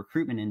maybe a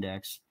recruitment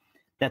index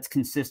that's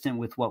consistent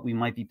with what we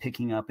might be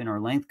picking up in our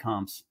length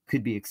comps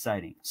could be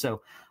exciting.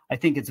 So I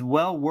think it's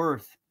well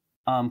worth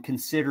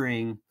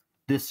considering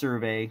this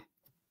survey.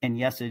 And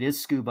yes, it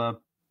is scuba,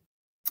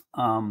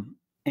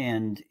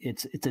 and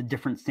it's a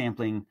different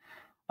sampling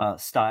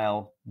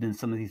style than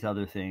some of these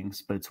other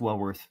things, but it's well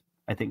worth,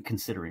 I think,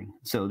 considering.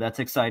 So that's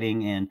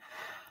exciting, and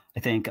I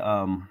think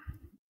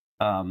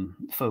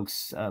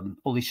folks,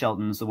 Ole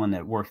Shelton's the one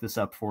that worked this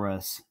up for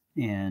us,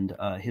 and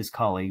his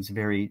colleagues,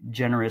 very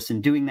generous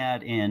in doing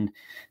that and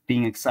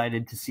being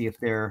excited to see if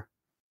their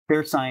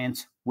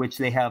science, which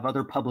they have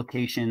other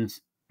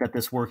publications that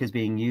this work is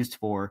being used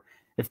for,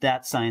 if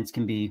that science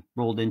can be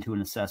rolled into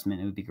an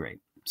assessment, it would be great.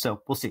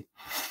 So we'll see.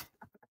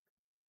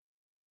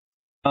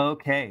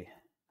 Okay,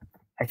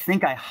 I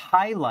think I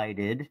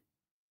highlighted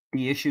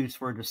the issues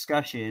for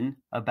discussion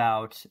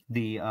about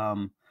the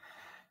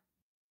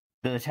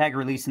tag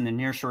release and the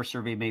nearshore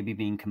survey maybe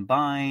being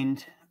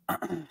combined.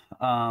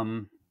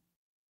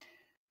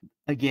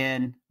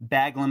 Again,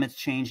 bag limits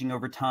changing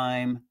over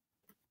time,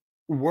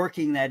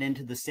 working that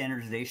into the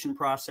standardization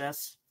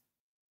process,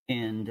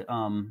 and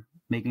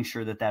making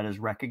sure that that is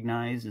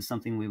recognized is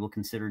something we will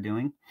consider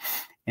doing.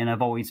 And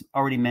I've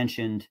already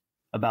mentioned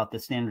about the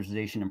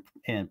standardization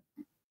and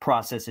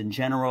process in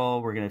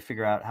general. We're going to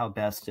figure out how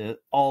best to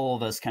all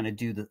of us kind of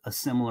do a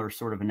similar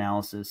sort of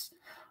analysis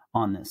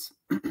on this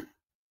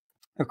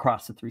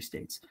across the 3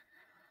 states.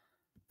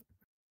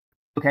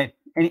 Okay,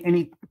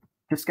 any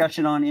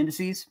discussion on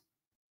indices?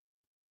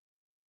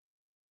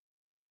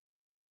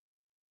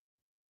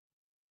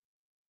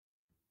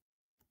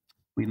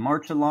 We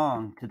march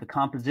along to the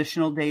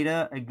compositional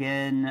data.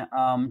 Again,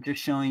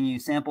 just showing you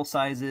sample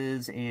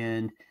sizes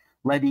and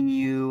letting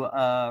you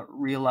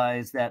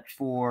realize that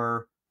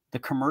for the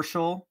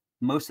commercial,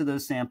 most of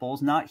those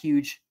samples, not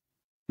huge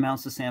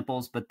amounts of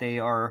samples, but they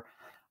are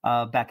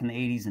back in the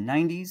 80s and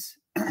 90s,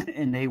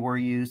 and they were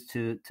used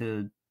to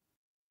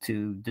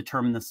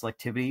determine the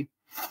selectivity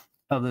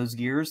of those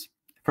gears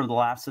for the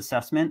last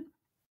assessment.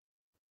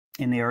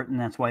 And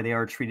that's why they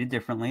are treated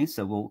differently.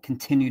 So we'll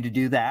continue to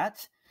do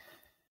that.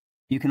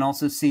 You can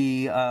also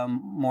see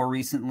more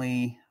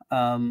recently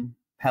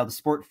how the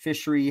sport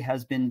fishery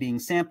has been being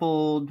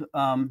sampled,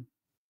 and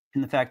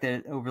the fact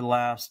that over the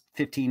last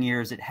 15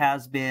 years, it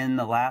has been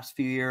the last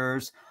few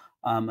years,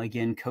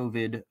 again,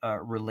 COVID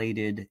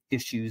related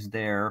issues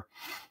there.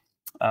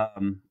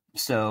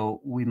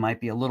 So we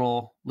might be a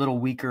little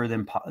weaker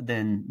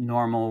than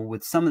normal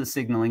with some of the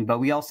signaling, but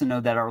we also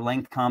know that our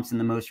length comps in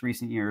the most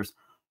recent years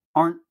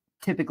aren't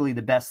typically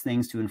the best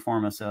things to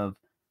inform us of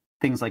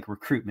things like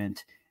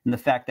recruitment, and the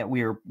fact that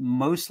we are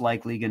most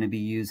likely going to be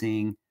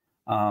using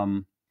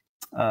asymptotic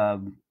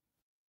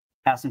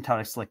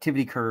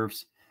selectivity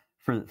curves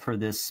for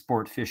this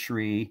sport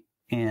fishery,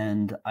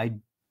 and I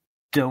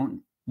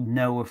don't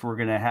know if we're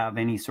going to have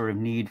any sort of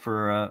need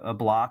for a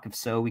block. If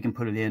so, we can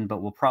put it in,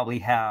 but we'll probably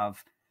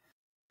have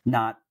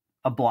not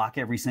a block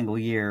every single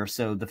year.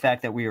 So the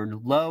fact that we are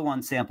low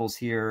on samples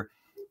here,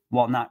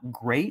 while not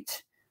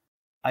great,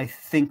 I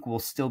think we'll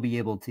still be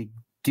able to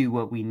do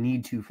what we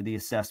need to for the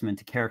assessment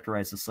to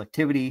characterize the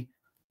selectivity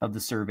of the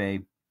survey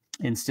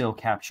and still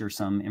capture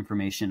some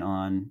information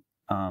on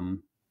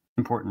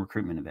important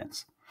recruitment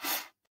events,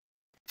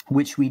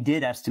 which we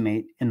did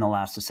estimate in the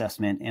last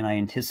assessment, and I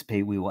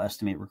anticipate we will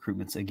estimate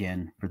recruitments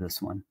again for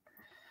this one.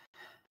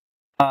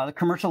 The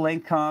commercial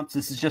length comps,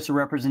 this is just a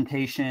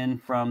representation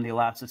from the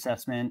last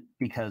assessment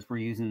because we're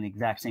using the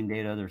exact same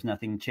data. There's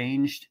nothing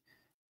changed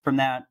from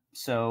that.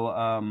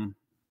 So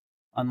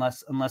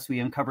unless we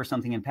uncover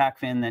something in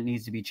PACFIN that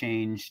needs to be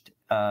changed,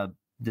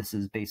 this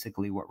is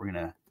basically what we're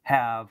going to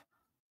have.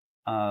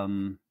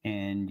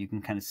 And you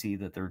can kind of see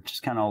that they're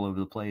just kind of all over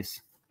the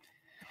place.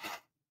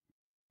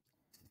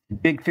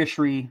 Big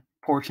fishery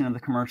portion of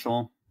the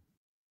commercial,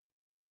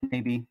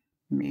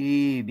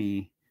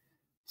 maybe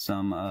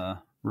some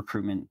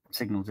recruitment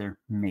signals there,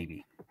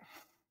 maybe.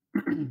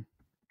 Here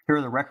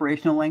are the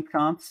recreational length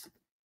comps.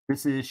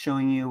 This is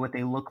showing you what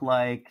they look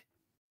like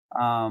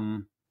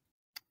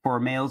for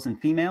males and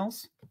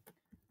females.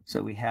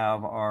 So we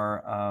have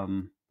our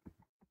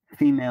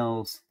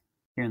females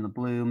here in the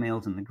blue,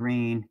 males in the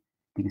green.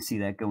 You can see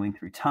that going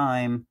through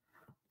time.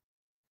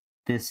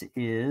 This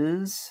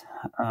is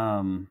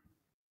time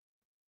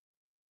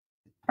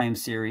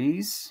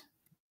series.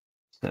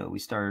 So we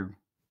started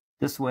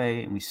this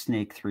way and we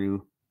snake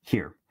through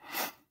here.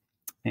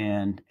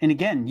 And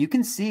again, you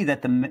can see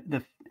that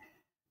the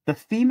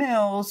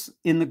females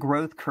in the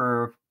growth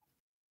curve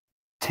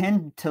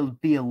tend to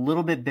be a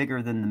little bit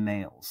bigger than the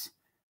males,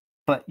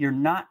 but you're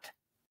not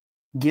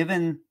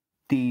given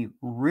the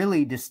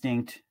really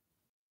distinct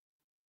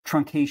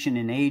truncation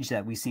in age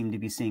that we seem to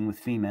be seeing with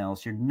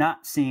females. You're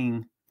not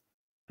seeing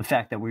the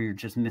fact that we're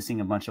just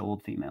missing a bunch of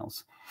old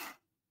females.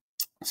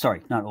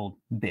 Sorry, not old,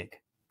 big.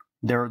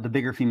 The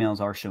bigger females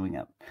are showing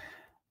up.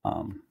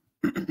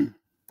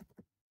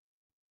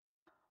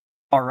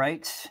 All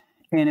right,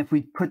 and if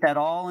we put that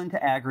all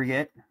into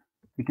aggregate,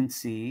 we can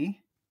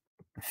see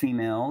the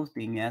females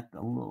being a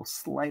little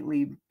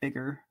slightly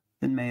bigger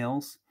than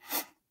males,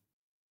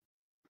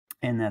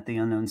 and that the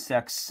unknown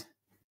sex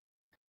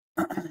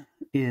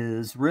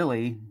is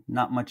really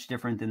not much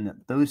different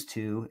than those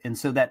two. And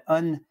so that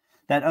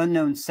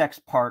unknown sex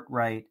part,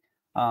 right?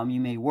 You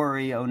may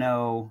worry, oh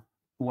no,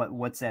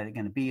 what's that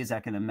going to be? Is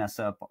that going to mess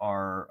up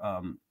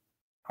our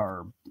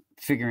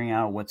figuring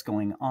out what's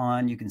going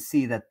on? You can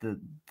see that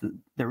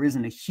there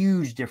isn't a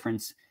huge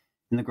difference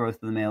in the growth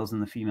of the males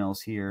and the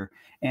females here.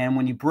 And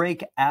when you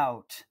break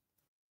out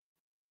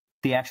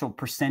the actual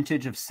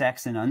percentage of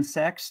sex and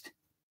unsexed,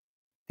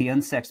 the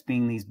unsexed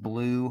being these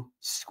blue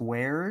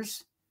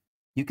squares,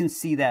 you can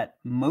see that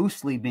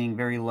mostly being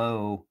very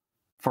low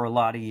for a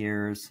lot of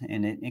years,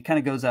 and it kind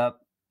of goes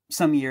up.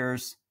 Some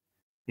years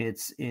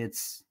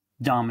it's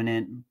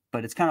dominant,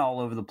 but it's kind of all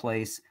over the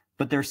place.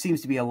 But there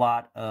seems to be a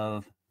lot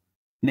of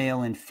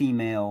male and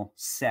female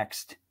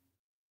sexed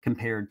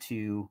compared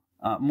to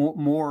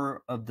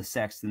more of the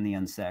sexed than the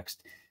unsexed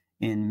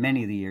in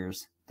many of the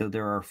years, though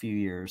there are a few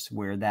years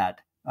where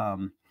that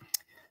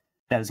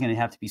is going to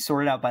have to be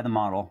sorted out by the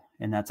model,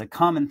 and that's a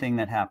common thing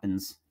that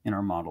happens in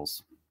our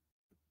models.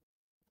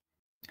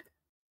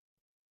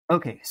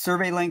 Okay,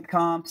 survey length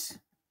comps.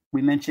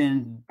 We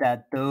mentioned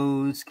that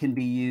those can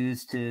be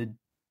used to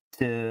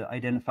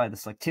identify the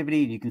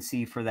selectivity. You can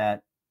see for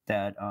the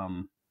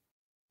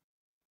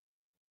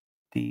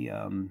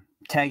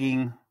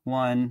tagging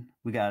one,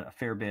 we got a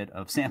fair bit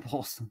of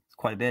samples,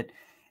 quite a bit.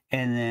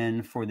 And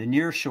then for the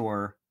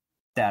nearshore,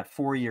 that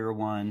 4-year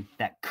one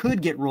that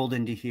could get rolled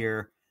into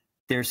here,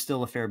 there's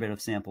still a fair bit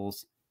of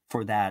samples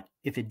for that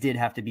if it did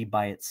have to be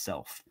by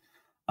itself.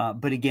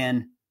 But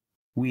again,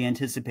 we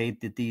anticipate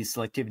that these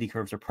selectivity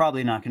curves are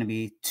probably not going to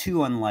be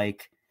too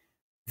unlike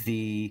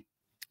the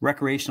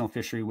recreational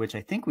fishery, which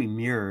I think we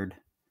mirrored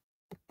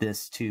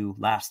this to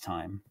last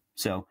time.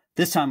 So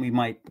this time we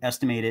might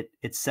estimate it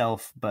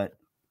itself, but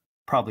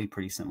probably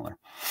pretty similar.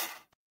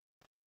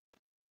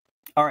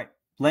 All right,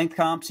 length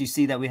comps. You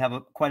see that we have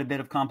quite a bit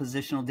of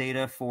compositional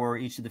data for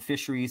each of the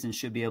fisheries and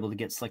should be able to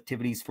get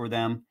selectivities for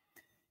them.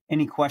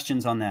 Any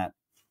questions on that?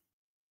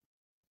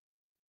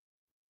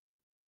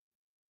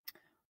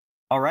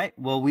 All right,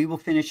 well, we will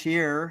finish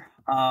here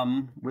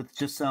with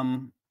just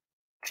some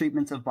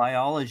treatments of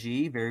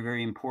biology, very,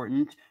 very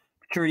important.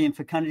 Maturity and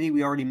fecundity,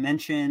 we already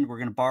mentioned. We're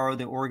going to borrow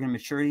the Oregon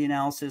maturity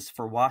analysis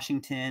for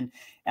Washington.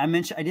 I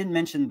didn't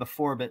mention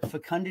before, but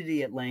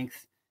fecundity at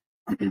length,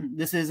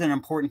 this is an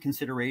important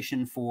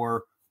consideration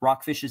for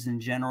rockfishes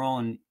in general.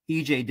 And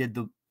EJ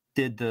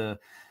did the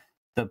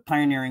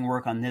pioneering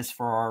work on this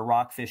for our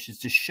rockfishes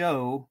to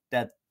show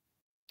that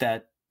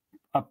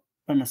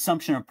an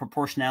assumption of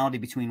proportionality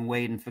between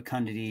weight and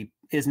fecundity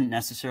isn't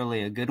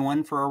necessarily a good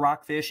one for a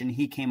rockfish. And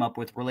he came up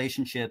with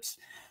relationships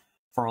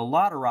for a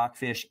lot of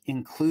rockfish,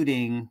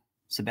 including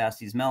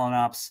Sebastes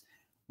melanops.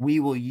 We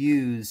will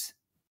use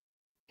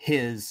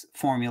his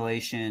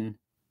formulation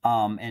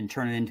and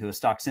turn it into a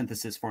stock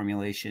synthesis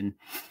formulation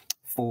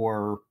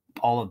for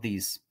all of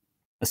these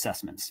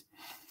assessments.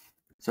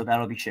 So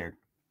that'll be shared.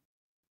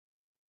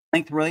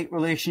 Length rate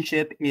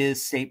relationship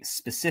is state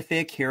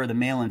specific. Here are the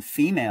male and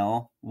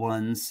female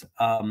ones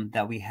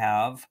that we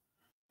have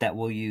that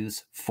we'll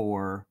use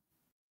for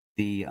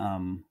the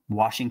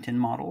Washington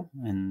model.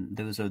 And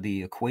those are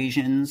the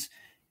equations.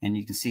 And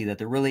you can see that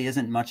there really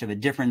isn't much of a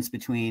difference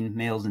between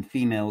males and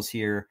females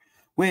here,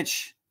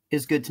 which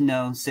is good to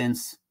know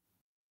since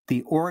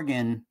the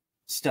Oregon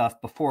stuff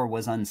before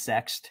was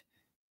unsexed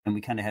and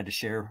we kind of had to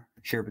share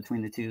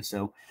between the two.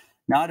 So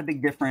not a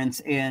big difference.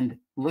 And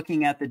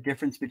looking at the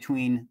difference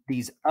between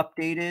these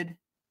updated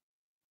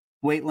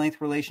weight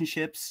length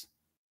relationships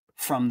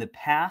from the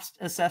past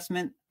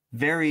assessment,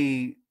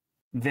 very,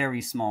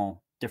 very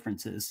small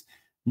differences,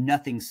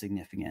 nothing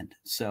significant.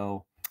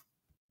 So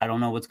I don't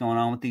know what's going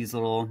on with these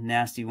little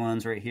nasty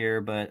ones right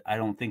here, but I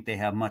don't think they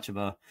have much of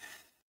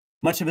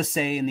a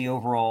say in the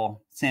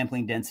overall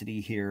sampling density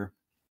here.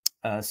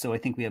 So I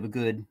think we have a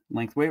good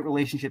length weight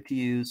relationship to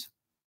use.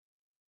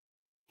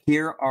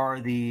 Here are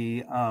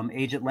the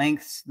agent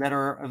lengths that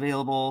are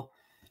available.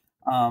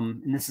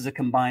 And this is a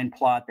combined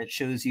plot that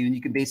shows you, and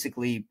you can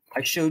basically,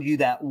 I showed you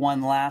that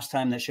one last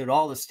time that showed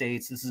all the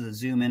states. This is a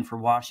zoom in for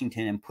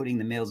Washington and putting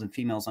the males and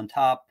females on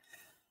top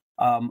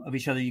of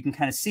each other. You can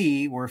kind of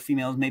see where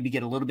females maybe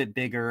get a little bit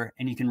bigger,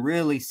 and you can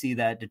really see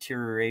that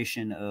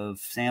deterioration of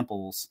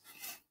samples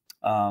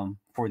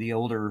for the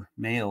older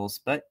males.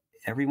 But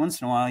every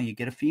once in a while, you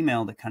get a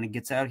female that kind of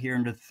gets out here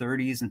into the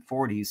 30s and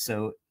 40s.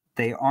 So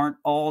they aren't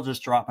all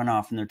just dropping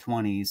off in their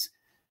 20s,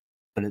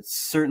 but it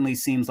certainly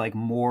seems like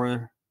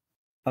more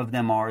of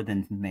them are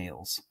than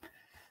males.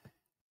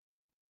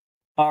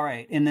 All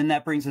right, and then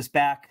that brings us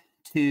back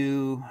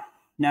to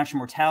natural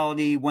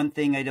mortality. One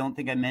thing I don't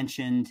think I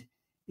mentioned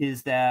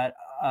is that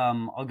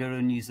I'll go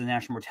and use the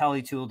natural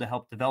mortality tool to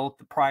help develop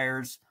the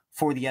priors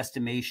for the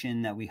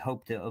estimation that we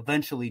hope to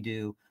eventually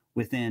do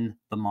within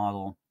the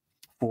model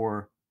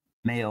for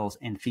males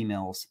and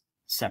females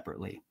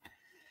separately.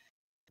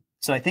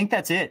 So I think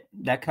that's it.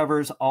 That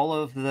covers all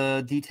of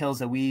the details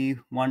that we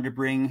wanted to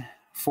bring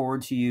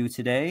forward to you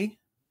today.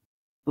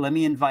 Let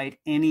me invite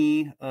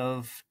any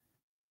of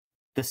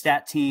the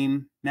stat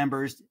team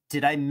members.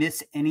 Did I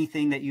miss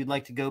anything that you'd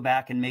like to go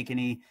back and make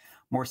any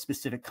more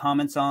specific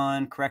comments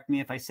on? Correct me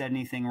if I said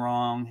anything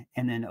wrong,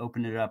 and then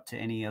open it up to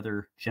any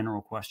other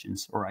general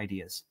questions or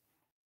ideas.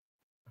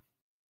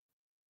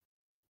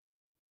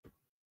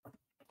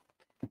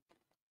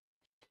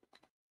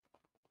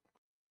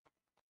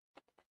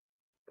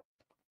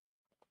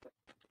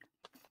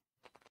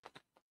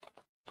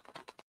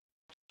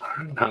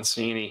 I'm not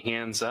seeing any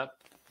hands up.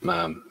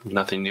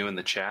 Nothing new in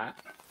the chat.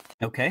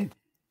 Okay.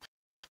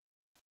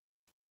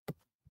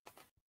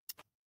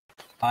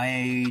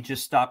 I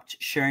just stopped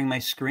sharing my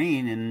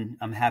screen, and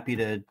I'm happy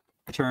to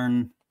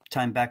turn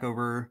time back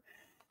over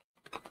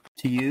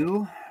to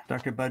you,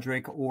 Dr.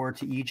 Budrick, or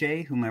to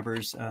EJ,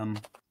 whomever's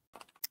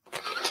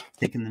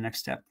taking the next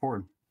step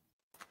forward.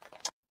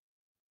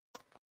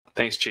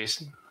 Thanks,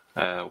 Jason.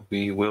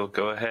 We will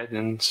go ahead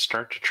and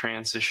start to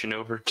transition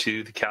over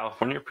to the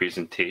California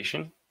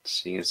presentation.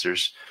 Seeing as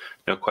there's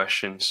no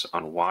questions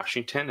on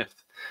Washington, if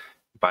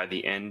by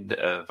the end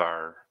of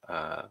our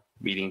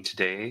meeting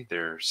today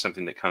there's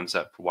something that comes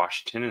up for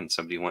Washington and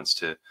somebody wants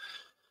to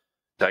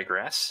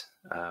digress,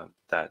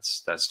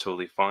 that's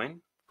totally fine.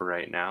 For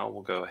right now,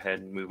 we'll go ahead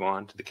and move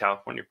on to the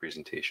California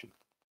presentation.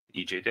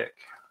 EJ Dick,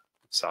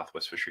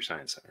 Southwest Fishery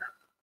Science Center.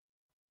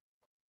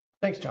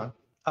 Thanks, John.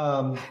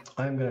 I'm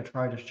going to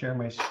try to share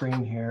my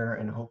screen here,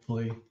 and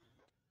hopefully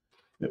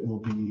it will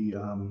be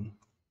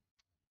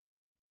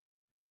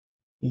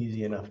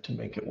easy enough to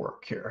make it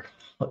work here.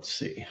 Let's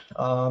see.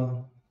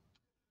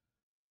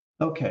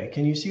 Okay,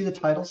 can you see the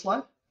title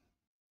slide?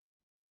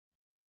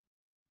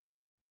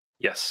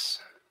 Yes.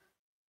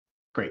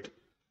 Great.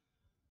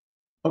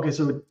 Okay,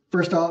 so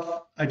first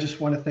off, I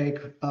just want to thank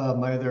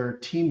my other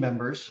team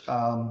members.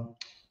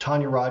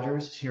 Tanya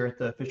Rogers is here at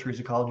the Fisheries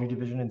Ecology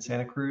Division in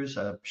Santa Cruz.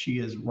 She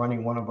is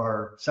running one of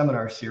our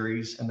seminar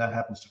series, and that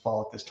happens to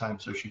fall at this time,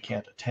 so she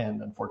can't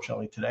attend,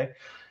 unfortunately, today.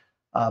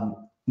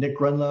 Nick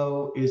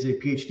Grunlow is a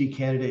PhD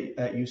candidate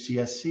at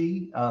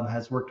UCSC,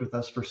 has worked with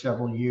us for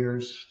several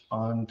years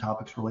on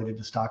topics related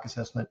to stock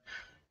assessment,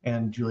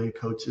 and Julia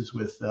Coates is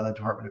with the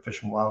Department of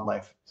Fish and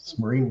Wildlife's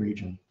Marine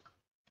Region,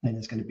 and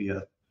is going to be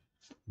a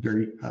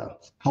very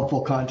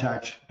helpful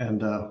contact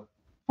and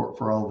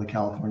for all of the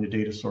California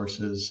data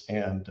sources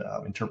and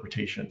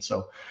interpretation.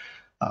 So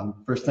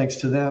first, thanks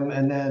to them.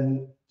 And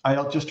then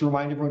I'll just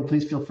remind everyone,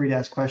 please feel free to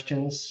ask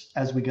questions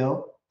as we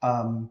go.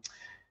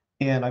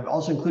 And I've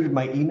also included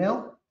my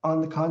email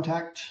on the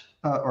contact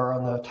or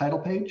on the title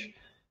page.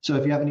 So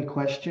if you have any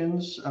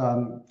questions,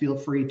 feel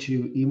free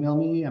to email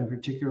me. I'm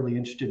particularly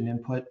interested in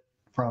input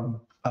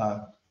from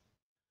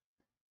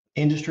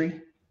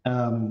industry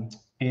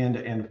and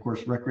of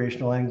course,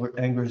 recreational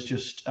anglers.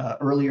 Just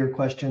earlier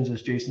questions,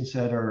 as Jason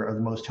said, are the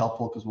most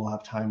helpful because we'll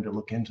have time to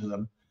look into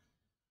them.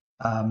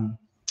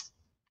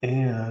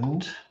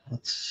 And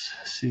let's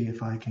see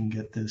if I can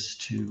get this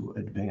to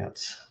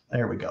advance.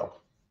 There we go.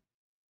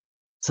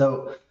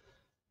 So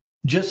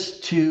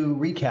just to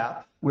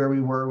recap where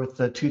we were with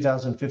the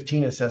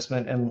 2015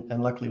 assessment,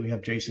 and luckily we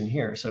have Jason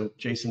here. So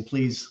Jason,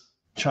 please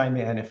chime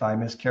in if I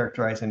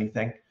mischaracterize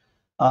anything.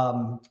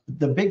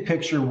 The big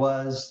picture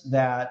was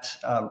that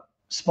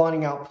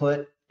spawning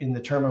output in the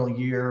terminal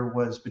year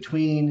was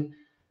between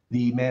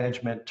the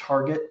management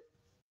target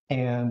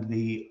and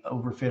the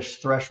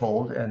overfish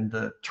threshold, and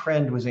the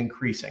trend was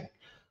increasing.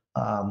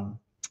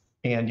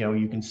 And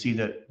you can see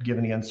that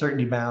given the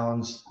uncertainty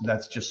bounds,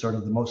 that's just sort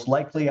of the most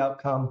likely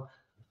outcome,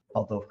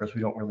 although of course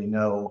we don't really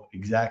know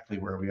exactly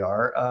where we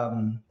are.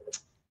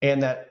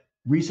 And that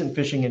recent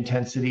fishing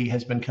intensity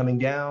has been coming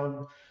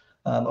down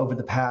over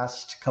the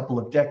past couple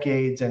of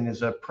decades and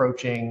is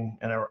approaching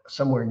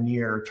somewhere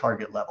near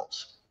target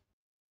levels.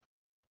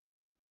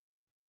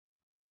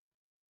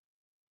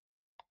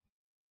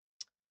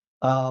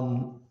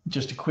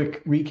 Just a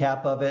quick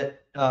recap of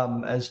it.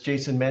 As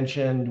Jason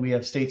mentioned, we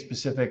have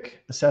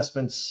state-specific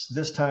assessments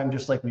this time,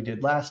 just like we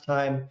did last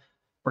time.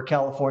 For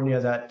California,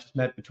 that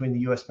met between the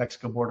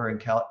U.S.-Mexico border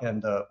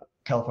and the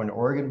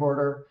California-Oregon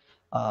border.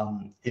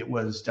 It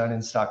was done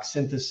in stock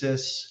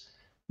synthesis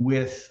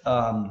with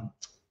a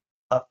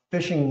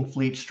fishing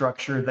fleet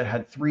structure that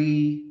had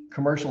 3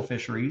 commercial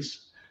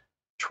fisheries,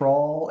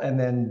 trawl, and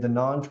then the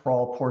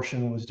non-trawl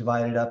portion was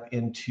divided up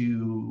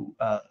into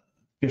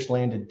fish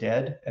landed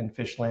dead and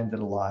fish landed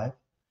alive.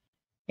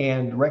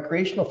 And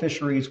recreational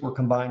fisheries were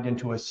combined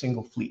into a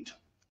single fleet.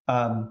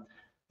 And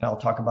I'll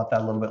talk about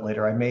that a little bit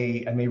later. I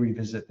may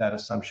revisit that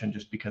assumption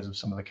just because of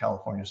some of the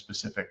California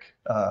specific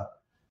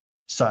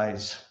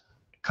size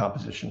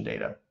composition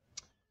data.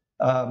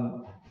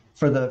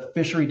 For the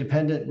fishery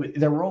dependent,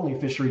 there were only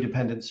fishery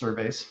dependent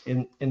surveys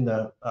in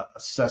the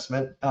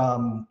assessment.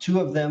 2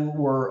 of them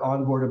were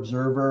onboard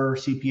observer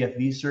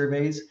CPFV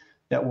surveys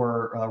that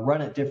were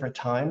run at different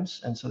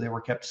times, and so they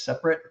were kept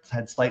separate,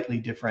 had slightly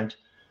different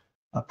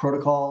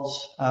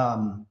protocols.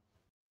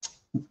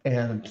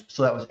 And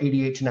so that was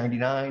 88 to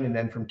 99, and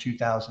then from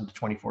 2000 to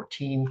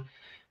 2014.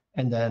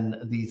 And then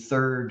the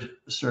 3rd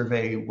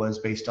survey was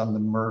based on the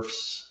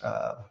MRF's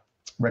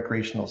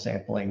recreational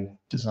sampling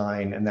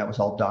design, and that was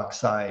all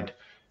dockside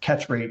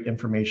catch rate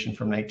information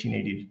from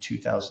 1980 to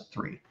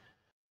 2003.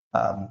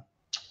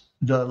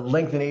 The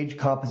length and age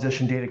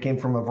composition data came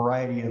from a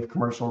variety of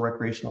commercial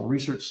recreational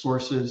research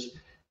sources,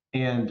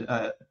 and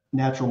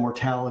natural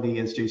mortality,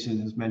 as Jason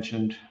has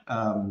mentioned,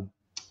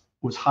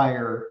 was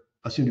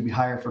assumed to be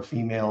higher for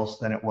females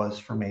than it was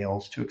for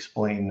males to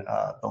explain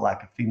the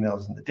lack of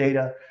females in the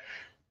data,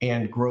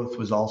 and growth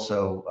was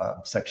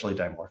also sexually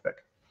dimorphic.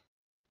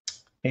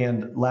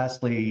 And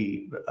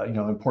lastly,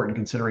 important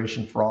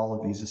consideration for all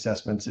of these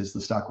assessments is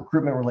the stock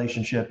recruitment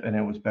relationship, and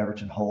it was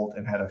Beverage and Holt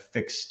and had a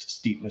fixed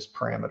steepness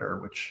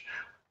parameter, which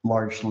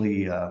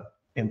largely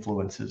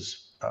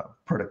influences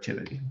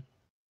productivity.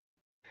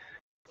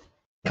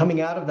 Coming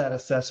out of that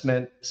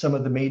assessment, some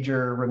of the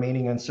major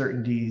remaining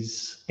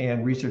uncertainties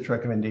and research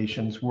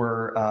recommendations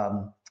were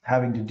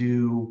having to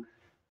do,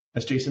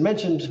 as Jason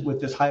mentioned,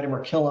 with this hide 'em or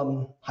kill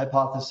 'em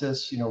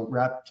hypothesis,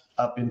 wrapped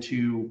up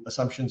into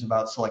assumptions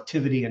about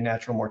selectivity and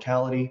natural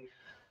mortality.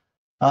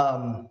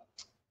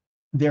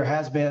 There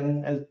has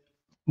been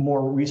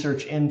more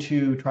research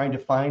into trying to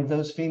find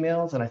those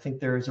females, and I think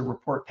there is a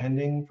report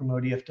pending from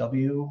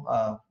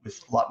ODFW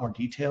with a lot more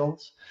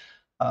details.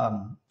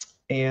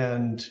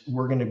 And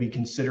we're going to be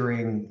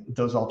considering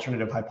those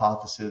alternative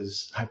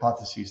hypotheses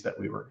that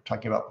we were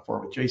talking about before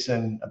with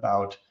Jason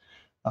about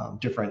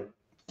different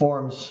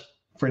forms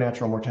for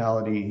natural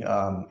mortality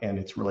and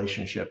its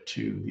relationship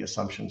to the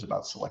assumptions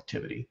about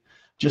selectivity,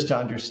 just to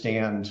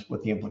understand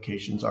what the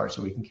implications are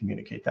so we can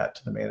communicate that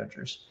to the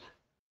managers.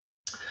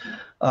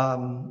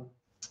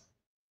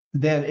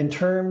 Then in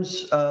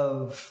terms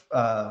of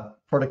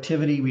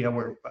productivity,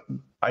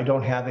 I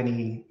don't have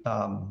any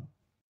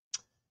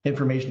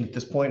information at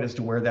this point as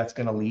to where that's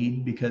going to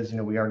lead, because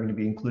we are going to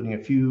be including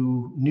a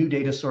few new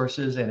data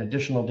sources and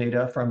additional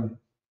data from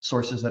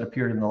sources that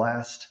appeared in the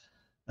last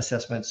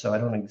assessment. So I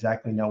don't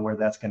exactly know where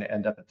that's going to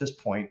end up at this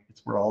point.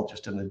 We're all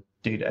just in the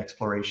data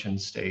exploration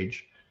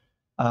stage.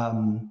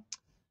 And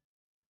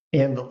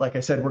like I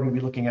said, we're going to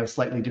be looking at a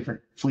slightly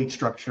different fleet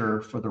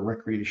structure for the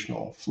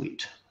recreational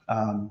fleet.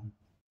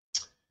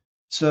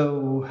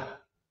 So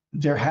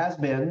there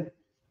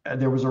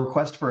was a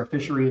request for a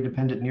fishery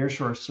independent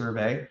nearshore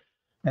survey.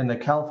 And the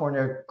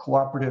California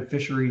Cooperative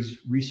Fisheries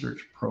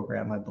Research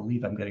Program, I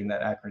believe I'm getting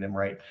that acronym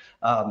right,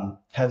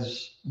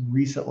 has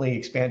recently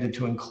expanded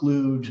to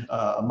include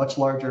a much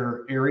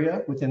larger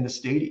area within the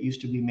state. It used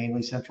to be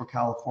mainly Central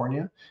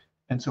California.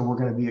 And so we're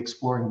going to be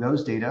exploring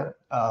those data.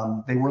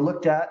 They were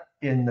looked at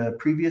in the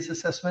previous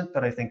assessment,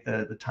 but I think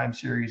the time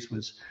series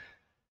was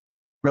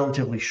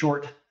relatively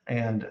short.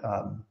 And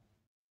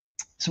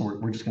so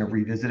we're just going to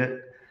revisit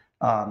it.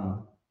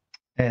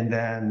 And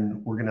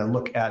then we're going to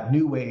look at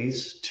new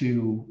ways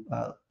to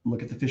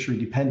look at the fishery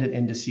dependent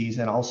indices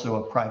and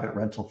also a private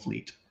rental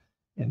fleet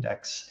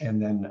index.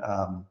 And then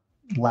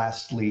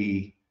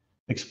lastly,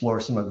 explore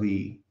some of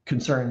the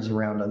concerns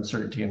around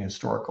uncertainty and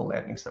historical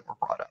landings that were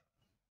brought up.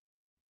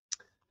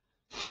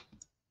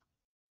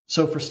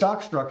 So for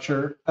stock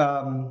structure,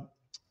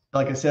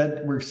 like I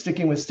said, we're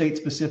sticking with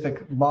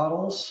state-specific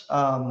models,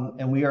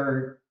 and we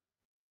are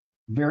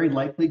very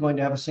likely going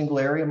to have a single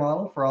area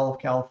model for all of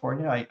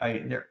California.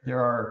 There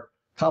are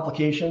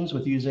complications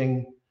with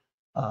using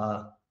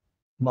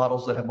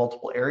models that have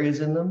multiple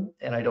areas in them,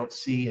 and I don't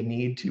see a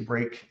need to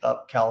break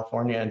up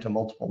California into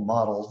multiple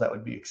models. That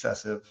would be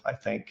excessive, I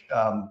think,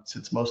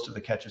 since most of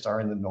the catches are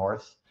in the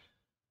north.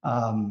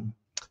 We're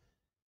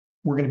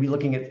going to be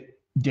looking at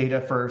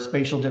data for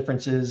spatial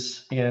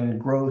differences in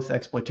growth,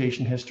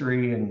 exploitation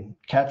history, and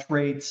catch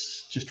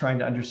rates, just trying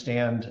to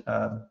understand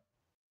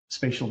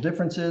spatial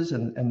differences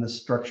and the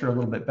structure a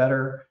little bit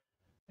better.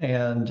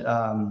 And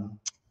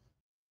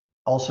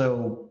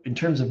also, in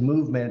terms of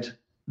movement,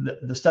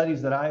 the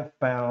studies that I've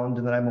found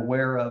and that I'm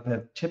aware of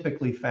have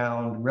typically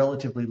found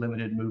relatively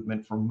limited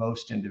movement for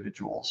most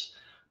individuals.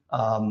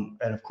 And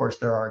of course,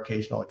 there are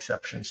occasional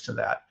exceptions to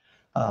that.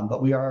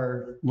 But we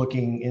are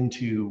looking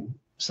into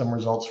some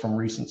results from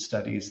recent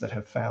studies that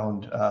have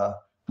found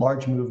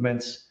large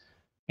movements,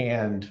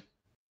 and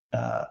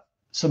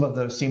some of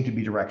those seem to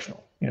be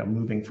directional,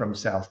 moving from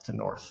south to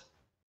north,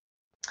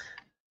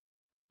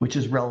 which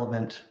is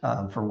relevant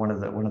for one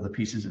of the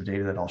pieces of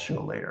data that I'll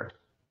show later.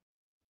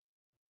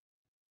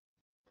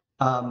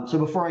 So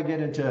before I get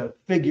into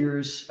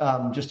figures,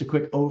 just a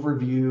quick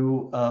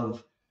overview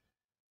of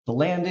the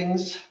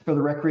landings for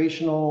the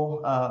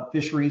recreational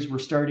fisheries. We're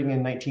starting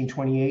in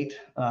 1928,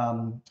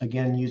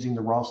 again, using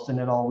the Ralston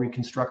et al.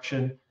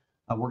 Reconstruction.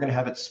 We're going to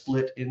have it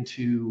split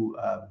into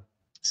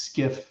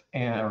skiff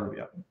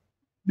and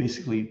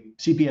basically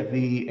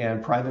CPFV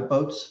and private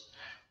boats.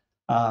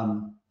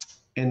 And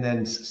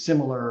then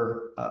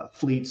similar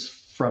fleets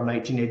from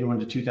 1981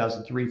 to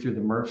 2003 through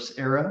the MRFs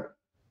era,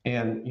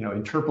 and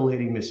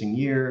interpolating missing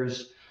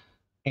years.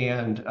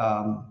 And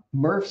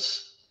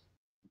MRFs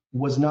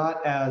was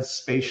not as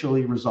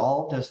spatially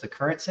resolved as the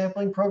current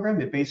sampling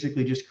program. It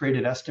basically just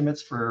created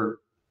estimates for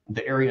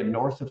the area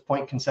north of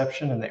Point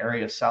Conception and the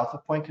area south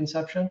of Point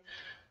Conception.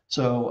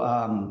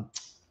 So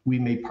we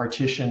may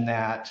partition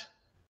that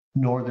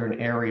northern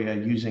area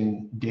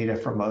using data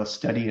from a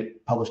study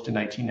published in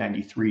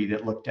 1993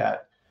 that looked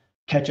at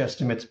catch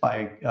estimates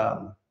by,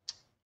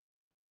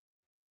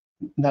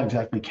 not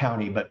exactly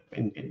county, but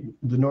in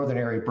the northern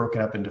area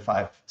broken up into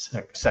 5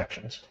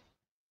 sections.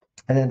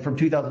 And then from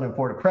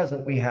 2004 to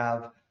present, we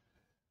have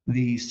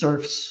the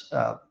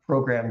SURFs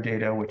program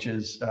data, which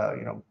is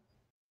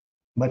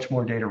much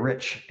more data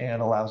rich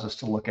and allows us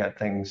to look at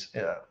things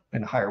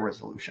in higher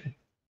resolution.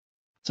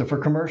 So for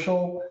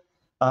commercial,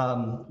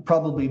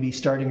 probably be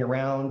starting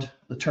around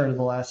the turn of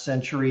the last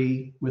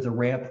century with a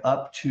ramp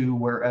up to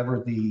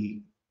wherever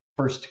the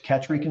first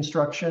catch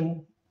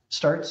reconstruction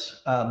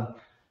starts.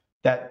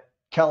 That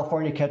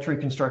California catch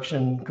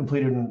reconstruction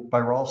completed by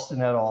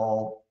Ralston et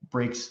al.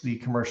 Breaks the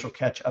commercial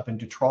catch up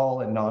into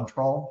trawl and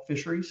non-trawl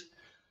fisheries.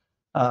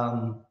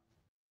 And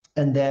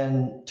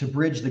then to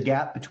bridge the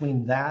gap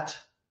between that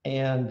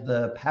and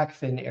the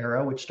packfin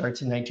era, which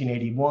starts in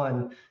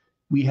 1981,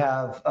 we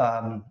have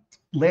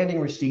landing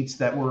receipts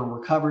that were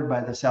recovered by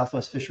the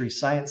Southwest Fisheries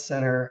Science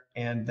Center,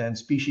 and then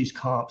species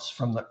comps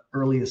from the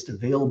earliest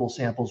available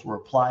samples were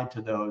applied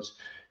to those,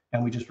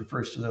 and we just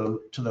refer to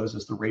those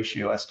as the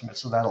ratio estimate.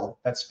 So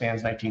that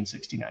spans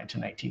 1969 to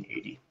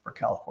 1980 for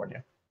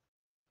California.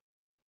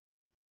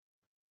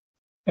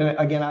 And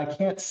again, I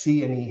can't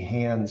see any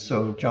hands,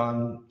 so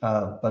John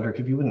Budrick,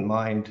 if you wouldn't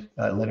mind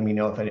letting me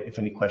know if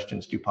any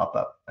questions do pop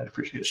up, I'd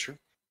appreciate it. Sure.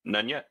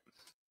 None yet.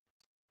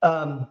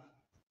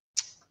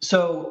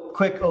 So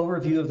quick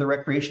overview of the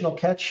recreational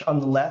catch. On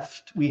the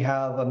left, we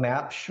have a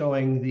map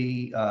showing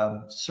the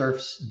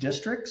SURFs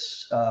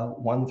districts,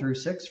 1 through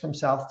 6 from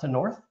south to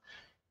north.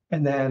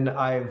 And then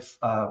I've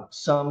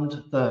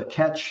summed the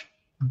catch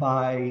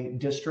by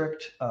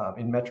district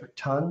in metric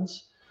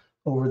tons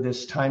over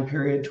this time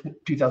period,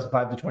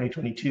 2005 to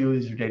 2022.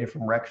 These are data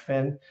from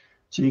RecFin.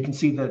 So you can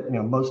see that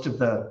most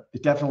of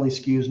it definitely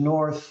skews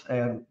north,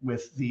 and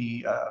with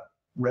the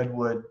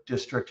Redwood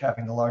district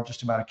having the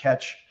largest amount of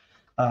catch,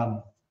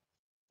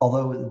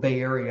 although the Bay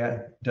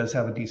Area does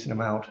have a decent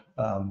amount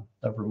of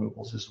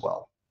removals as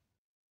well.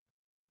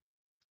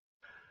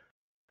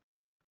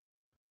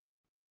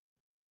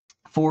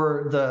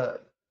 For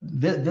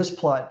this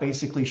plot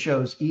basically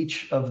shows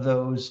each of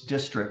those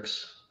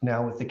districts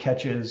now with the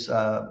catches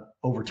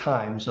over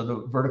time. So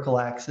the vertical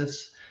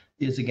axis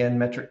is again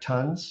metric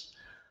tons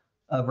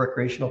of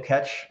recreational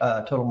catch,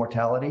 total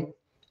mortality.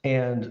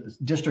 And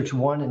districts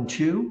 1 and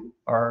 2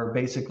 are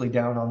basically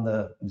down on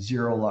the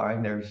 0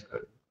 line. There's,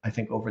 I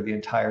think, over the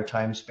entire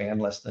time span,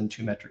 less than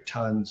 2 metric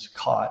tons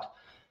caught.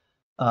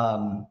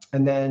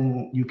 And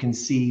then you can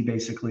see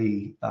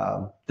basically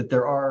that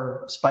there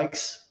are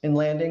spikes in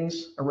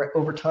landings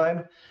over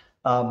time.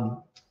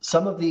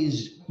 Some of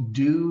these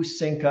do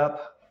sync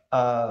up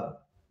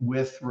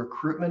with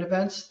recruitment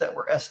events that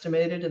were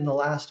estimated in the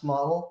last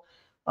model.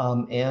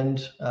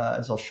 And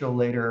as I'll show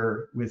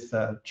later, with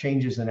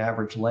changes in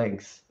average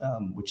length,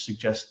 which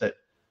suggests that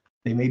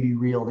they may be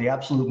real. The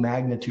absolute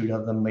magnitude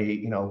of them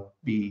may,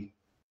 be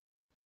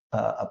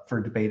up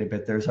for debate a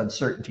bit. There's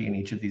uncertainty in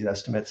each of these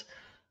estimates,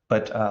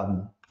 but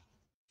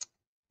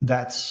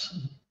that's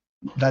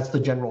the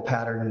general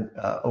pattern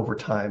over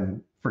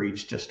time for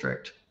each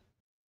district.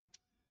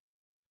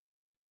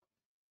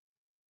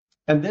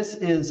 And this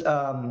is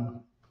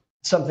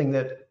something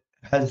that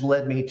has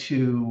led me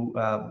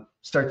to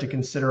start to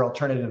consider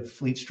alternative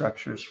fleet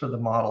structures for the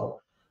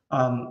model.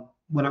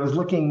 When I was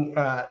looking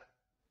at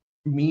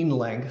mean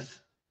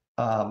length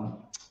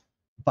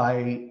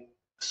by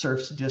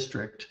SURF's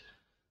district,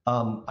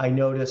 I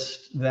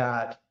noticed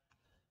that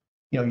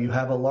you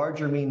have a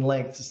larger mean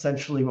length.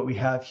 Essentially what we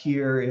have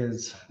here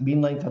is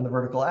mean length on the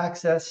vertical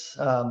axis.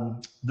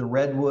 The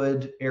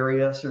Redwood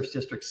area, SURF's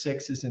District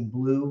 6, is in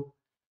blue.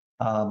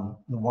 The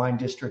Wine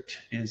District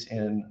is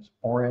in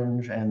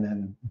orange, and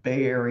then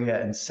Bay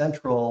Area and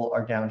Central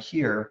are down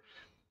here.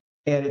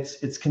 And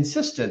it's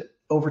consistent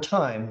over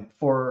time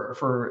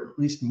for at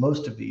least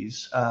most of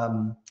these.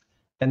 And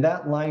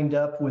that lined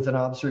up with an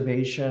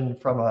observation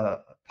from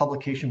a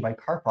publication by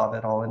Karpov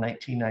et al. In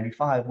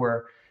 1995,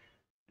 where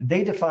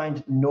they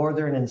defined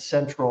northern and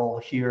central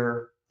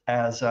here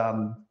as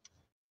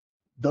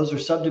those are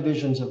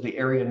subdivisions of the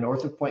area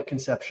north of Point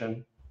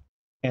Conception,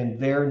 and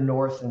their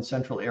north and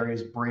central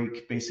areas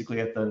break basically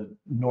at the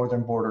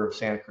northern border of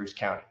Santa Cruz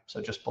County,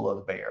 so just below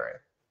the Bay Area.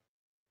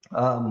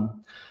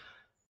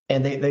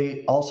 And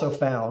they also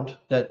found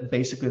that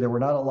basically there were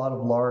not a lot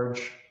of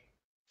large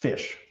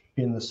fish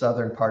in the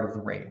southern part of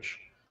the range.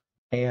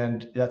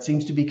 And that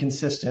seems to be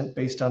consistent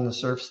based on the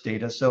SURF's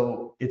data.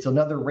 So it's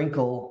another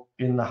wrinkle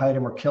in the hide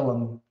 'em or kill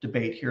 'em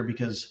debate here,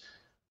 because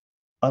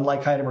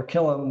unlike hide 'em or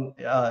kill 'em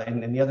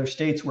in the other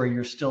states where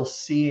you're still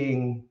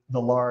seeing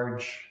the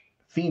large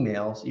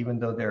females, even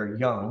though they're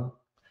young,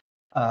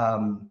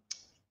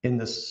 in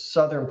the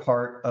southern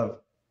part of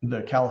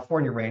the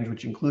California range,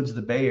 which includes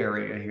the Bay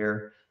Area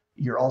here,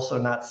 you're also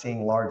not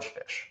seeing large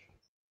fish,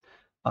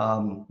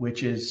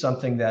 which is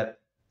something that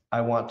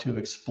I want to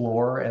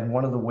explore. And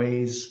one of the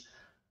ways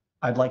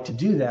I'd like to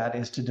do that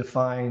is to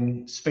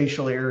define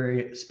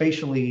spatially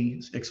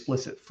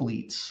explicit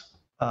fleets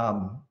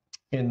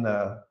in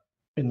the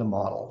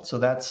model. So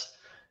that's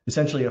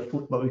essentially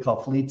what we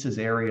call fleets as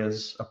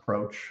areas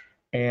approach.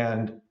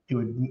 And it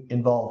would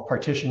involve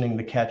partitioning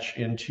the catch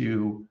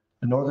into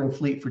a northern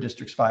fleet for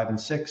districts 5 and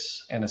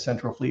 6 and a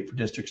central fleet for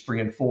districts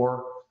 3 and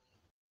 4.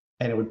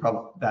 And it would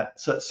probably, that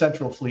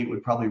central fleet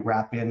would probably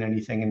wrap in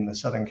anything in the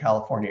Southern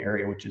California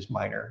area, which is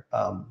minor,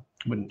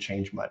 wouldn't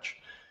change much.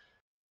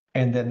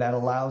 And then that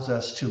allows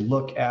us to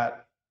look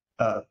at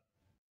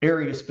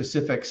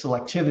area-specific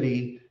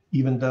selectivity,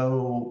 even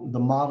though the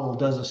model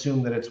does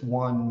assume that it's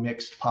one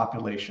mixed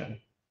population.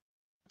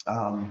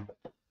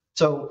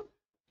 So,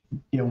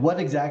 what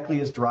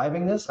exactly is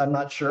driving this? I'm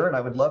not sure, and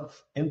I would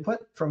love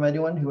input from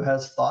anyone who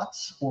has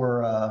thoughts,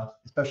 or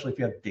especially if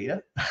you have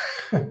data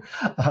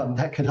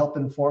that could help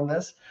inform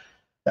this.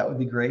 That would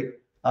be great.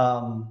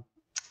 And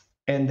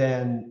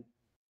then,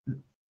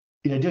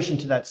 in addition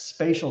to that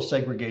spatial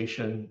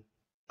segregation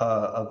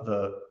of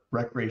the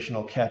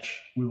recreational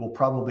catch, we will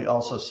probably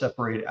also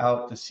separate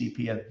out the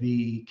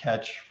CPFV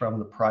catch from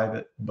the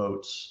private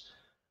boats,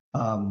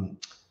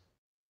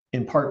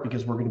 in part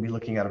because we're going to be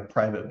looking at a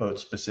private boat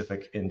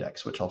specific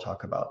index, which I'll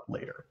talk about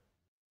later.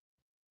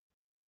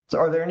 So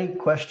are there any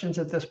questions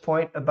at this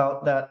point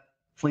about that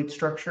fleet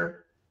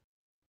structure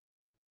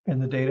in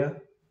the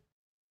data?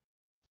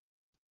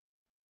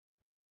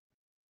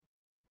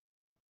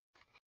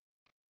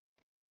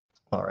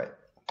 All right.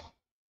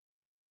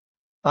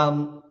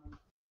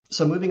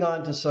 So moving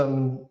on to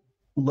some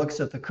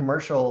looks at the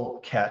commercial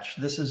catch.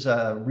 This is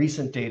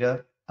recent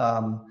data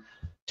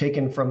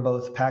taken from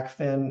both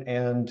PacFin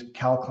and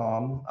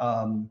CalCom.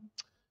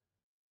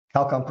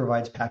 CalCom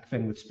provides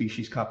PacFin with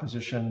species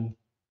composition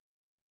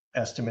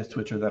estimates,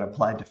 which are then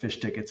applied to fish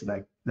tickets,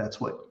 and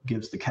that's what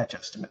gives the catch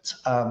estimates.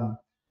 And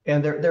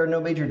there are no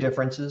major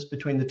differences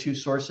between the two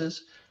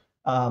sources.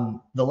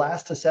 The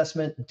last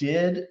assessment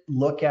did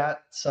look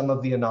at some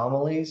of the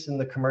anomalies in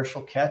the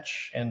commercial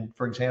catch. And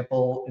for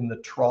example, in the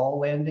trawl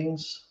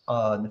landings,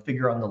 in the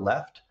figure on the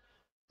left,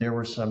 there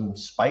were some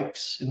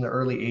spikes in the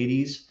early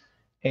 80s.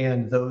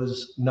 And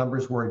those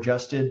numbers were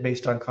adjusted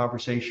based on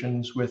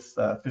conversations with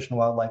Fish and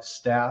Wildlife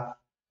staff.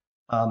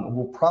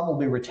 We'll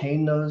probably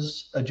retain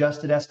those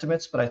adjusted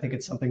estimates, but I think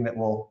it's something that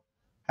we'll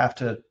have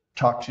to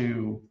talk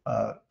to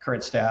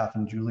current staff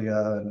and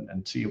Julia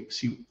and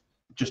see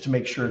just to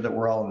make sure that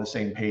we're all on the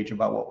same page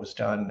about what was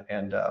done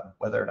and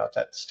whether or not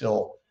that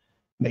still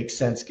makes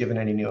sense given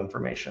any new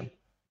information.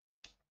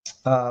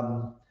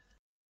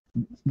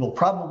 We'll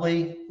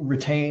probably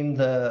retain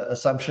the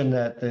assumption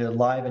that the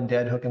live and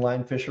dead hook and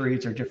line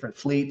fisheries are different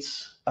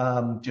fleets,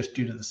 just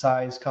due to the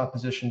size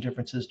composition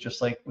differences,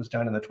 just like was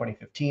done in the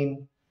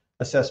 2015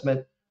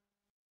 assessment.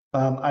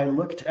 I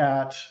looked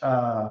at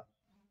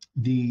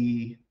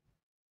the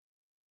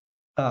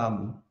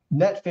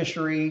net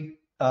fishery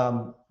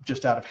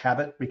just out of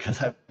habit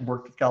because I've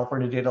worked with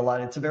California data a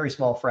lot. It's a very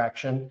small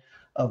fraction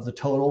of the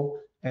total.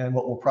 And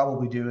what we'll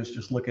probably do is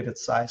just look at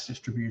its size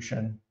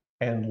distribution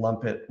and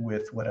lump it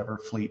with whatever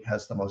fleet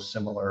has the most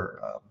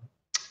similar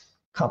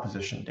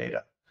composition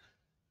data.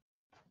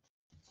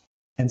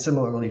 And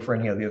similarly for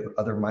any of the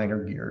other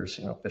minor gears,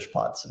 you know, fish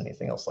pots and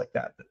anything else like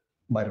that that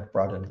might have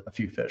brought in a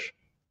few fish.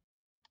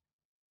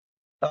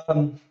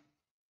 And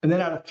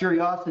then out of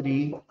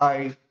curiosity,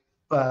 I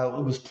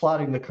was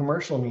plotting the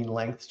commercial mean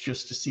lengths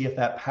just to see if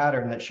that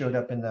pattern that showed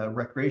up in the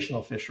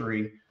recreational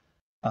fishery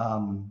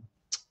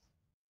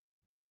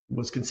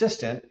was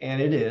consistent,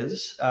 and it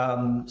is.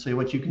 So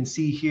what you can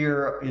see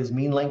here is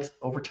mean length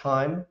over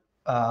time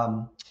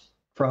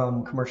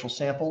from commercial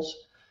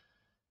samples.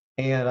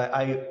 And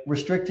I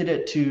restricted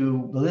it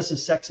to, well, this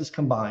is sexes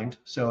combined,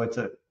 so it's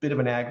a bit of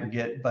an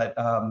aggregate, but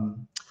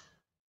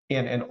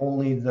and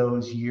only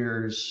those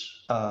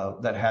years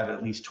that had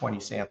at least 20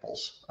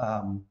 samples.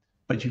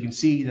 But you can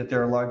see that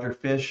there are larger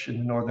fish in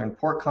the northern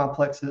port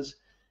complexes.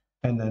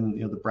 And then,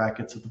 you know, the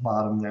brackets at the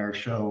bottom there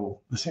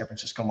show the San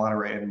Francisco,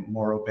 Monterey, and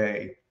Morro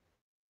Bay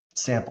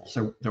samples.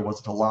 There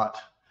wasn't a lot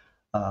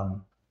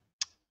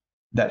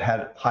that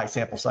had high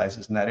sample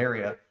sizes in that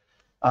area.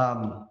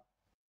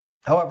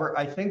 However,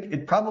 I think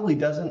it probably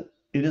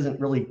isn't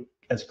really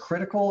as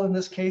critical in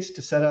this case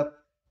to set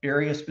up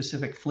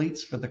area-specific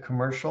fleets for the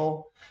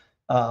commercial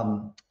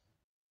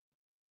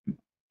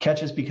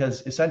catches,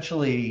 because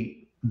essentially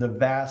the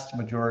vast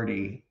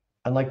majority,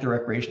 unlike the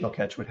recreational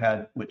catch,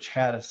 which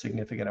had a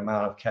significant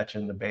amount of catch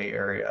in the Bay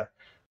Area,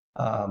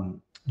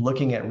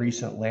 looking at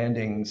recent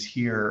landings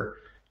here,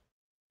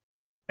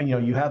 you know,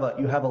 you have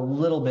a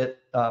little bit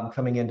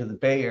coming into the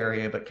Bay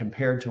Area, but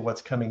compared to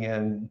what's coming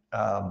in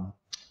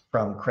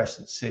from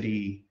Crescent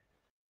City,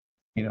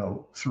 you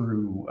know,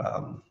 through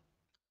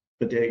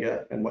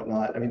Bodega and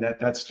whatnot, I mean,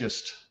 that's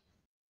just,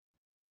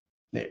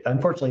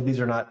 unfortunately, these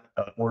are not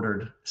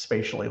ordered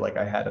spatially like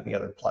I had in the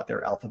other plot.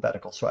 They're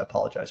alphabetical, so I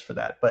apologize for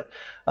that. But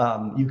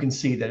you can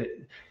see that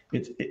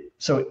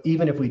so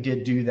even if we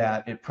did do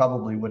that, it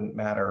probably wouldn't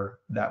matter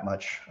that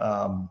much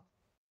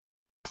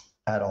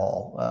at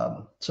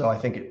all. So I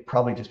think it'd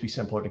probably just be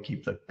simpler to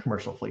keep the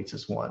commercial fleets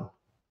as one.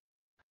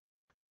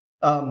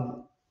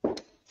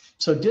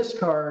 So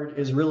discard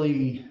is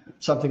really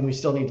something we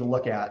still need to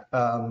look at.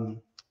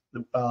 We'll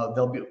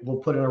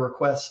put in a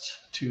request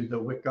to the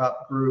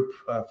WICGOP group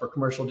for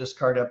commercial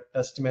discard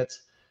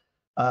estimates.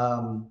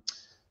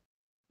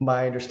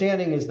 My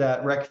understanding is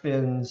that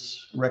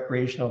RecFin's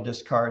recreational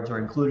discards are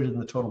included in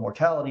the total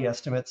mortality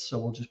estimates, so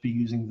we'll just be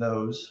using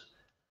those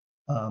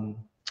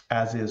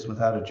as is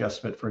without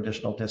adjustment for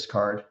additional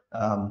discard.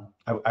 I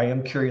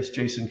am curious,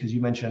 Jason, because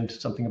you mentioned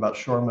something about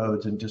shore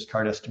modes and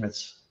discard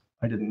estimates.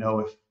 I didn't know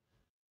if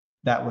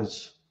that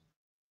was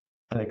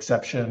an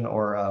exception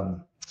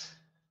or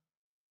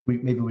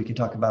maybe we can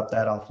talk about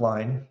that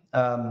offline.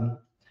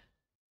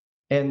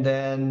 And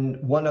then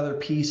one other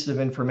piece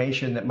of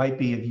information that might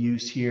be of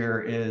use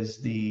here is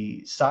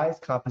the size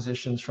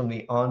compositions from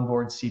the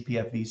onboard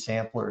CPFV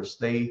samplers.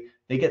 They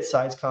get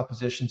size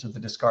compositions of the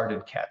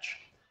discarded catch.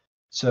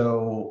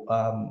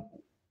 So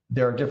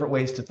there are different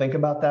ways to think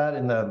about that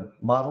in the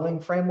modeling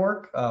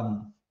framework.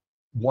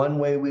 One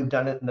way we've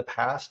done it in the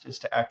past is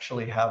to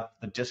actually have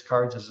the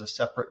discards as a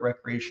separate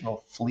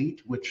recreational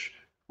fleet, which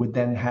would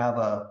then have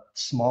a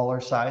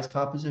smaller size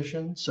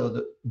composition, so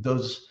that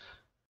those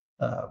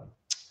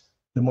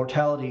the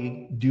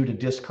mortality due to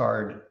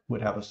discard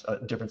would have a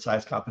different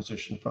size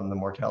composition from the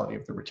mortality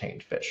of the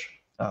retained fish.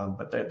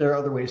 But there are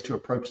other ways to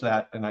approach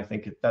that, and I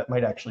think that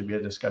might actually be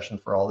a discussion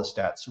for all the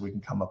stats, so we can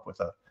come up with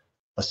a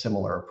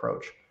similar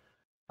approach.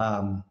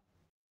 And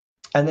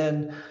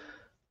then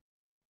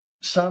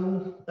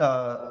some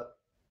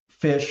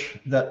fish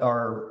that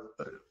are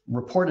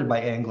reported by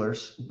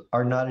anglers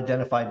are not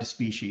identified to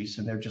species,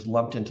 and they're just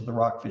lumped into the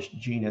rockfish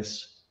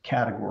genus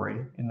category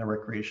in the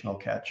recreational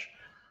catch.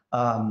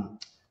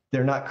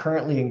 They're not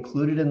currently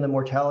included in the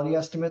mortality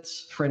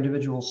estimates for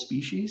individual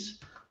species.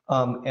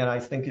 And I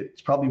think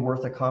it's probably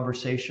worth a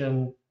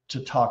conversation to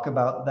talk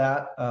about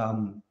that,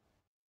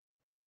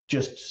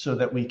 just so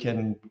that we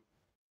can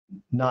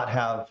not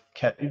have,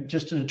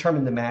 just to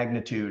determine the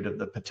magnitude of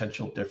the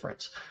potential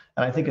difference.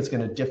 And I think it's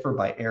going to differ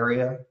by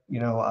area. You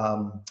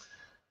know,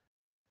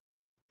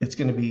 it's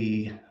going to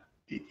be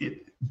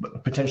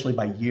potentially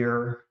by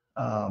year.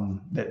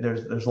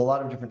 There's a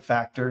lot of different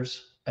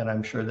factors, and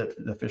I'm sure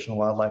that the Fish and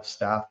Wildlife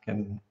staff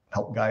can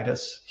help guide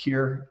us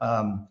here.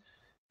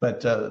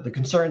 But the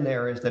concern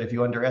there is that if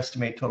you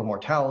underestimate total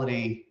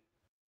mortality,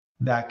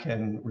 that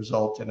can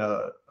result in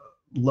a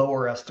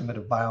lower estimate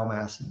of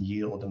biomass and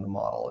yield in the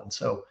model. And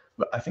so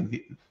I think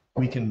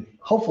we can,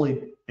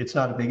 hopefully it's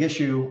not a big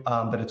issue,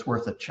 but it's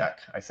worth a check,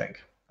 I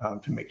think,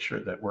 to make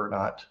sure that we're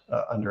not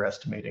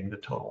underestimating the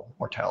total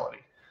mortality.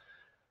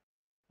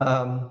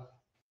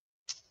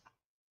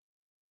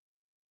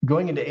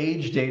 Going into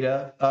age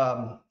data,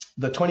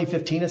 the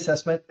 2015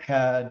 assessment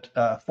had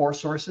 4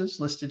 sources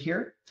listed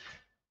here,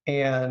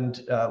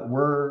 and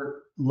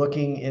we're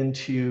looking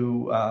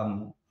into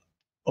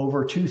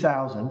over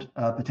 2,000,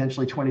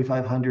 potentially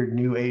 2,500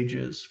 new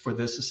ages for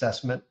this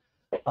assessment.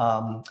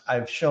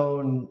 I've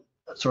shown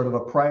sort of a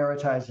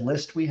prioritized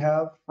list we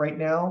have right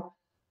now,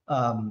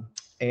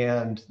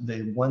 and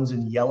the ones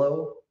in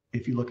yellow,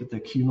 if you look at the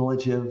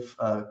cumulative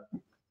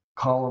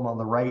column on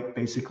the right,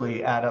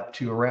 basically add up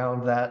to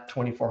around that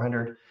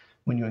 2,400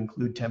 when you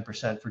include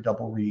 10% for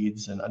double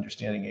reads and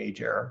understanding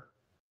age error.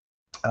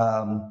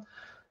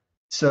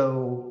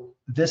 So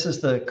this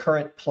is the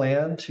current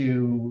plan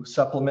to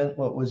supplement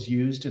what was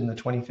used in the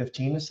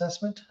 2015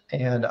 assessment.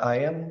 And I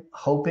am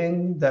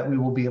hoping that we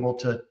will be able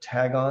to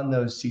tag on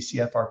those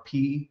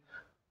CCFRP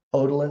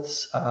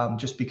otoliths,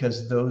 just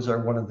because those are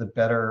one of the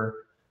better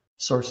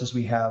sources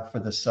we have for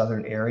the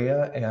southern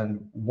area.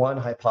 And one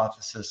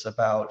hypothesis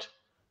about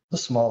the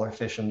smaller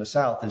fish in the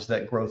south is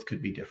that growth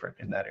could be different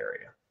in that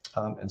area.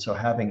 And so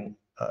having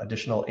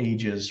additional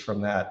ages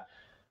from that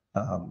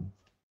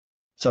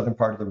southern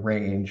part of the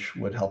range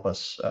would help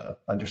us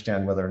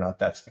understand whether or not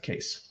that's the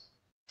case.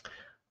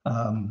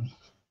 Let's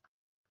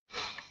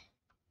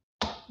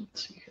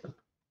see here.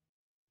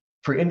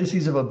 For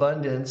indices of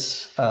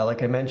abundance,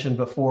 like I mentioned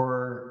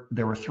before,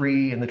 there were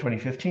 3 in the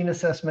 2015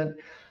 assessment.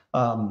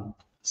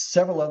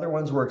 Several other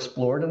ones were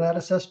explored in that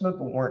assessment,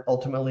 but weren't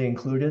ultimately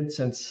included.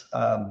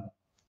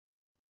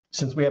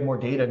 Since we have more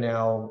data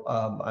now,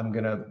 I'm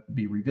going to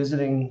be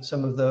revisiting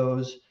some of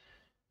those.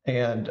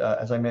 And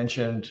as I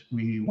mentioned,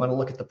 we want to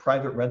look at the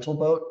private rental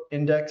boat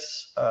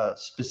index,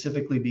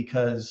 specifically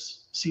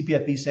because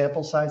CPFB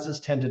sample sizes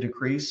tend to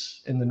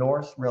decrease in the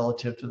north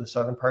relative to the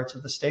southern parts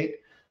of the state.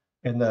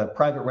 And the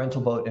private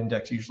rental boat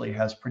index usually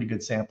has pretty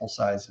good sample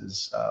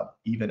sizes,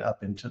 even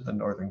up into the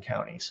northern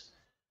counties.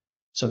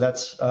 So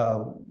that's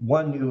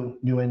one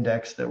new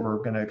index that we're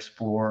going to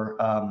explore.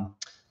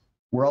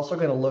 We're also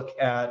going to look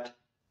at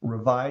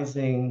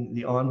revising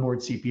the onboard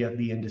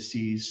CPFB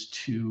indices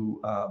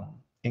to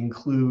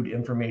include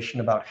information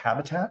about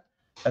habitat.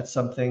 That's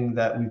something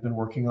that we've been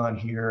working on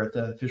here at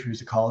the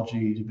Fisheries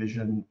Ecology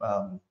Division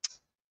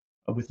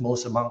with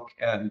Melissa Monk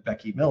and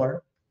Becky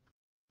Miller,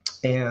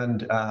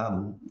 and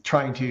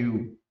trying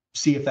to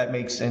see if that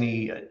makes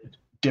any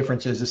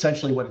differences.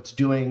 Essentially what it's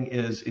doing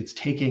is it's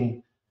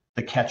taking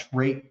the catch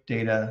rate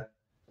data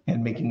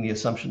and making the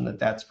assumption that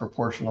that's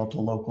proportional to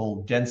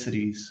local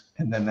densities,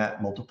 and then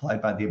that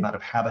multiplied by the amount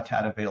of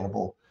habitat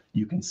available,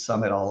 you can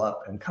sum it all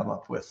up and come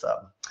up with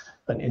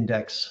an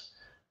index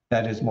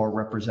that is more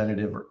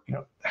representative, or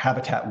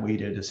habitat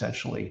weighted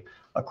essentially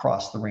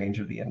across the range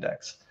of the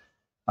index.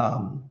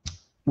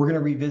 We're going to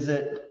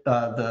revisit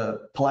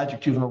the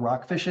pelagic juvenile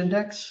rockfish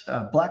index.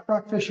 Black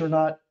rockfish are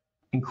not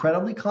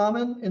incredibly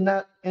common in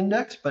that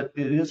index, but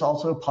it is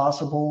also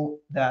possible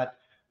that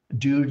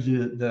due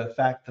to the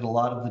fact that a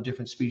lot of the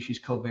different species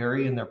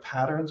co-vary in their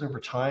patterns over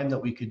time, that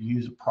we could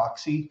use a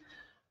proxy.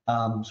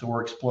 So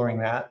we're exploring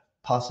that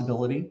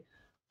possibility.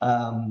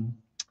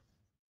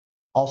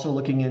 Also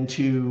looking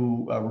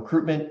into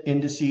recruitment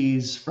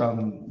indices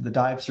from the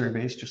dive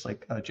surveys, just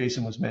like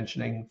Jason was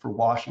mentioning for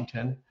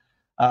Washington.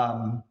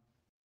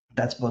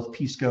 That's both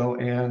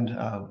PISCO and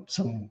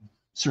some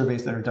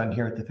surveys that are done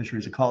here at the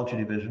Fisheries Ecology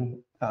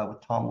Division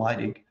with Tom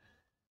Leidig.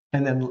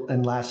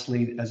 And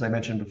lastly, as I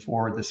mentioned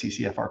before, the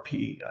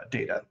CCFRP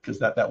data, because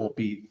that will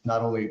be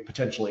not only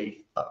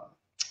potentially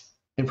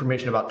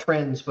information about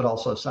trends, but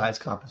also size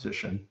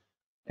composition,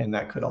 and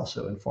that could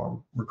also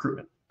inform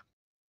recruitment.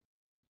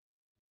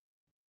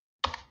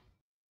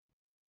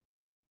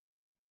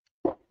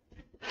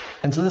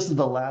 And so this is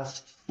the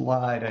last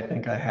slide I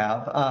think I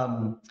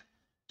have,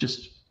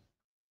 just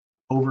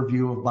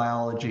overview of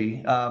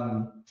biology.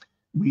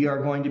 We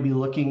are going to be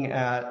looking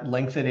at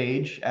length at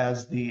age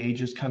as the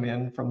ages come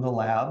in from the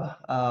lab.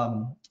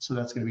 So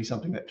that's going to be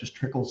something that just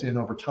trickles in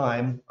over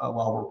time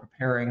while we're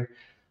preparing.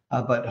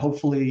 But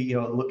hopefully,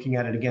 looking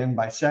at it again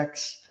by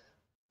sex,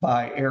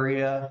 by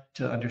area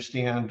to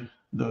understand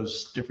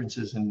those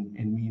differences in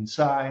mean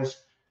size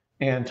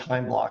and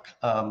time block.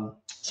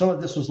 Some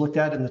of this was looked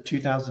at in the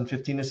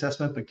 2015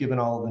 assessment, but given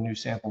all of the new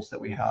samples that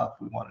we have,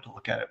 we wanted to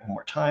look at it one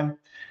more time.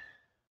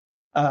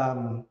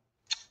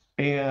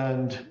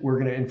 And we're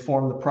going to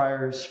inform the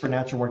priors for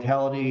natural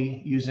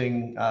mortality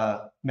using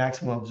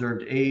maximum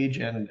observed age,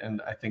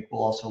 and I think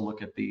we'll also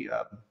look at the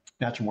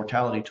natural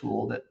mortality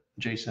tool that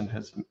Jason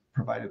has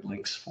provided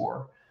links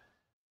for.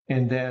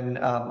 And then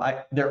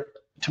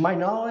to my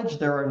knowledge,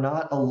 there are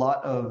not a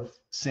lot of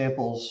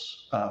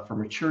samples for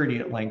maturity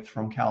at length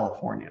from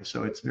California,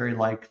 so it's very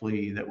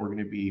likely that we're going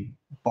to be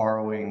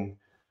borrowing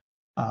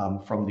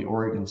from the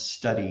Oregon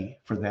study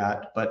for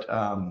that. But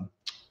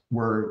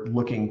we're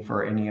looking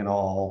for any and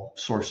all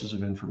sources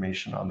of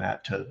information on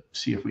that to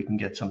see if we can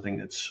get something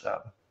that's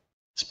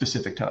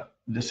specific to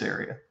this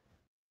area.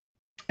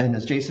 And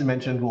as Jason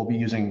mentioned, we'll be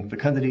using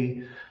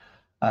fecundity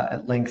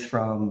at length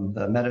from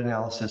the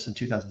meta-analysis in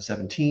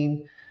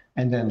 2017,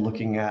 and then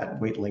looking at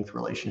weight-length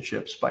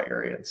relationships by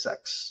area and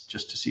sex,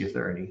 just to see if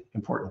there are any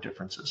important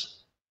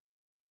differences.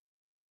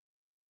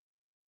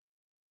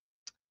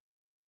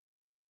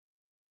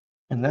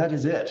 And that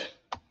is it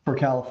for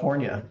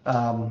California.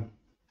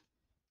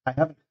 I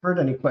haven't heard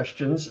any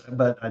questions,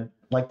 but I'd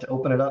like to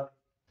open it up.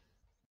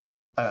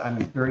 I'm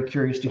very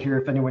curious to hear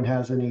if anyone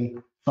has any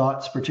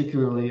thoughts,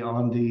 particularly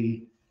on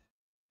the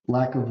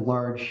lack of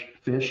large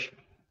fish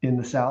in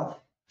the South.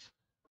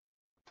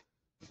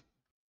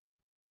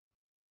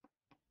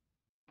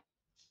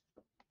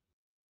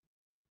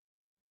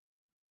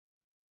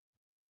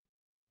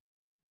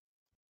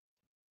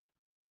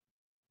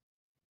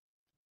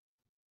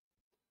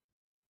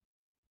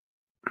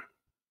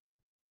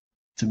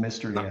 It's a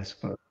mystery, I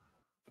suppose.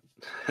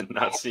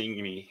 Not seeing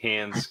any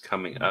hands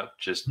coming up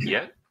just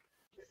yet.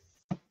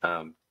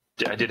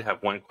 I did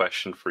have one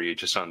question for you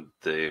just on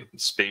the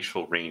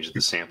spatial range of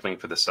the sampling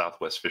for the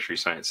Southwest Fishery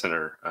Science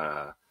Center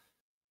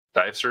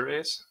dive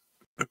surveys.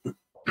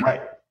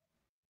 Right.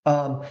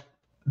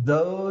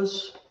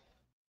 Those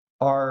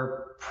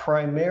are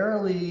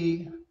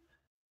primarily,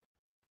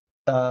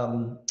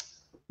 I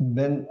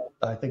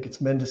think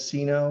it's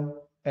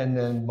Mendocino and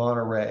then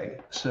Monterey.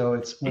 So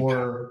it's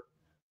more,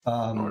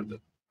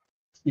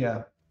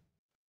 yeah.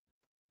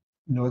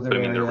 Northern but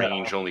I mean, the area,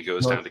 range only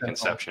goes down to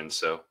Conception,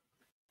 so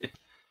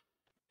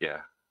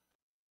yeah.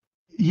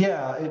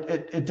 Yeah,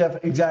 it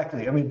definitely,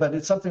 exactly. I mean, but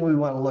it's something we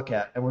want to look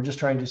at, and we're just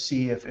trying to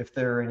see if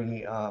there are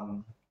any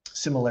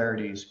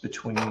similarities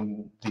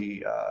between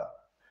the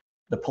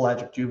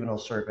pelagic juvenile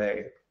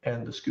survey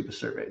and the scuba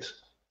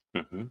surveys.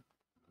 Mm-hmm.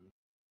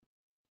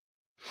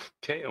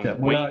 Okay. Yeah,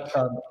 we're not,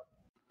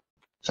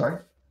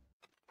 sorry.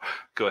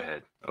 Go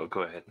ahead. Oh,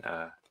 go ahead.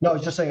 No, I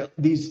was just saying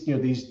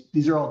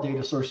these are all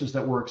data sources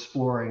that we're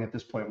exploring at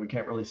this point. We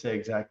can't really say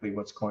exactly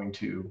what's going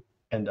to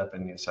end up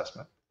in the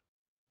assessment.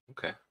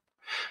 Okay.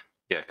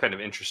 Yeah, kind of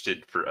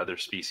interested for other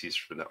species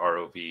for the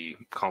ROV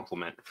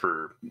complement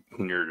for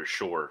near to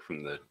shore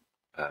from the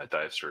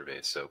dive survey.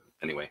 So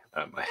anyway,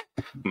 I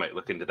might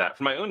look into that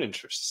for my own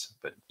interests.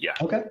 But yeah.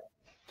 Okay.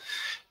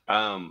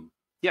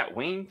 Yeah,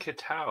 Wayne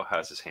Katow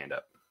has his hand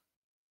up.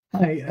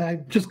 Hi, I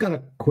just got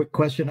a quick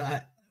question.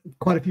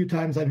 Quite a few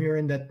times I'm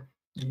hearing that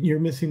you're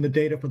missing the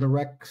data for the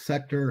rec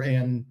sector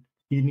and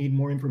you need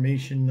more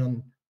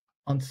information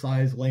on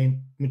size,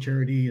 length,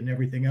 maturity, and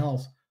everything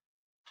else.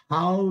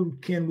 How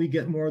can we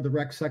get more of the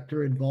rec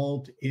sector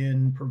involved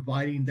in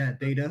providing that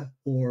data?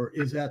 Or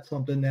is that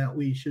something that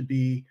we should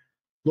be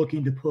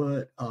looking to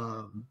put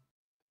an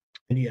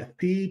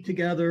EFP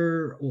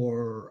together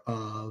or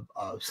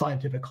a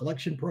scientific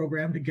collection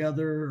program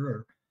together?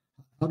 Or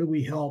how do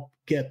we help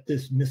get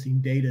this missing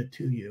data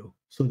to you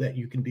so that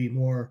you can be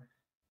more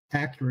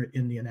accurate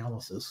in the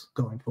analysis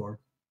going forward?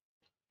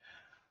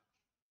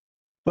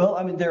 Well,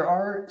 I mean, there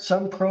are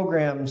some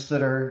programs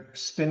that are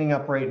spinning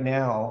up right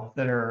now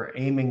that are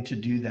aiming to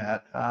do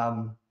that.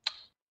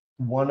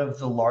 One of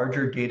the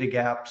larger data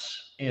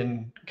gaps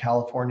in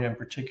California in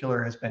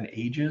particular has been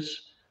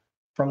ages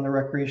from the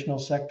recreational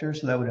sector.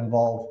 So that would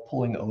involve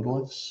pulling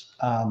otoliths.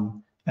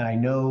 And I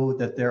know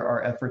that there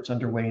are efforts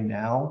underway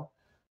now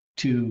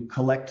to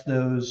collect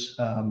those,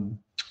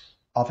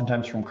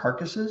 oftentimes from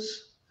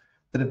carcasses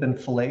that have been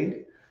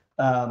filleted.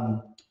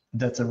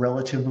 That's a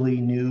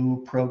relatively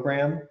new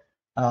program.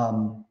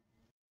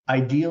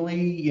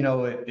 Ideally,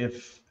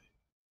 if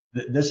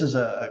this is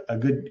a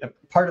good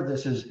part of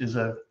this is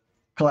a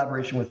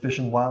collaboration with Fish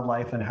and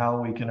Wildlife and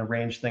how we can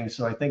arrange things.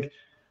 So I think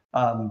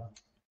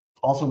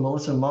also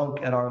Melissa Monk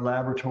at our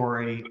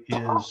laboratory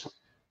is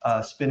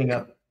spinning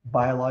up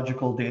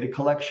biological data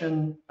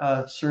collection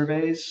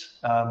surveys.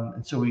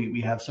 And so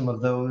we have some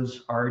of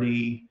those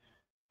already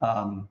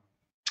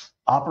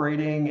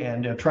operating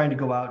and trying to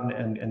go out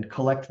and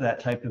collect that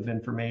type of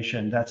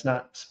information. That's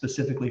not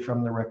specifically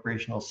from the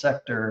recreational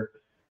sector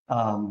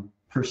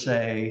per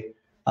se,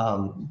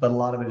 but a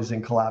lot of it is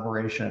in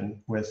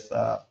collaboration with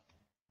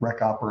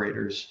rec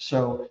operators.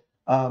 So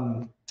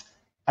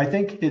I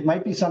think it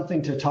might be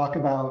something to talk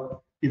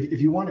about.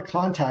 If you want to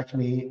contact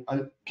me,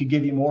 I could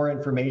give you more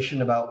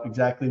information about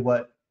exactly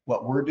what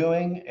we're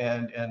doing,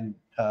 and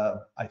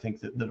I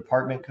think that the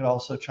department could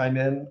also chime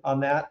in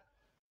on that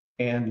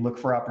and look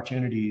for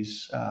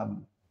opportunities.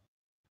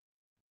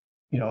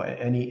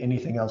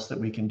 Anything else that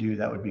we can do,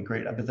 that would be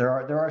great. But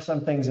there are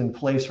some things in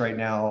place right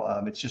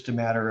now. It's just a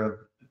matter of,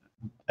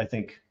 I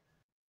think,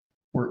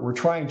 we're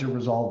trying to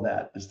resolve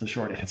that is the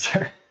short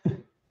answer.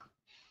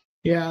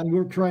 Yeah, and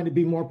we're trying to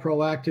be more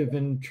proactive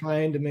and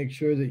trying to make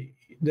sure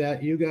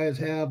that you guys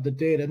have the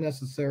data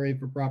necessary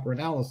for proper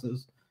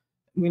analysis.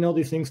 We know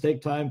these things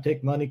take time,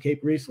 take money,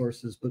 take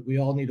resources, but we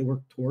all need to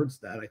work towards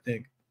that, I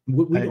think.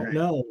 We don't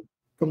know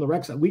from the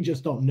rec side, we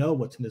just don't know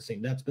what's missing.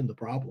 That's been the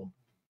problem.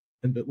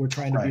 But we're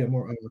trying to be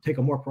take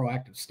a more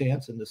proactive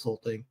stance in this whole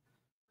thing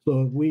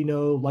So if we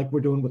know, like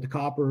we're doing with the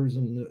coppers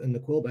and the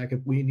quillback, if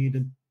we need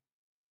to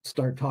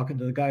start talking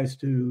to the guys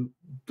to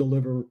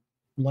deliver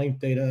length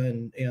data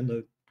and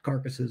the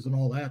carcasses and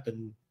all that,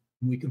 then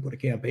we can put a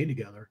campaign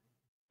together.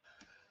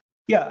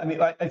 Yeah, I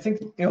mean, I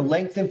think,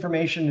 length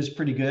information is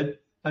pretty good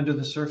under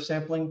the surf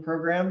sampling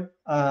program.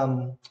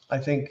 I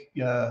think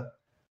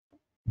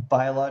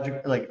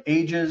biological, like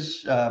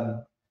ages,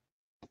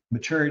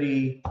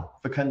 maturity,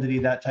 fecundity,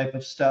 that type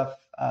of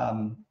stuff.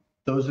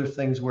 Those are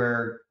things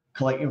where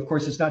collecting, of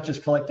course, it's not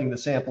just collecting the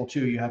sample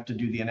too, you have to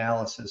do the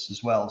analysis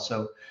as well.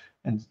 So,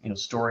 and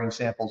storing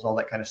samples, all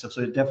that kind of stuff.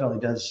 So it definitely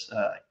does,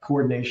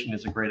 coordination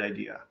is a great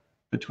idea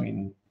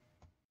between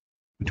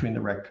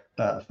the rec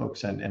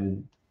folks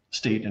and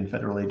state and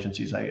federal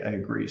agencies. I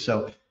agree.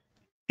 So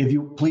if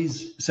you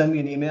please send me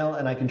an email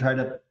and I can try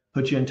to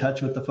put you in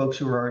touch with the folks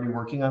who are already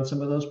working on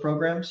some of those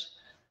programs,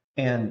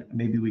 and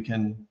maybe we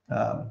can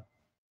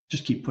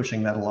just keep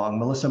pushing that along.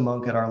 Melissa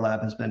Monk at our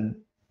lab has been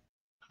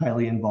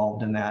highly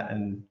involved in that,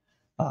 and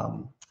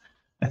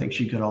I think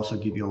she could also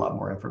give you a lot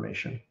more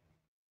information.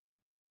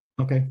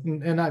 Okay,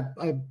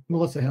 and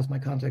Melissa has my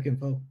contact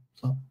info,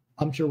 so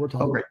I'm sure we're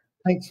talking. Oh, great.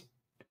 Thanks.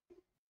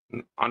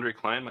 Andre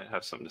Klein might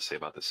have something to say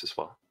about this as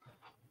well.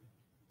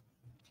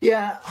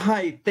 Yeah,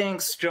 hi,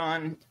 thanks,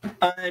 John.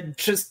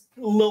 Just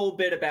a little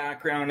bit of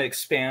background,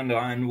 expand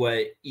on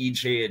what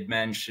EJ had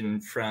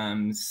mentioned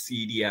from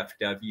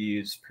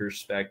CDFW's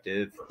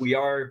perspective. We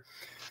are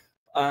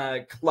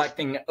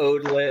collecting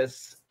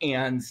otoliths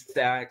and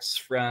stacks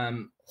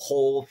from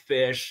whole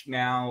fish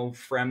now,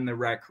 from the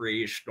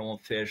recreational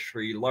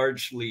fishery,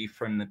 largely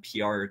from the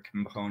PR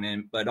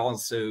component, but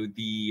also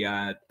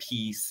the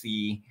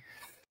PC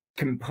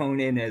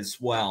component as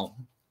well.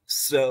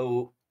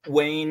 So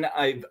Wayne,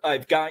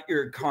 I've got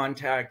your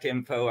contact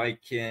info. I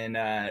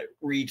can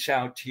reach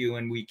out to you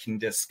and we can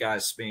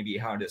discuss maybe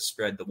how to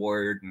spread the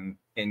word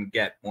and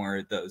get more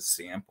of those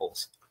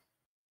samples.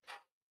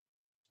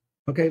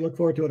 Okay, look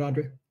forward to it,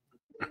 Andre.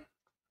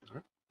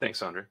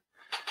 Thanks, Andre.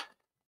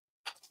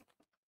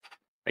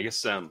 I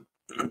guess in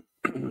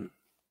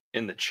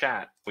the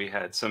chat, we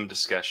had some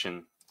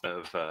discussion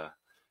of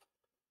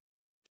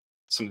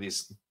some of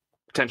these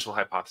potential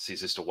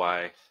hypotheses as to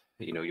why,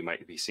 you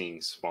might be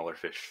seeing smaller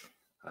fish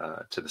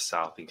to the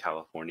south in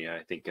California.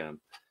 I think,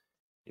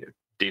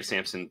 Dave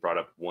Sampson brought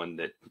up one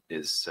that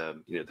is,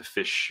 the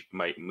fish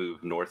might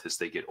move north as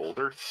they get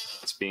older.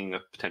 It's being a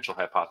potential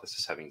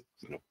hypothesis, having,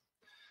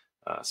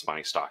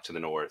 spawning stock to the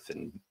north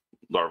and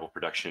larval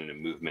production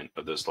and movement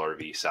of those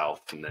larvae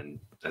south. And then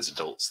as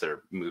adults,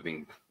 they're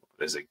moving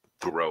as they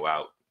grow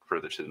out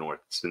further to the north.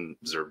 It's been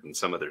observed in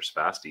some of their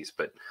spasties.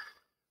 But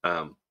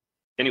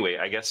anyway,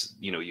 I guess,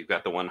 you've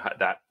got the one,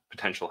 that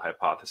potential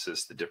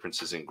hypothesis, the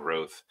differences in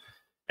growth,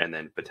 and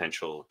then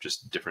potential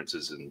just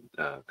differences in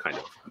kind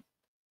of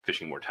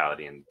fishing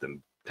mortality and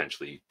them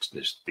potentially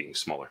just being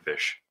smaller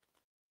fish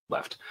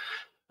left.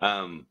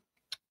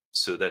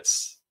 So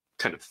that's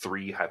kind of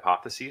three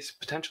hypotheses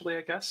potentially,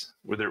 I guess.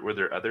 Were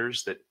there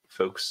others that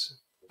folks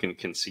can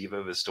conceive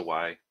of as to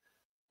why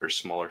there's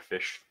smaller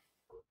fish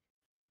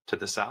to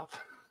the south?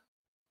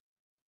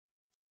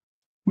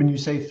 When you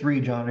say three,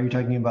 John, are you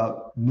talking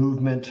about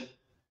movement,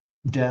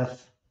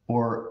 death,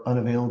 or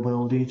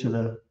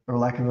unavailability or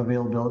lack of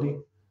availability?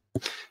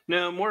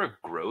 No, more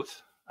of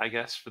growth, I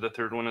guess, for the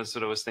third one is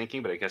what I was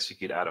thinking, but I guess you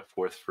could add a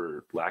fourth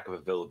for lack of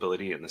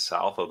availability in the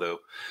south, although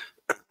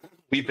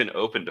we've been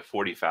open to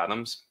 40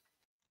 fathoms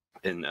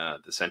in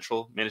the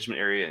central management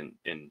area,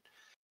 and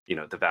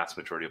the vast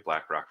majority of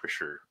black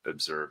rockfish are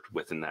observed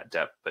within that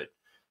depth. But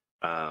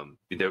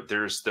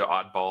there's the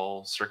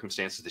oddball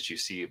circumstances that you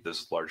see of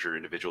those larger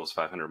individuals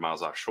 500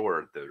 miles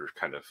offshore that are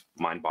kind of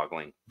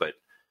mind-boggling. But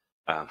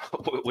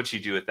what you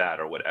do with that,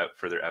 or what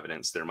further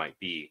evidence there might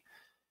be,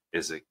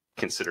 is a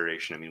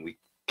consideration. I mean, we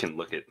can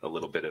look at a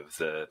little bit of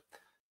the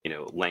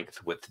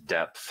length with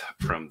depth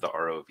from the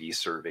ROV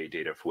survey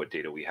data for what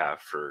data we have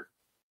for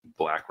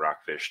black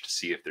rockfish to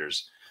see if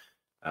there's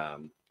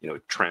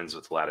trends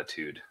with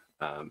latitude,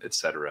 et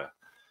cetera,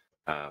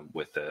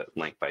 with the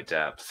length by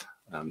depth,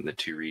 the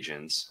two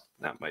regions.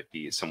 That might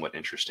be somewhat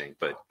interesting.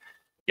 But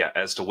yeah,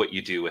 as to what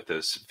you do with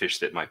those fish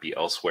that might be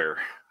elsewhere,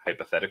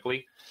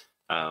 hypothetically,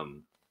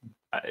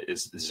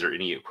 is there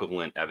any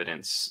equivalent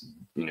evidence,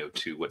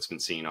 to what's been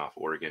seen off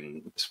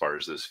Oregon as far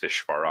as those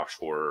fish far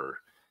offshore, or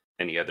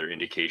any other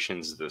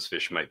indications those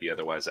fish might be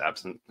otherwise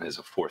absent as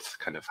a fourth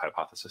kind of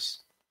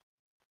hypothesis?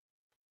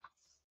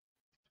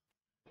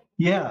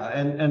 Yeah,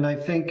 and I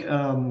think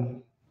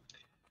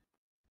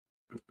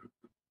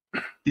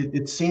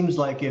it seems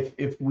like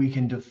if we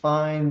can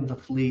define the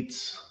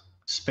fleets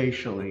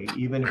spatially,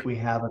 even if we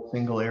have a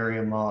single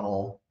area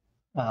model,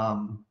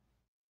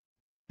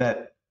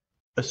 that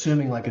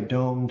assuming like a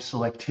domed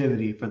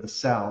selectivity for the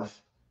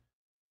south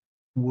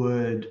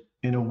would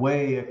in a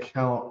way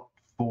account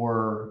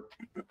for,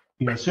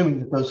 assuming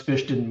that those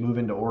fish didn't move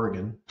into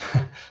Oregon,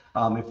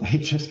 if they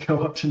just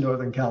go up to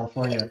Northern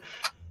California,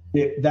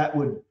 that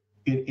would,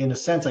 in a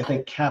sense, I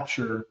think,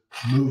 capture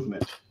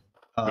movement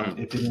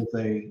if it is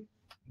a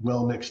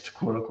well-mixed,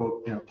 quote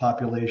unquote,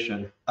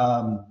 population.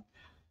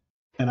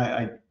 And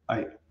and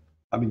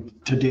I mean,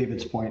 to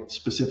David's point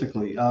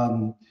specifically.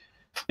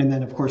 And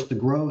then, of course, the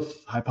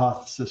growth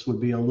hypothesis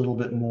would be a little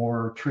bit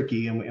more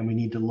tricky, and we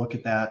need to look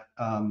at that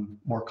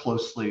more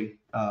closely.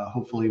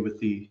 Hopefully, with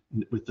the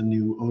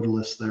new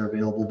otoliths that are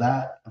available,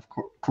 that of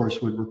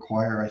course would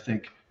require, I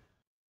think,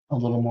 a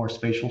little more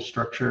spatial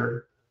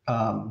structure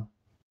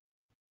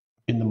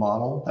in the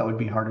model. That would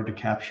be harder to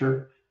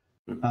capture.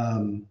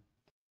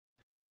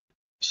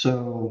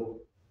 So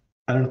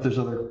I don't know if there's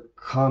other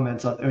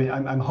comments. I mean,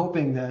 I'm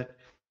hoping that,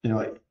 you know,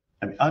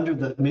 I mean, under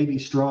the maybe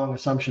strong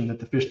assumption that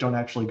the fish don't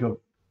actually go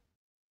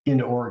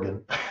into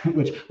Oregon,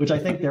 which I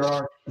think there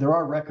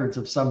are records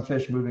of some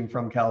fish moving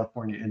from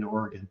California into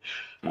Oregon.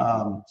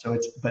 So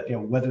it's, but you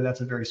know, whether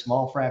that's a very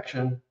small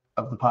fraction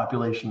of the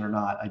population or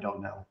not, I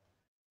don't know.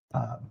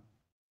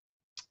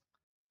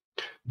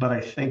 But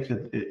I think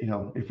that you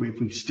know, if we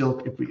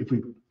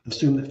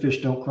assume that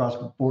fish don't cross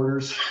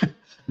borders,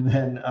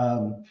 then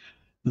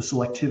the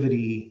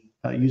selectivity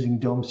using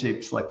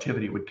dome-shaped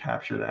selectivity would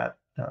capture that.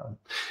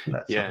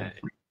 Yeah,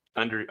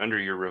 under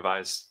your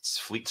revised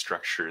fleet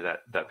structure,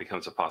 that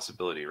becomes a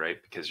possibility,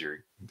 right? Because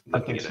you're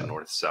looking at a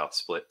north-south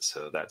split,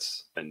 so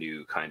that's a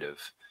new kind of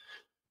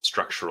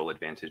structural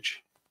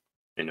advantage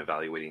in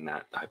evaluating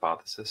that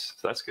hypothesis.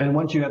 So that's good. And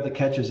once you have the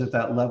catches at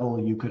that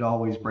level, you could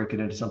always break it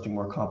into something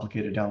more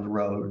complicated down the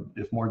road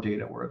if more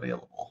data were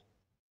available.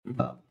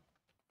 But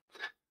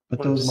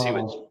those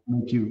models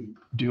make you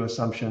do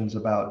assumptions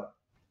about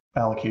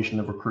allocation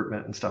of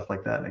recruitment and stuff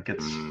like that, and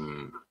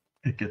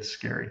it gets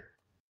scary.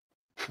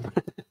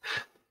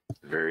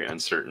 Very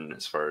uncertain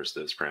as far as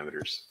those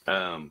parameters.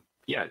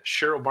 Yeah,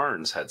 Cheryl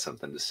Barnes had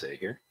something to say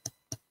here.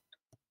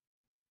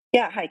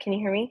 Yeah, hi, can you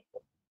hear me?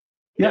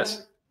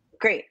 Yes.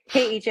 Great.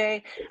 Hey,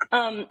 EJ.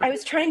 I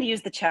was trying to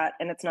use the chat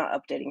and it's not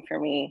updating for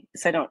me,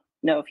 so I don't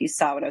know if you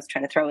saw what I was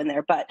trying to throw in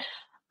there, but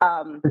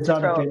it's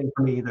not updating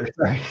for me either.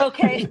 Sorry.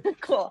 Okay,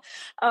 cool.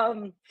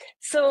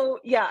 So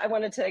yeah, I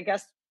wanted to, I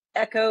guess,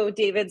 echo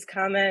David's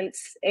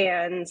comments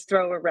and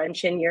throw a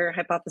wrench in your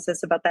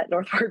hypothesis about that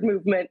northward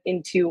movement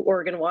into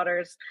Oregon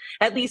waters.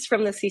 At least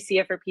from the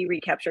CCFRP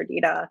recapture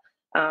data,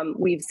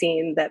 we've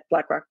seen that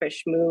black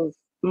rockfish move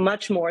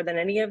much more than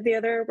any of the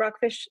other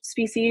rockfish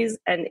species,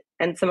 and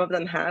some of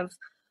them have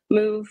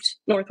moved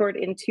northward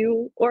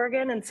into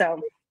Oregon. And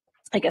so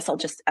I guess I'll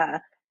just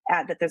add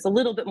that there's a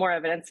little bit more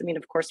evidence. I mean,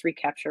 of course,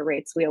 recapture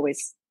rates, we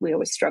always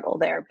struggle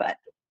there, but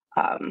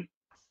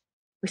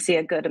we see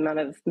a good amount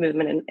of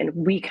movement, and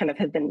we kind of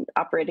have been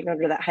operating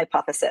under that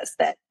hypothesis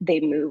that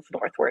they move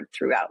northward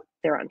throughout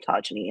their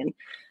ontogeny.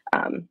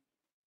 And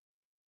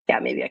yeah,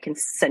 maybe I can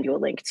send you a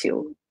link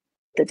to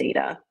the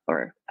data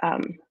or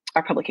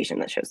our publication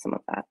that shows some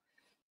of that.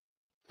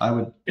 I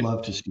would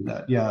love to see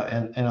that. Yeah,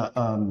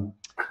 and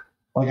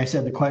like I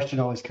said, the question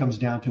always comes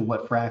down to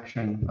what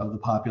fraction of the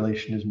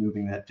population is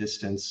moving that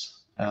distance.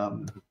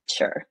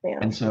 Sure. Yeah.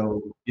 And so,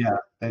 yeah,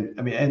 and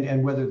I mean,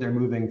 and whether they're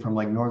moving from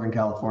like Northern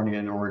California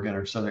and Oregon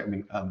or Southern, I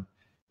mean,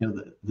 you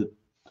know,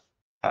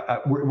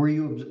 were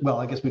you, well,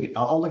 I guess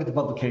I'll look at the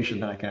publication,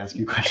 then I can ask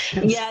you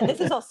questions. Yeah, this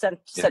is all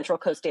Central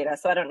Coast data,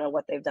 so I don't know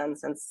what they've done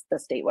since the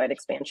statewide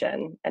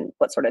expansion and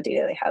what sort of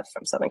data they have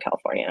from Southern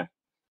California.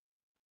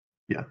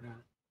 Yeah.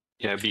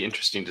 Yeah, it'd be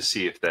interesting to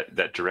see if that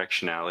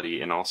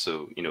directionality, and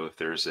also, you know, if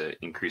there's an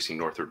increasing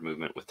northward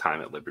movement with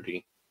time at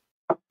liberty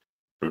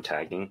from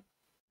tagging.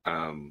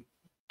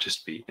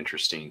 Just be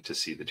interesting to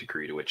see the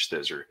degree to which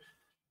those are,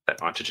 that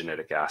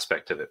ontogenetic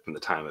aspect of it from the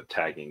time of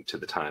tagging to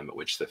the time at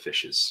which the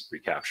fish is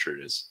recaptured,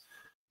 is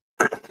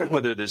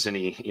whether there's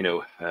any, you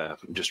know,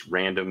 just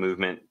random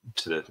movement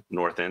to the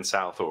north and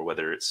south, or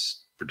whether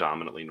it's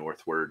predominantly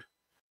northward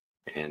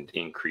and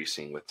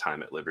increasing with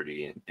time at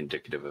liberty and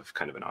indicative of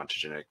kind of an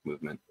ontogenic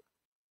movement.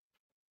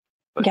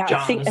 But yeah,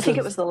 John, I think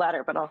it was the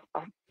latter, but I'll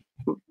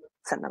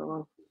send that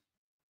along.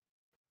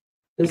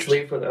 This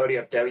lead for the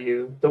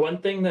ODFW. The one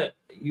thing that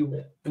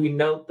we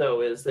note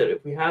though is that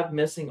if we have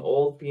missing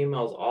old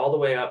females all the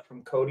way up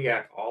from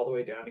Kodiak all the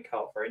way down to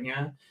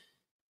California,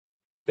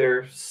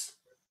 they're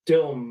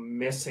still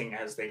missing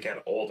as they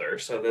get older.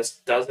 So this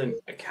doesn't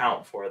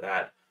account for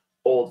that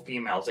old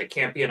females. It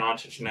can't be an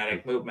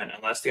ontogenetic movement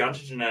unless the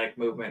ontogenetic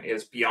movement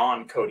is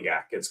beyond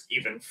Kodiak. It's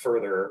even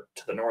further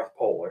to the North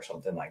Pole or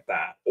something like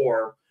that,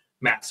 or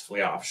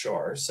massively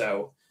offshore.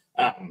 So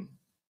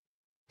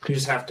you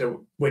just have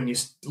to, when you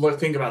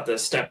think about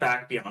this, step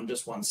back beyond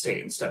just one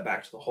state and step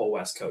back to the whole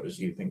West Coast as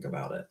you think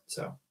about it.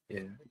 So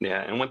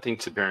yeah, and one thing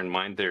to bear in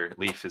mind there,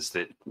 Leaf, is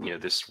that, you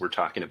know, we're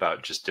talking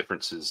about just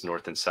differences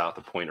north and south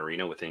of Point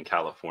Arena within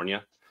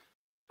California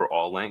for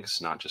all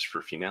lengths, not just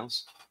for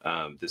females.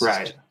 This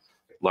is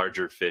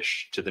larger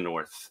fish to the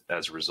north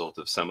as a result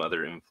of some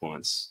other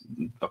influence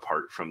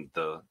apart from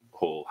the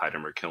whole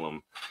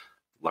Hydamer-Killam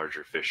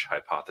larger fish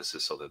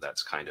hypothesis, although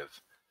that's kind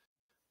of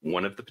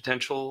one of the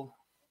potential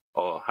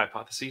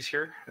hypotheses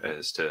here,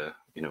 as to,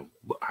 you know,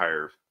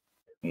 higher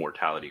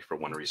mortality for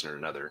one reason or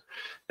another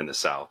in the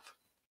south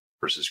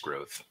versus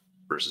growth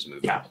versus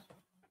movement. Yeah.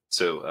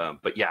 So,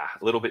 but yeah,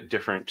 a little bit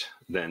different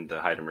than the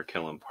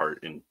Hydamer-Killam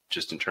part, in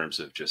terms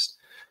of just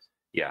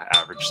yeah,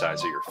 average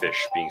size of your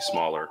fish being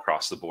smaller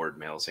across the board,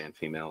 males and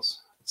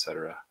females,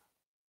 etc.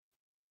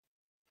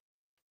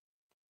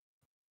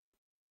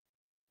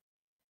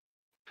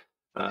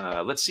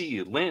 Let's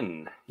see,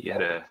 Lynn, you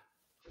had a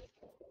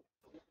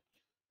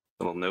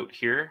little note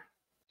here.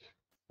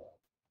 Do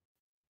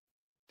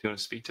you want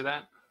to speak to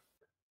that?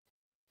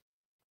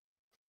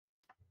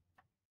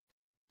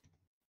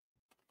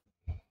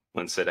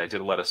 Lynn said, I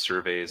did a lot of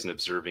surveys and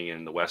observing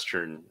in the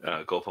western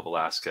Gulf of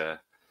Alaska,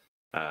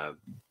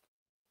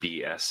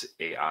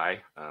 BSAI.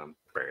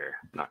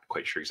 Not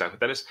quite sure exactly what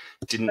that is.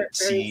 Didn't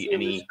see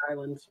any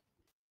islands.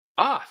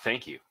 Ah,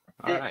 thank you.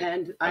 All right.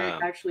 And I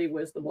actually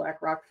was the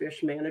black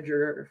rockfish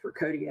manager for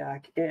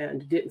Kodiak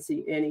and didn't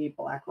see any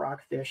black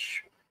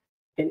rockfish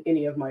in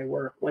any of my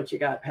work once you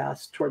got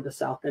past toward the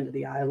south end of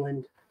the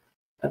island.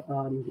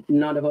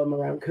 None of them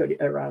around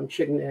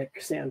Chignik,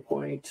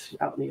 Sandpoint,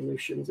 out in the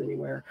Aleutians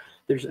anywhere.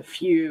 There's a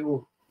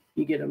few,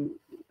 we get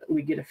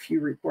a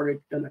few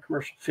reported on the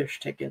commercial fish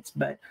tickets,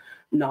 but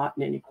not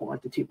in any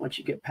quantity once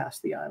you get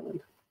past the island.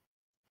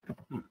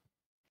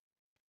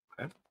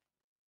 Okay.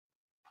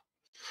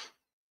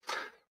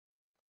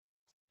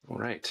 All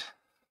right.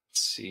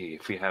 Let's see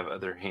if we have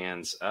other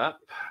hands up.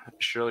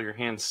 Cheryl, your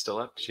hand's still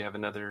up. Did you have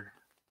another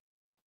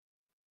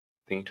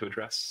thing to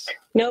address?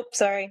 Nope,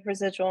 sorry,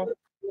 residual.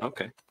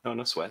 Okay. Oh,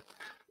 no sweat.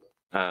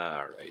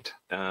 All right.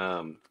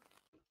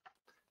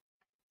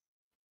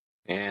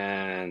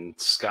 And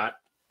Scott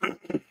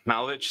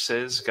Malovich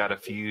says got a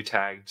few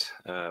tagged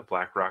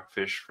black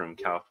rockfish from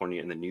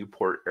California in the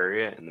Newport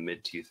area in the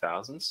mid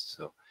 2000s.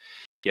 So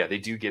yeah, they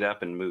do get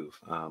up and move.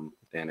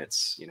 And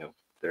it's, you know,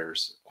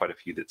 there's quite a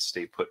few that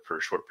stay put for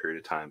a short period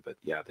of time, but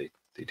yeah,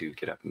 they do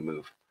get up and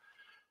move,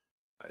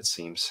 it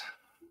seems.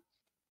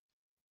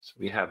 So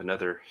we have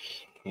another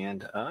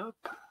hand up.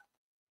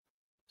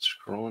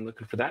 Scrolling,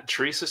 looking for that.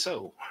 Teresa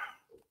So.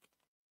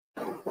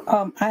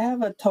 I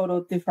have a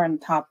total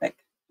different topic.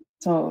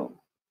 So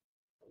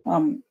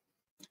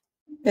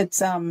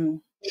it's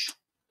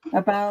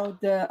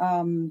about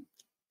the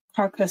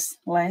carcass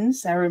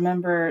lens. I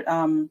remember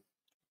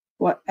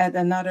at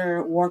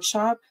another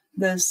workshop,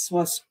 this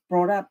was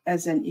brought up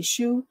as an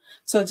issue.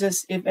 So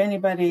just if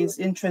anybody is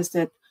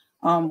interested,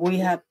 we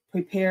have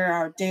prepared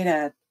our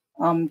data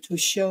to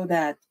show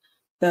that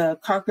the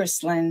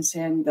carcass lens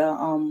and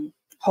the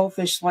whole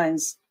fish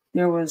lens,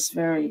 there was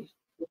very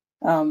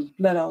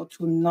little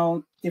to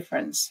no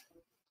difference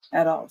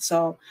at all.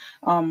 So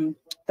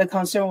the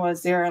concern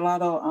was there are a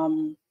lot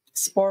of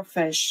spore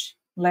fish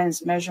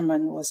lens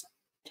measurement was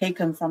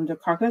taken from the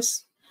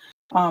carcass.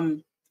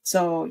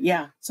 So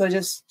yeah, so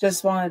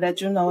just wanted to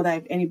let you know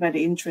that if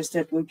anybody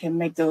interested, we can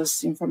make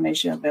those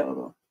information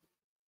available.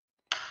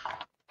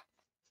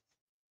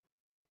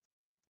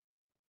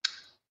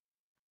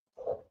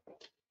 All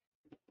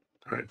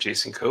right,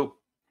 Jason Cope.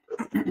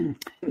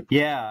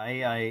 Yeah,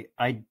 I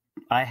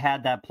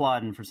had that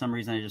plot, and for some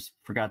reason I just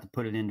forgot to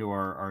put it into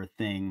our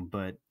thing.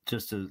 But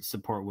just to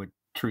support what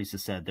Teresa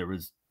said, there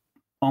was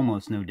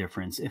almost no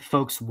difference. If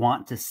folks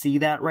want to see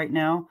that right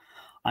now,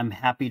 I'm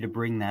happy to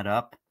bring that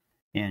up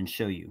and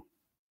show you.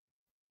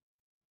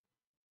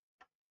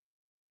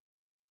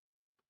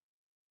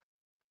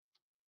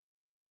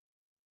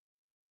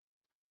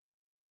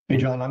 Hey,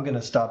 John, I'm going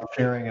to stop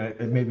sharing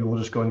and maybe we'll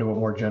just go into a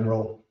more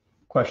general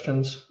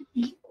questions.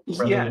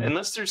 Yeah,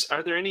 unless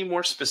are there any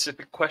more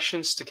specific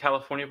questions to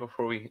California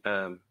before we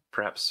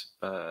perhaps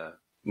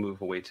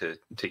move away to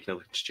taking a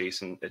look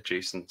at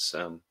Jason's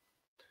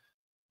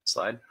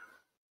slide?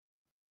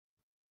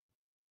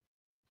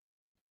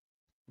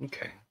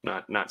 Okay,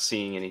 not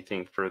seeing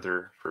anything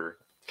further for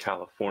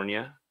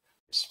California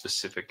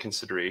specific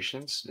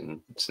considerations,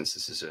 and since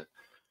this is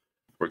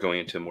we're going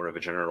into more of a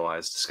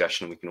generalized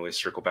discussion, we can always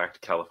circle back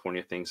to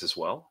California things as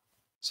well.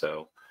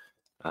 So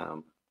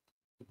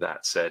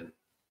that said,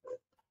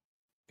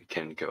 we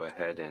can go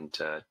ahead and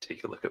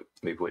take a look at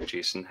maybe what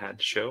Jason had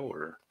to show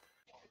or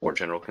more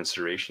general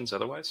considerations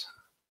otherwise.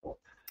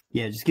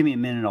 Yeah, just give me a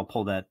minute. I'll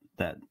pull that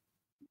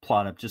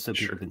plot up just so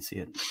people can see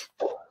it.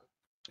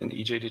 And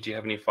EJ, did you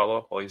have any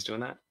follow-up while he's doing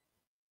that?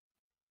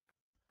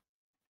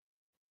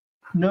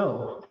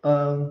 No.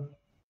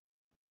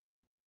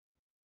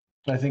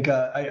 I think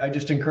I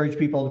just encourage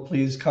people to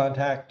please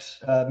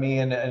contact me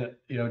and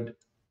you know,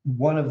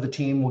 one of the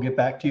team will get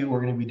back to you.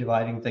 We're going to be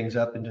dividing things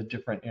up into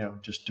different, you know,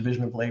 just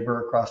division of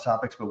labor across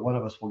topics, but one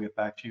of us will get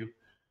back to you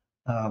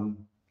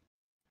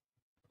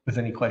with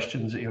any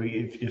questions. You know,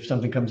 if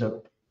something comes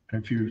up,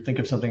 if you think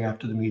of something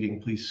after the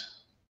meeting,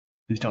 please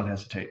don't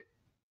hesitate.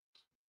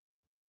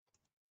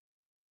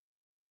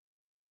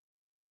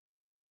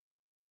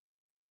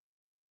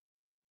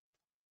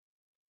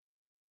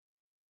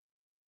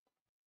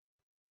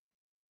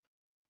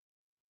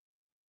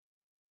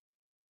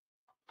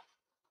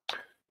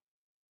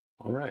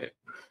 All right.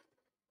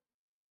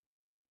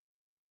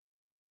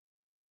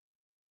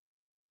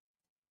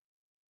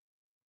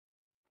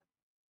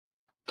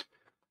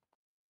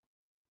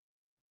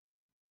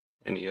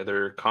 Any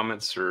other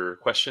comments or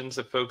questions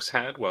that folks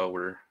had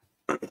while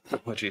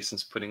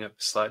Jason's putting up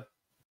the slide?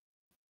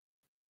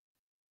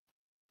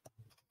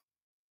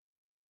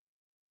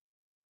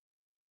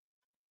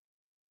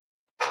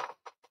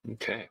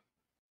 Okay.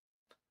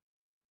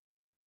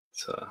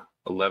 It's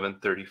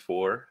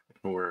 11:34,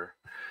 and we're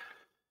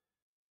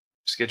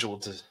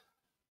scheduled to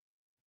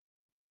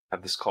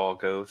have this call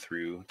go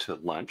through to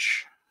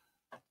lunch.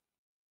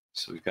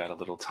 So we've got a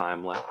little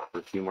time left for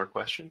a few more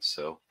questions.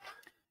 So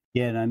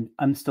Yeah, and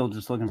I'm still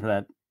just looking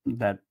for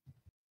that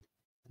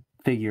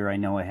figure. I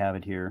know I have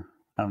it here.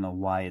 I don't know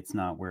why it's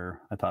not where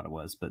I thought it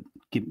was, but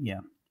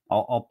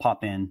I'll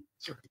pop in.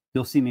 Sure.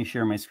 You'll see me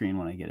share my screen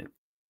when I get it.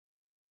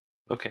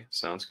 Okay,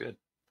 sounds good.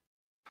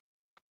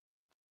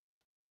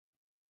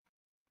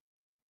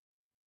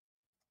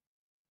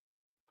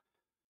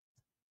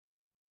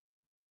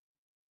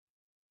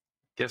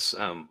 Guess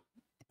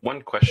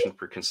one question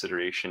for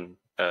consideration,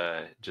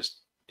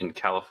 just in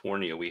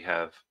California, we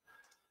have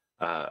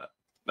a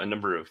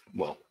number of,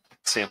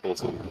 samples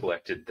that we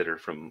collected that are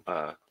from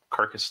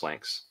carcass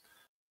lengths.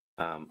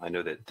 I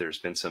know that there's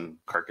been some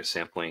carcass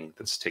sampling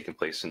that's taken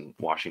place in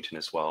Washington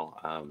as well.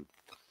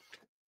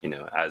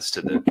 As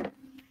to the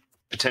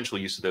potential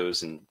use of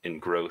those in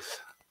growth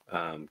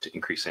to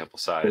increase sample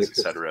size, et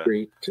cetera.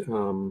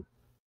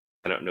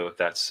 I don't know if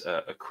that's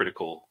a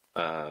critical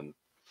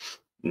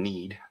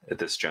need at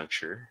this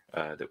juncture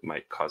that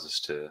might cause us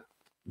to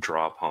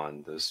draw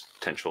upon those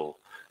potential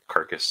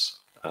carcass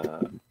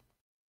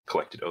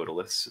collected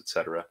otoliths, et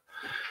cetera.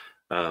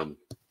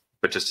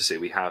 But just to say,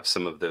 we have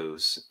some of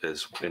those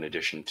as in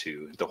addition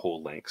to the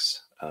whole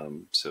lengths.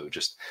 So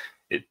just,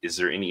 is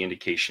there any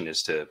indication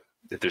as to,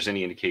 if there's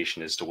any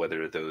indication as to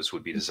whether those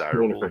would be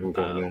desirable,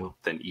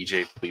 then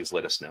EJ, please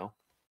let us know.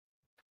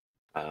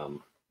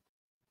 But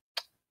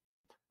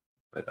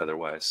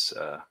otherwise,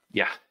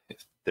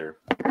 if they're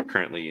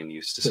currently in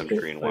use to some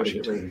degree in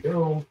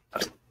Washington.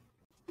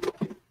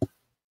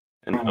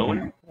 And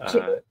Owen,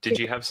 did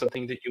you have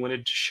something that you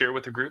wanted to share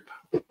with the group?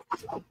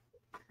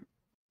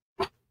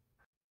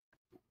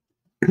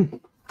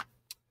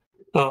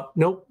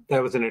 Nope,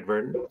 that was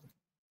inadvertent.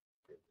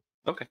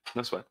 Okay,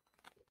 no sweat.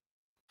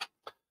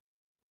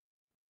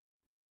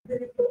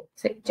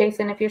 So,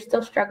 Jason, if you're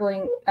still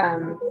struggling,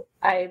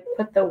 I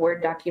put the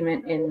Word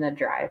document in the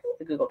drive,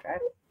 the Google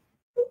Drive.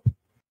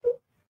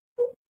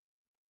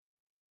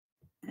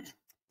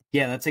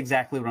 Yeah, that's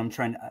exactly what I'm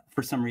trying to.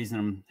 For some reason,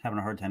 I'm having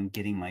a hard time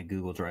getting my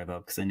Google Drive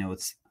up because I know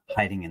it's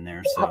hiding in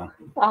there. So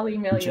I'll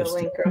email you a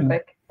link real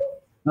quick.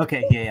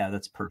 Okay, yeah,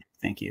 that's perfect.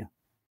 Thank you.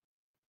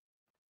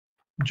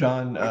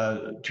 John,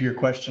 to your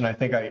question, I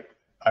think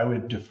I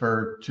would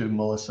defer to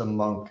Melissa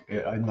Monk.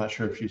 I'm not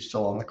sure if she's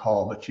still on the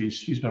call, but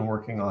she's been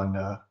working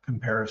on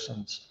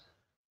comparisons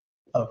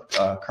of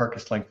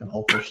carcass length and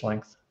whole fish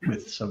length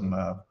with some,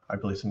 I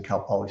believe, some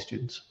Cal Poly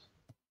students.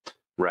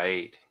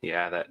 Right.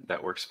 Yeah,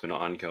 that work's been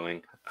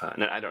ongoing.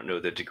 And I don't know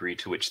the degree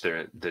to which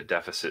the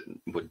deficit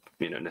would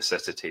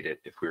necessitate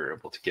it if we were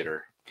able to get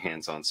our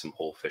hands on some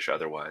whole fish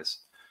otherwise,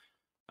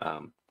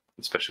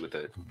 especially with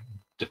the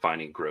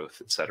defining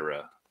growth, et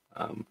cetera.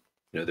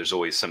 There's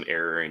always some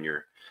error in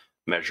your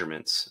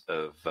measurements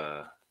of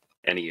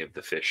any of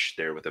the fish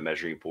there with a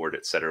measuring board,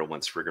 et cetera,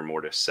 once rigor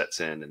mortis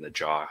sets in and the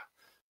jaw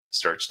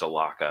starts to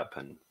lock up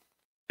and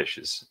fish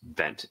is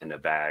bent in a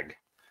bag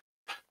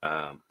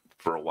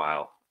for a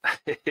while.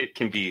 It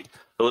can be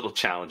a little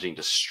challenging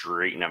to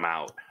straighten them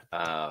out,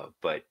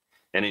 but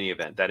in any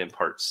event, that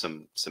imparts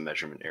some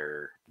measurement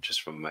error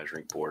just from a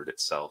measuring board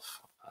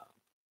itself.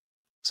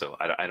 So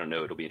I don't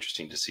know. It'll be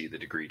interesting to see the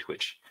degree to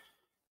which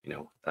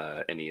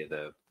any of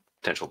the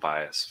potential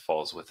bias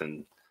falls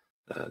within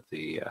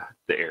the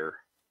error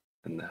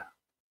and the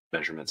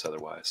measurements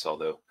otherwise.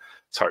 Although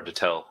it's hard to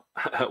tell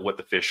what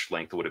the fish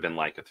length would have been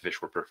like if the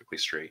fish were perfectly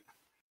straight.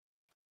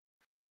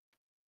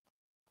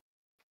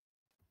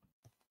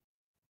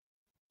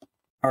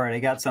 All right, I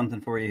got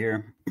something for you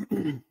here.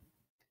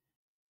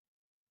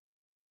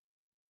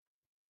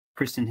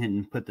 Kristen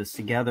Hinton put this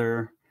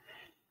together.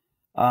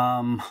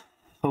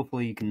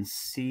 Hopefully you can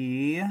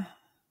see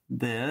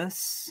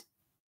this.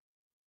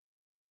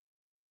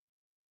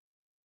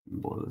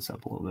 Blow this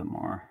up a little bit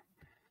more.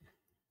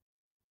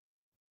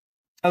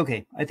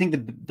 Okay, I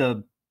think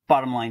the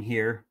bottom line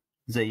here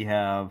is that you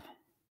have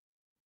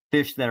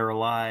fish that are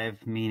alive,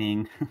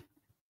 meaning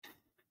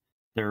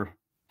their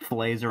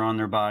fillets are on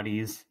their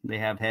bodies, they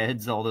have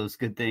heads, all those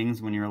good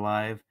things when you're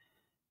alive.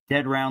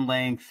 Dead round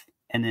length,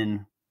 and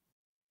then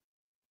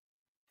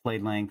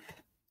flayed length.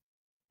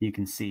 You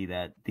can see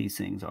that these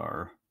things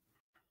are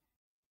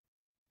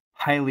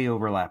highly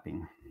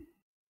overlapping.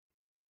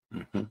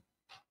 Mm-hmm.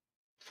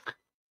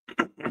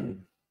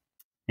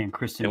 And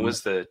Kristen, and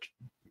was the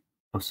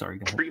go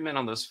ahead. Treatment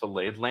on those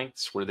filleted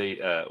lengths, were they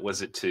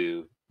was it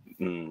to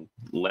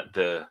let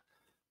the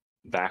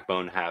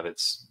backbone have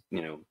its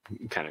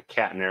kind of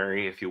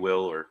catenary, if you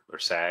will, or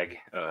sag,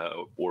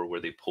 or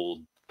were they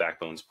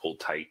backbones pulled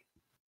tight?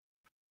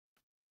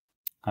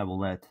 I will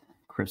let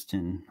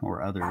Kristen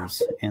or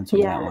others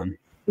answer that one.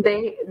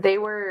 They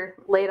were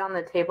laid on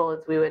the table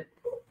as we would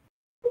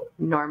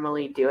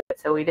normally do it,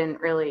 so we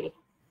didn't really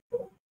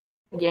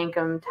yank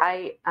them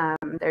tight.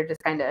 They're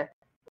just kind of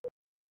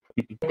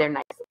they're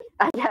nice,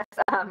 I guess.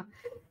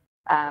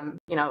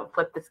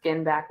 flipped the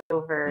skin back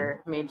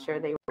over, made sure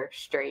they were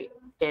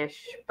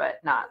straight-ish,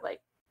 but not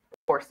like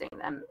forcing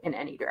them in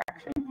any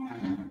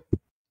direction.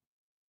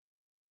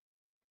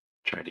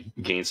 Try to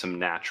gain some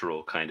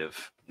natural kind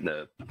of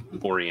the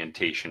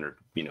orientation or,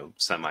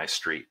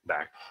 semi-straight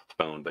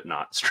backbone, but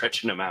not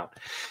stretching them out.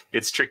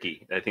 It's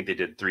tricky. I think they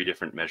did 3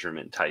 different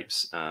measurement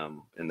types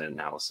in the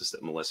analysis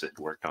that Melissa had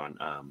worked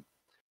on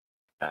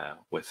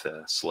with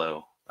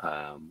Slow.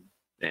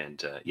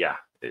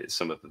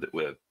 Some of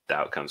the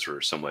outcomes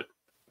were somewhat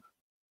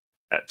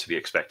to be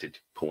expected.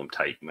 Pull them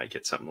tight, you might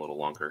get something a little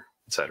longer,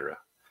 etc.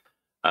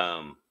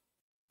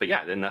 But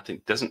yeah, then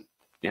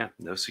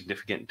no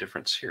significant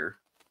difference here.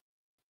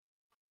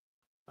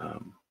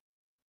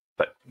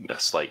 But a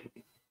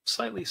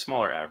slightly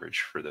smaller average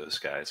for those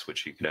guys,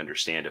 which you could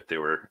understand if they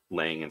were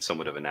laying in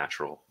somewhat of a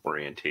natural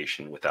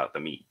orientation without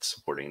the meat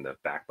supporting the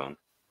backbone.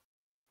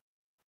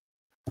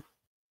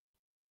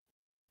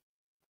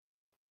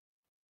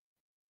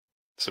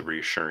 It's a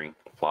reassuring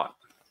plot.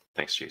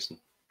 Thanks, Jason.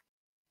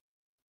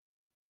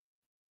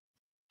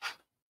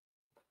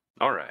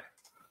 All right.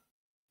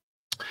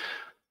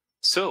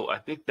 So I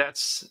think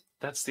that's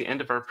the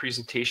end of our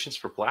presentations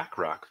for black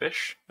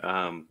rockfish.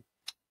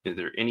 Are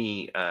there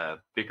any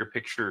bigger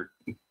picture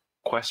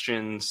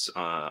questions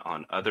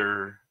on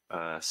other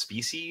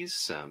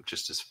species,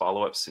 just as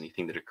follow-ups,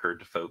 anything that occurred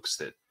to folks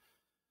that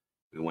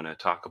we want to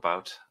talk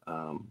about?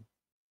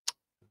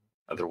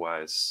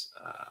 Otherwise,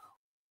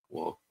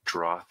 we'll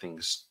draw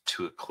things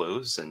to a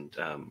close and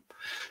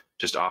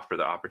just offer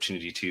the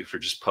opportunity for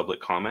just public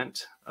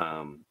comment.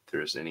 If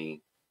there's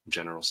any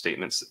general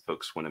statements that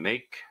folks want to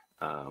make,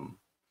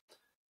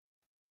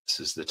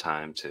 this is the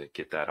time to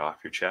get that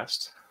off your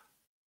chest.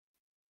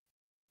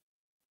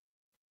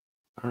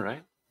 All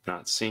right.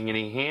 Not seeing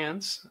any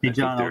hands. Hey,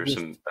 John, as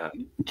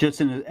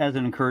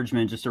an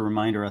encouragement, just a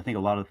reminder, I think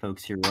a lot of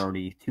folks here are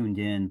already tuned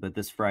in, but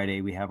this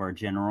Friday we have our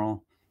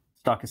general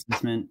stock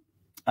assessment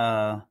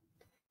 10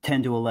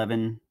 to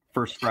 11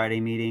 first Friday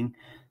meeting.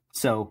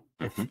 So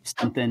if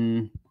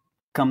something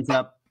comes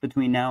up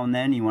between now and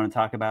then, you want to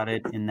talk about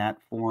it in that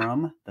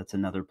forum, that's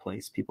another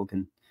place people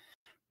can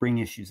bring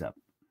issues up.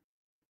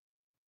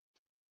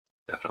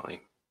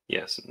 Definitely.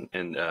 Yes,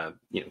 and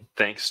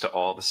thanks to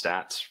all the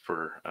stats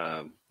for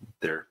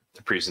their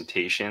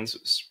presentations.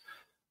 It was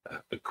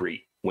a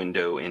great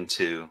window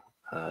into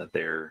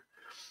their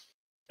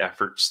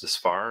efforts this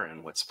far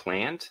and what's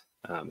planned.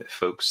 If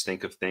folks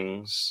think of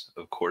things,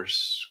 of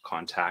course,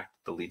 contact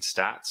the lead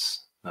stats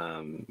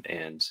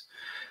and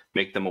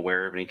make them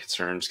aware of any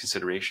concerns,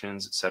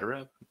 considerations,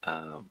 etc.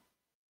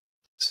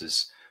 This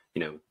is,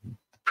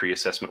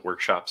 pre-assessment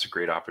workshops, a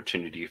great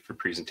opportunity for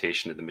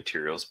presentation of the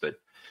materials, but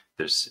if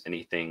there's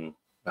anything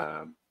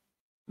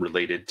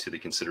related to the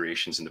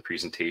considerations in the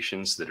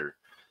presentations that are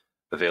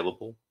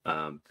available,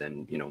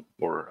 then,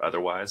 or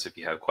otherwise, if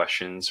you have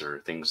questions or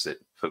things that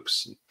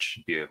folks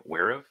should be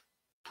aware of,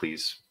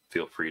 please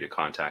feel free to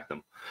contact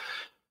them.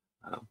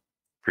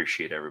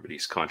 Appreciate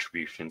everybody's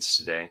contributions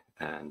today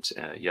and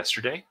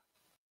yesterday.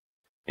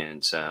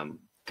 And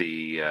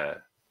the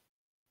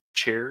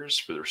chairs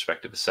for the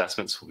respective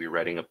assessments will be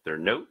writing up their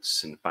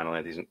notes and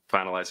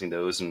finalizing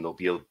those, and there'll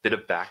be a bit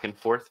of back and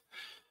forth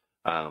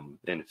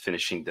in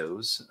finishing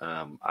those.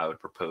 I would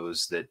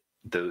propose that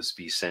those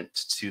be sent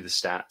to the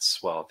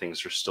stats while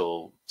things are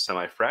still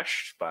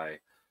semi-fresh by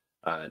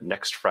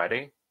next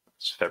Friday,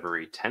 it's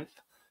February 10th,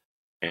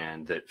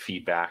 and that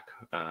feedback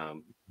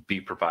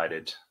be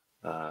provided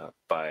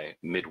by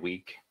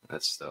midweek,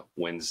 that's the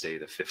Wednesday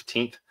the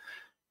 15th,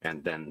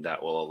 and then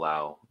that will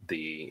allow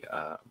the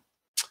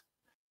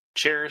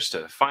chairs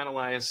to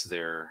finalize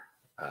their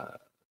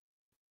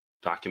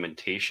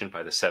documentation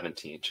by the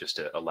 17th, just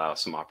to allow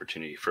some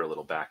opportunity for a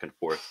little back and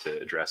forth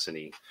to address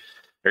any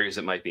areas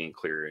that might be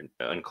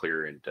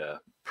unclear and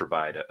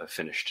provide a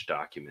finished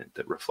document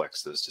that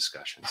reflects those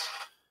discussions.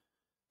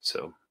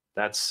 So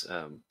that's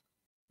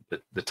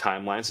the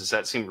timelines. Does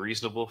that seem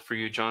reasonable for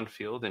you, John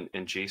Field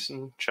and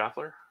Jason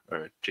Schaffler?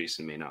 Or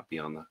Jason may not be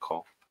on the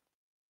call.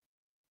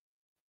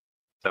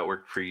 Does that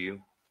work for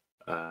you,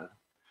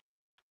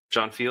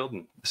 John Field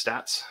and the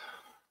stats?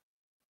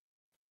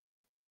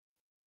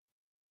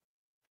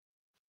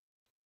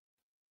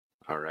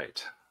 All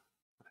right.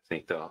 I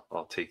think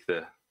I'll take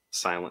the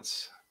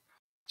silence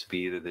to be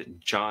either that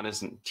John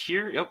isn't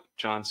here. Yep,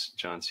 John's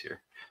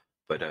here.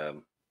 But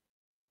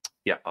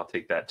yeah, I'll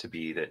take that to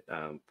be that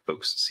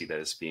folks see that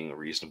as being a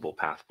reasonable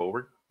path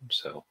forward.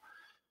 So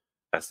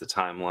that's the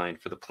timeline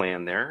for the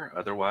plan there.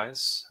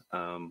 Otherwise,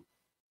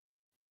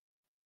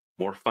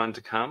 more fun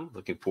to come.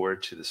 Looking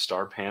forward to the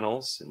star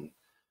panels and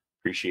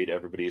appreciate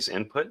everybody's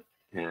input.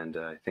 And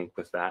I think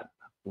with that,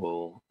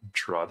 we'll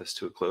draw this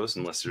to a close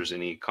unless there's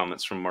any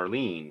comments from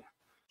Marlene.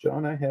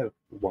 John, I have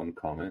one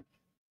comment.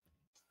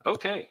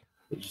 Okay.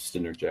 Just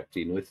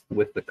interjecting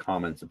with the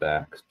comments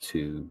back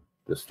to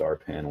the star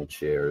panel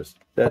chairs.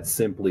 That's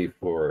simply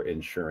for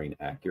ensuring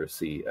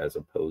accuracy as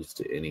opposed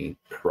to any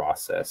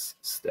process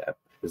step.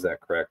 Is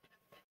that correct?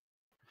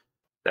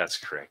 That's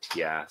correct.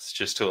 Yeah, it's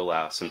just to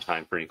allow some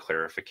time for any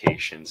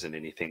clarifications and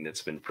anything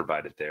that's been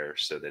provided there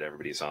so that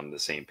everybody's on the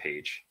same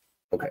page.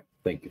 Okay,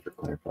 thank you for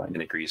clarifying.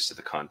 And agrees to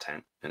the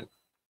content. And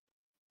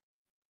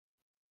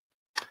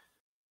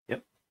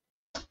yep.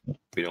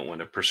 We don't want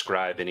to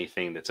prescribe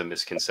anything that's a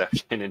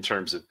misconception in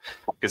terms of,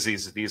 because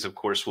these of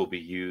course will be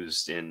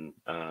used in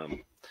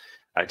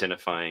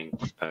identifying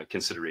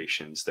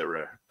considerations that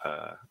were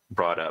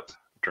brought up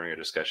during our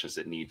discussions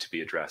that need to be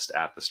addressed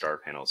at the STAR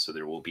panel. So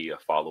there will be a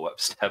follow-up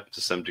step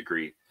to some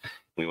degree.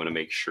 We want to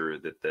make sure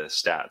that the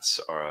stats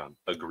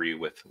agree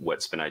with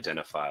what's been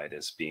identified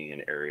as being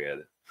an area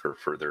for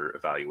further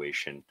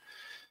evaluation,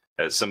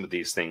 as some of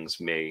these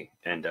things may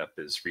end up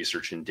as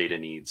research and data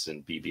needs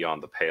and be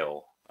beyond the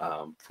pale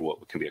for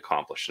what can be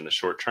accomplished in the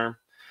short term.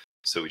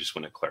 So we just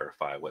want to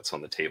clarify what's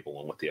on the table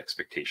and what the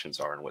expectations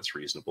are and what's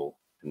reasonable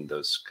and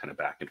those kind of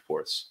back and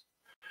forths.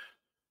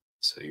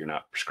 So you're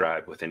not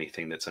prescribed with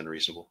anything that's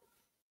unreasonable.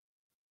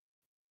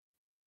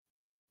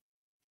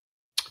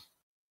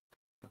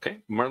 Okay,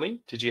 Marlene,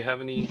 did you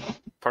have any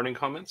parting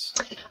comments?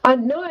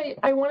 No,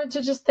 I wanted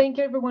to just thank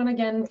everyone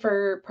again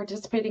for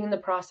participating in the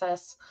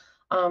process.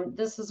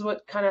 This is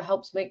what kind of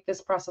helps make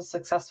this process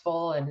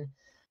successful and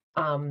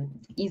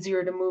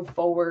easier to move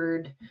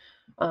forward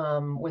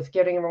with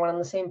getting everyone on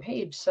the same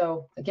page.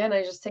 So again,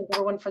 I just thank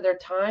everyone for their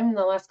time in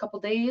the last couple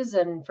of days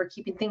and for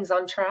keeping things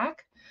on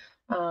track.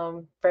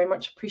 Very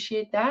much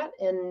appreciate that.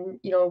 And,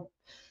 you know,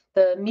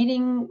 the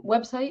meeting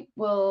website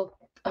will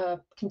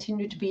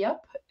continue to be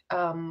up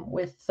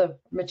with the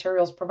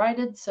materials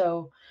provided.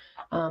 So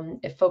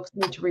if folks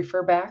need to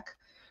refer back,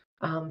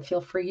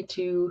 feel free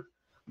to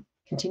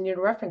continue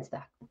to reference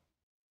that.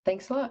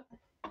 Thanks a lot.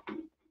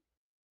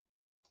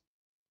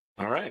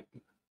 All right.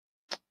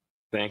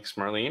 Thanks,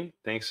 Marlene.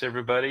 Thanks,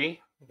 everybody.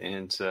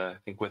 And I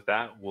think with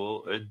that,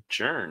 we'll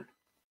adjourn.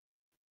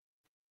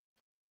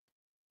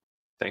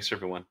 Thanks,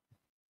 everyone.